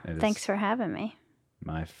there. it Thanks is for having me.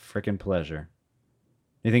 my frickin' pleasure.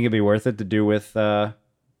 You think it'd be worth it to do with other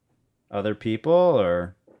people,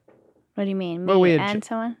 or? What do you mean, Well, me and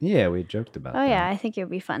someone? Yeah, we joked about that. Oh, yeah, I think it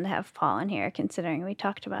would be fun to have Paul in here, considering we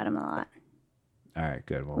talked about him a lot. All right,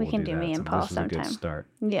 good. Well, we we'll can do me that. and Paul this is sometime. A good start.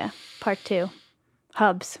 Yeah, part 2.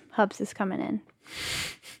 Hubs is coming in.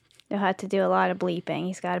 You'll have to do a lot of bleeping.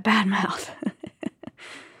 He's got a bad mouth.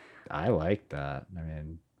 I like that. I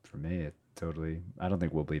mean, for me, it totally. I don't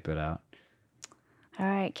think we'll bleep it out. All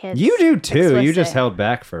right, kids. You do too. Explicit. You just held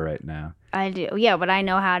back for right now. I do. Yeah, but I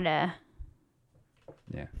know how to.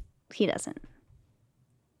 Yeah. He doesn't.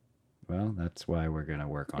 Well, that's why we're gonna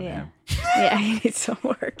work on him. Yeah, he needs some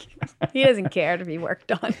work. He doesn't care to be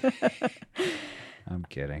worked on. I'm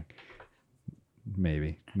kidding.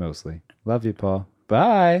 Maybe, mostly. Love you, Paul.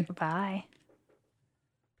 Bye. Bye.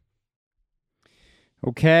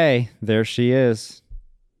 Okay, there she is.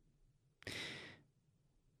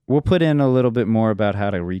 We'll put in a little bit more about how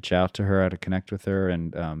to reach out to her, how to connect with her,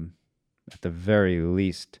 and at the very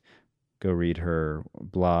least, go read her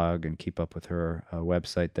blog and keep up with her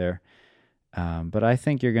website there. But I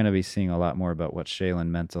think you're going to be seeing a lot more about what Shaylin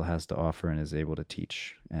Mental has to offer and is able to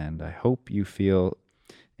teach. And I hope you feel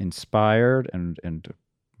inspired and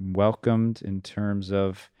welcomed in terms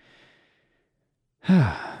of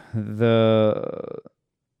the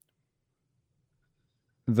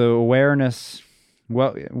awareness,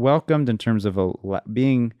 welcomed in terms of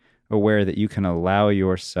being aware that you can allow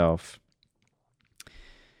yourself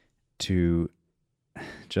to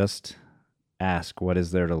just ask what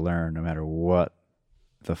is there to learn no matter what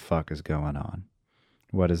the fuck is going on.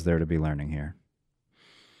 What is there to be learning here?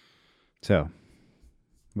 So,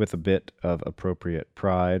 with a bit of appropriate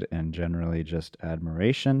pride and generally just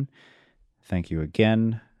admiration, thank you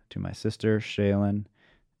again to my sister, Shaylin,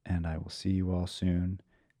 and I will see you all soon.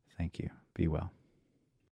 Thank you. Be well.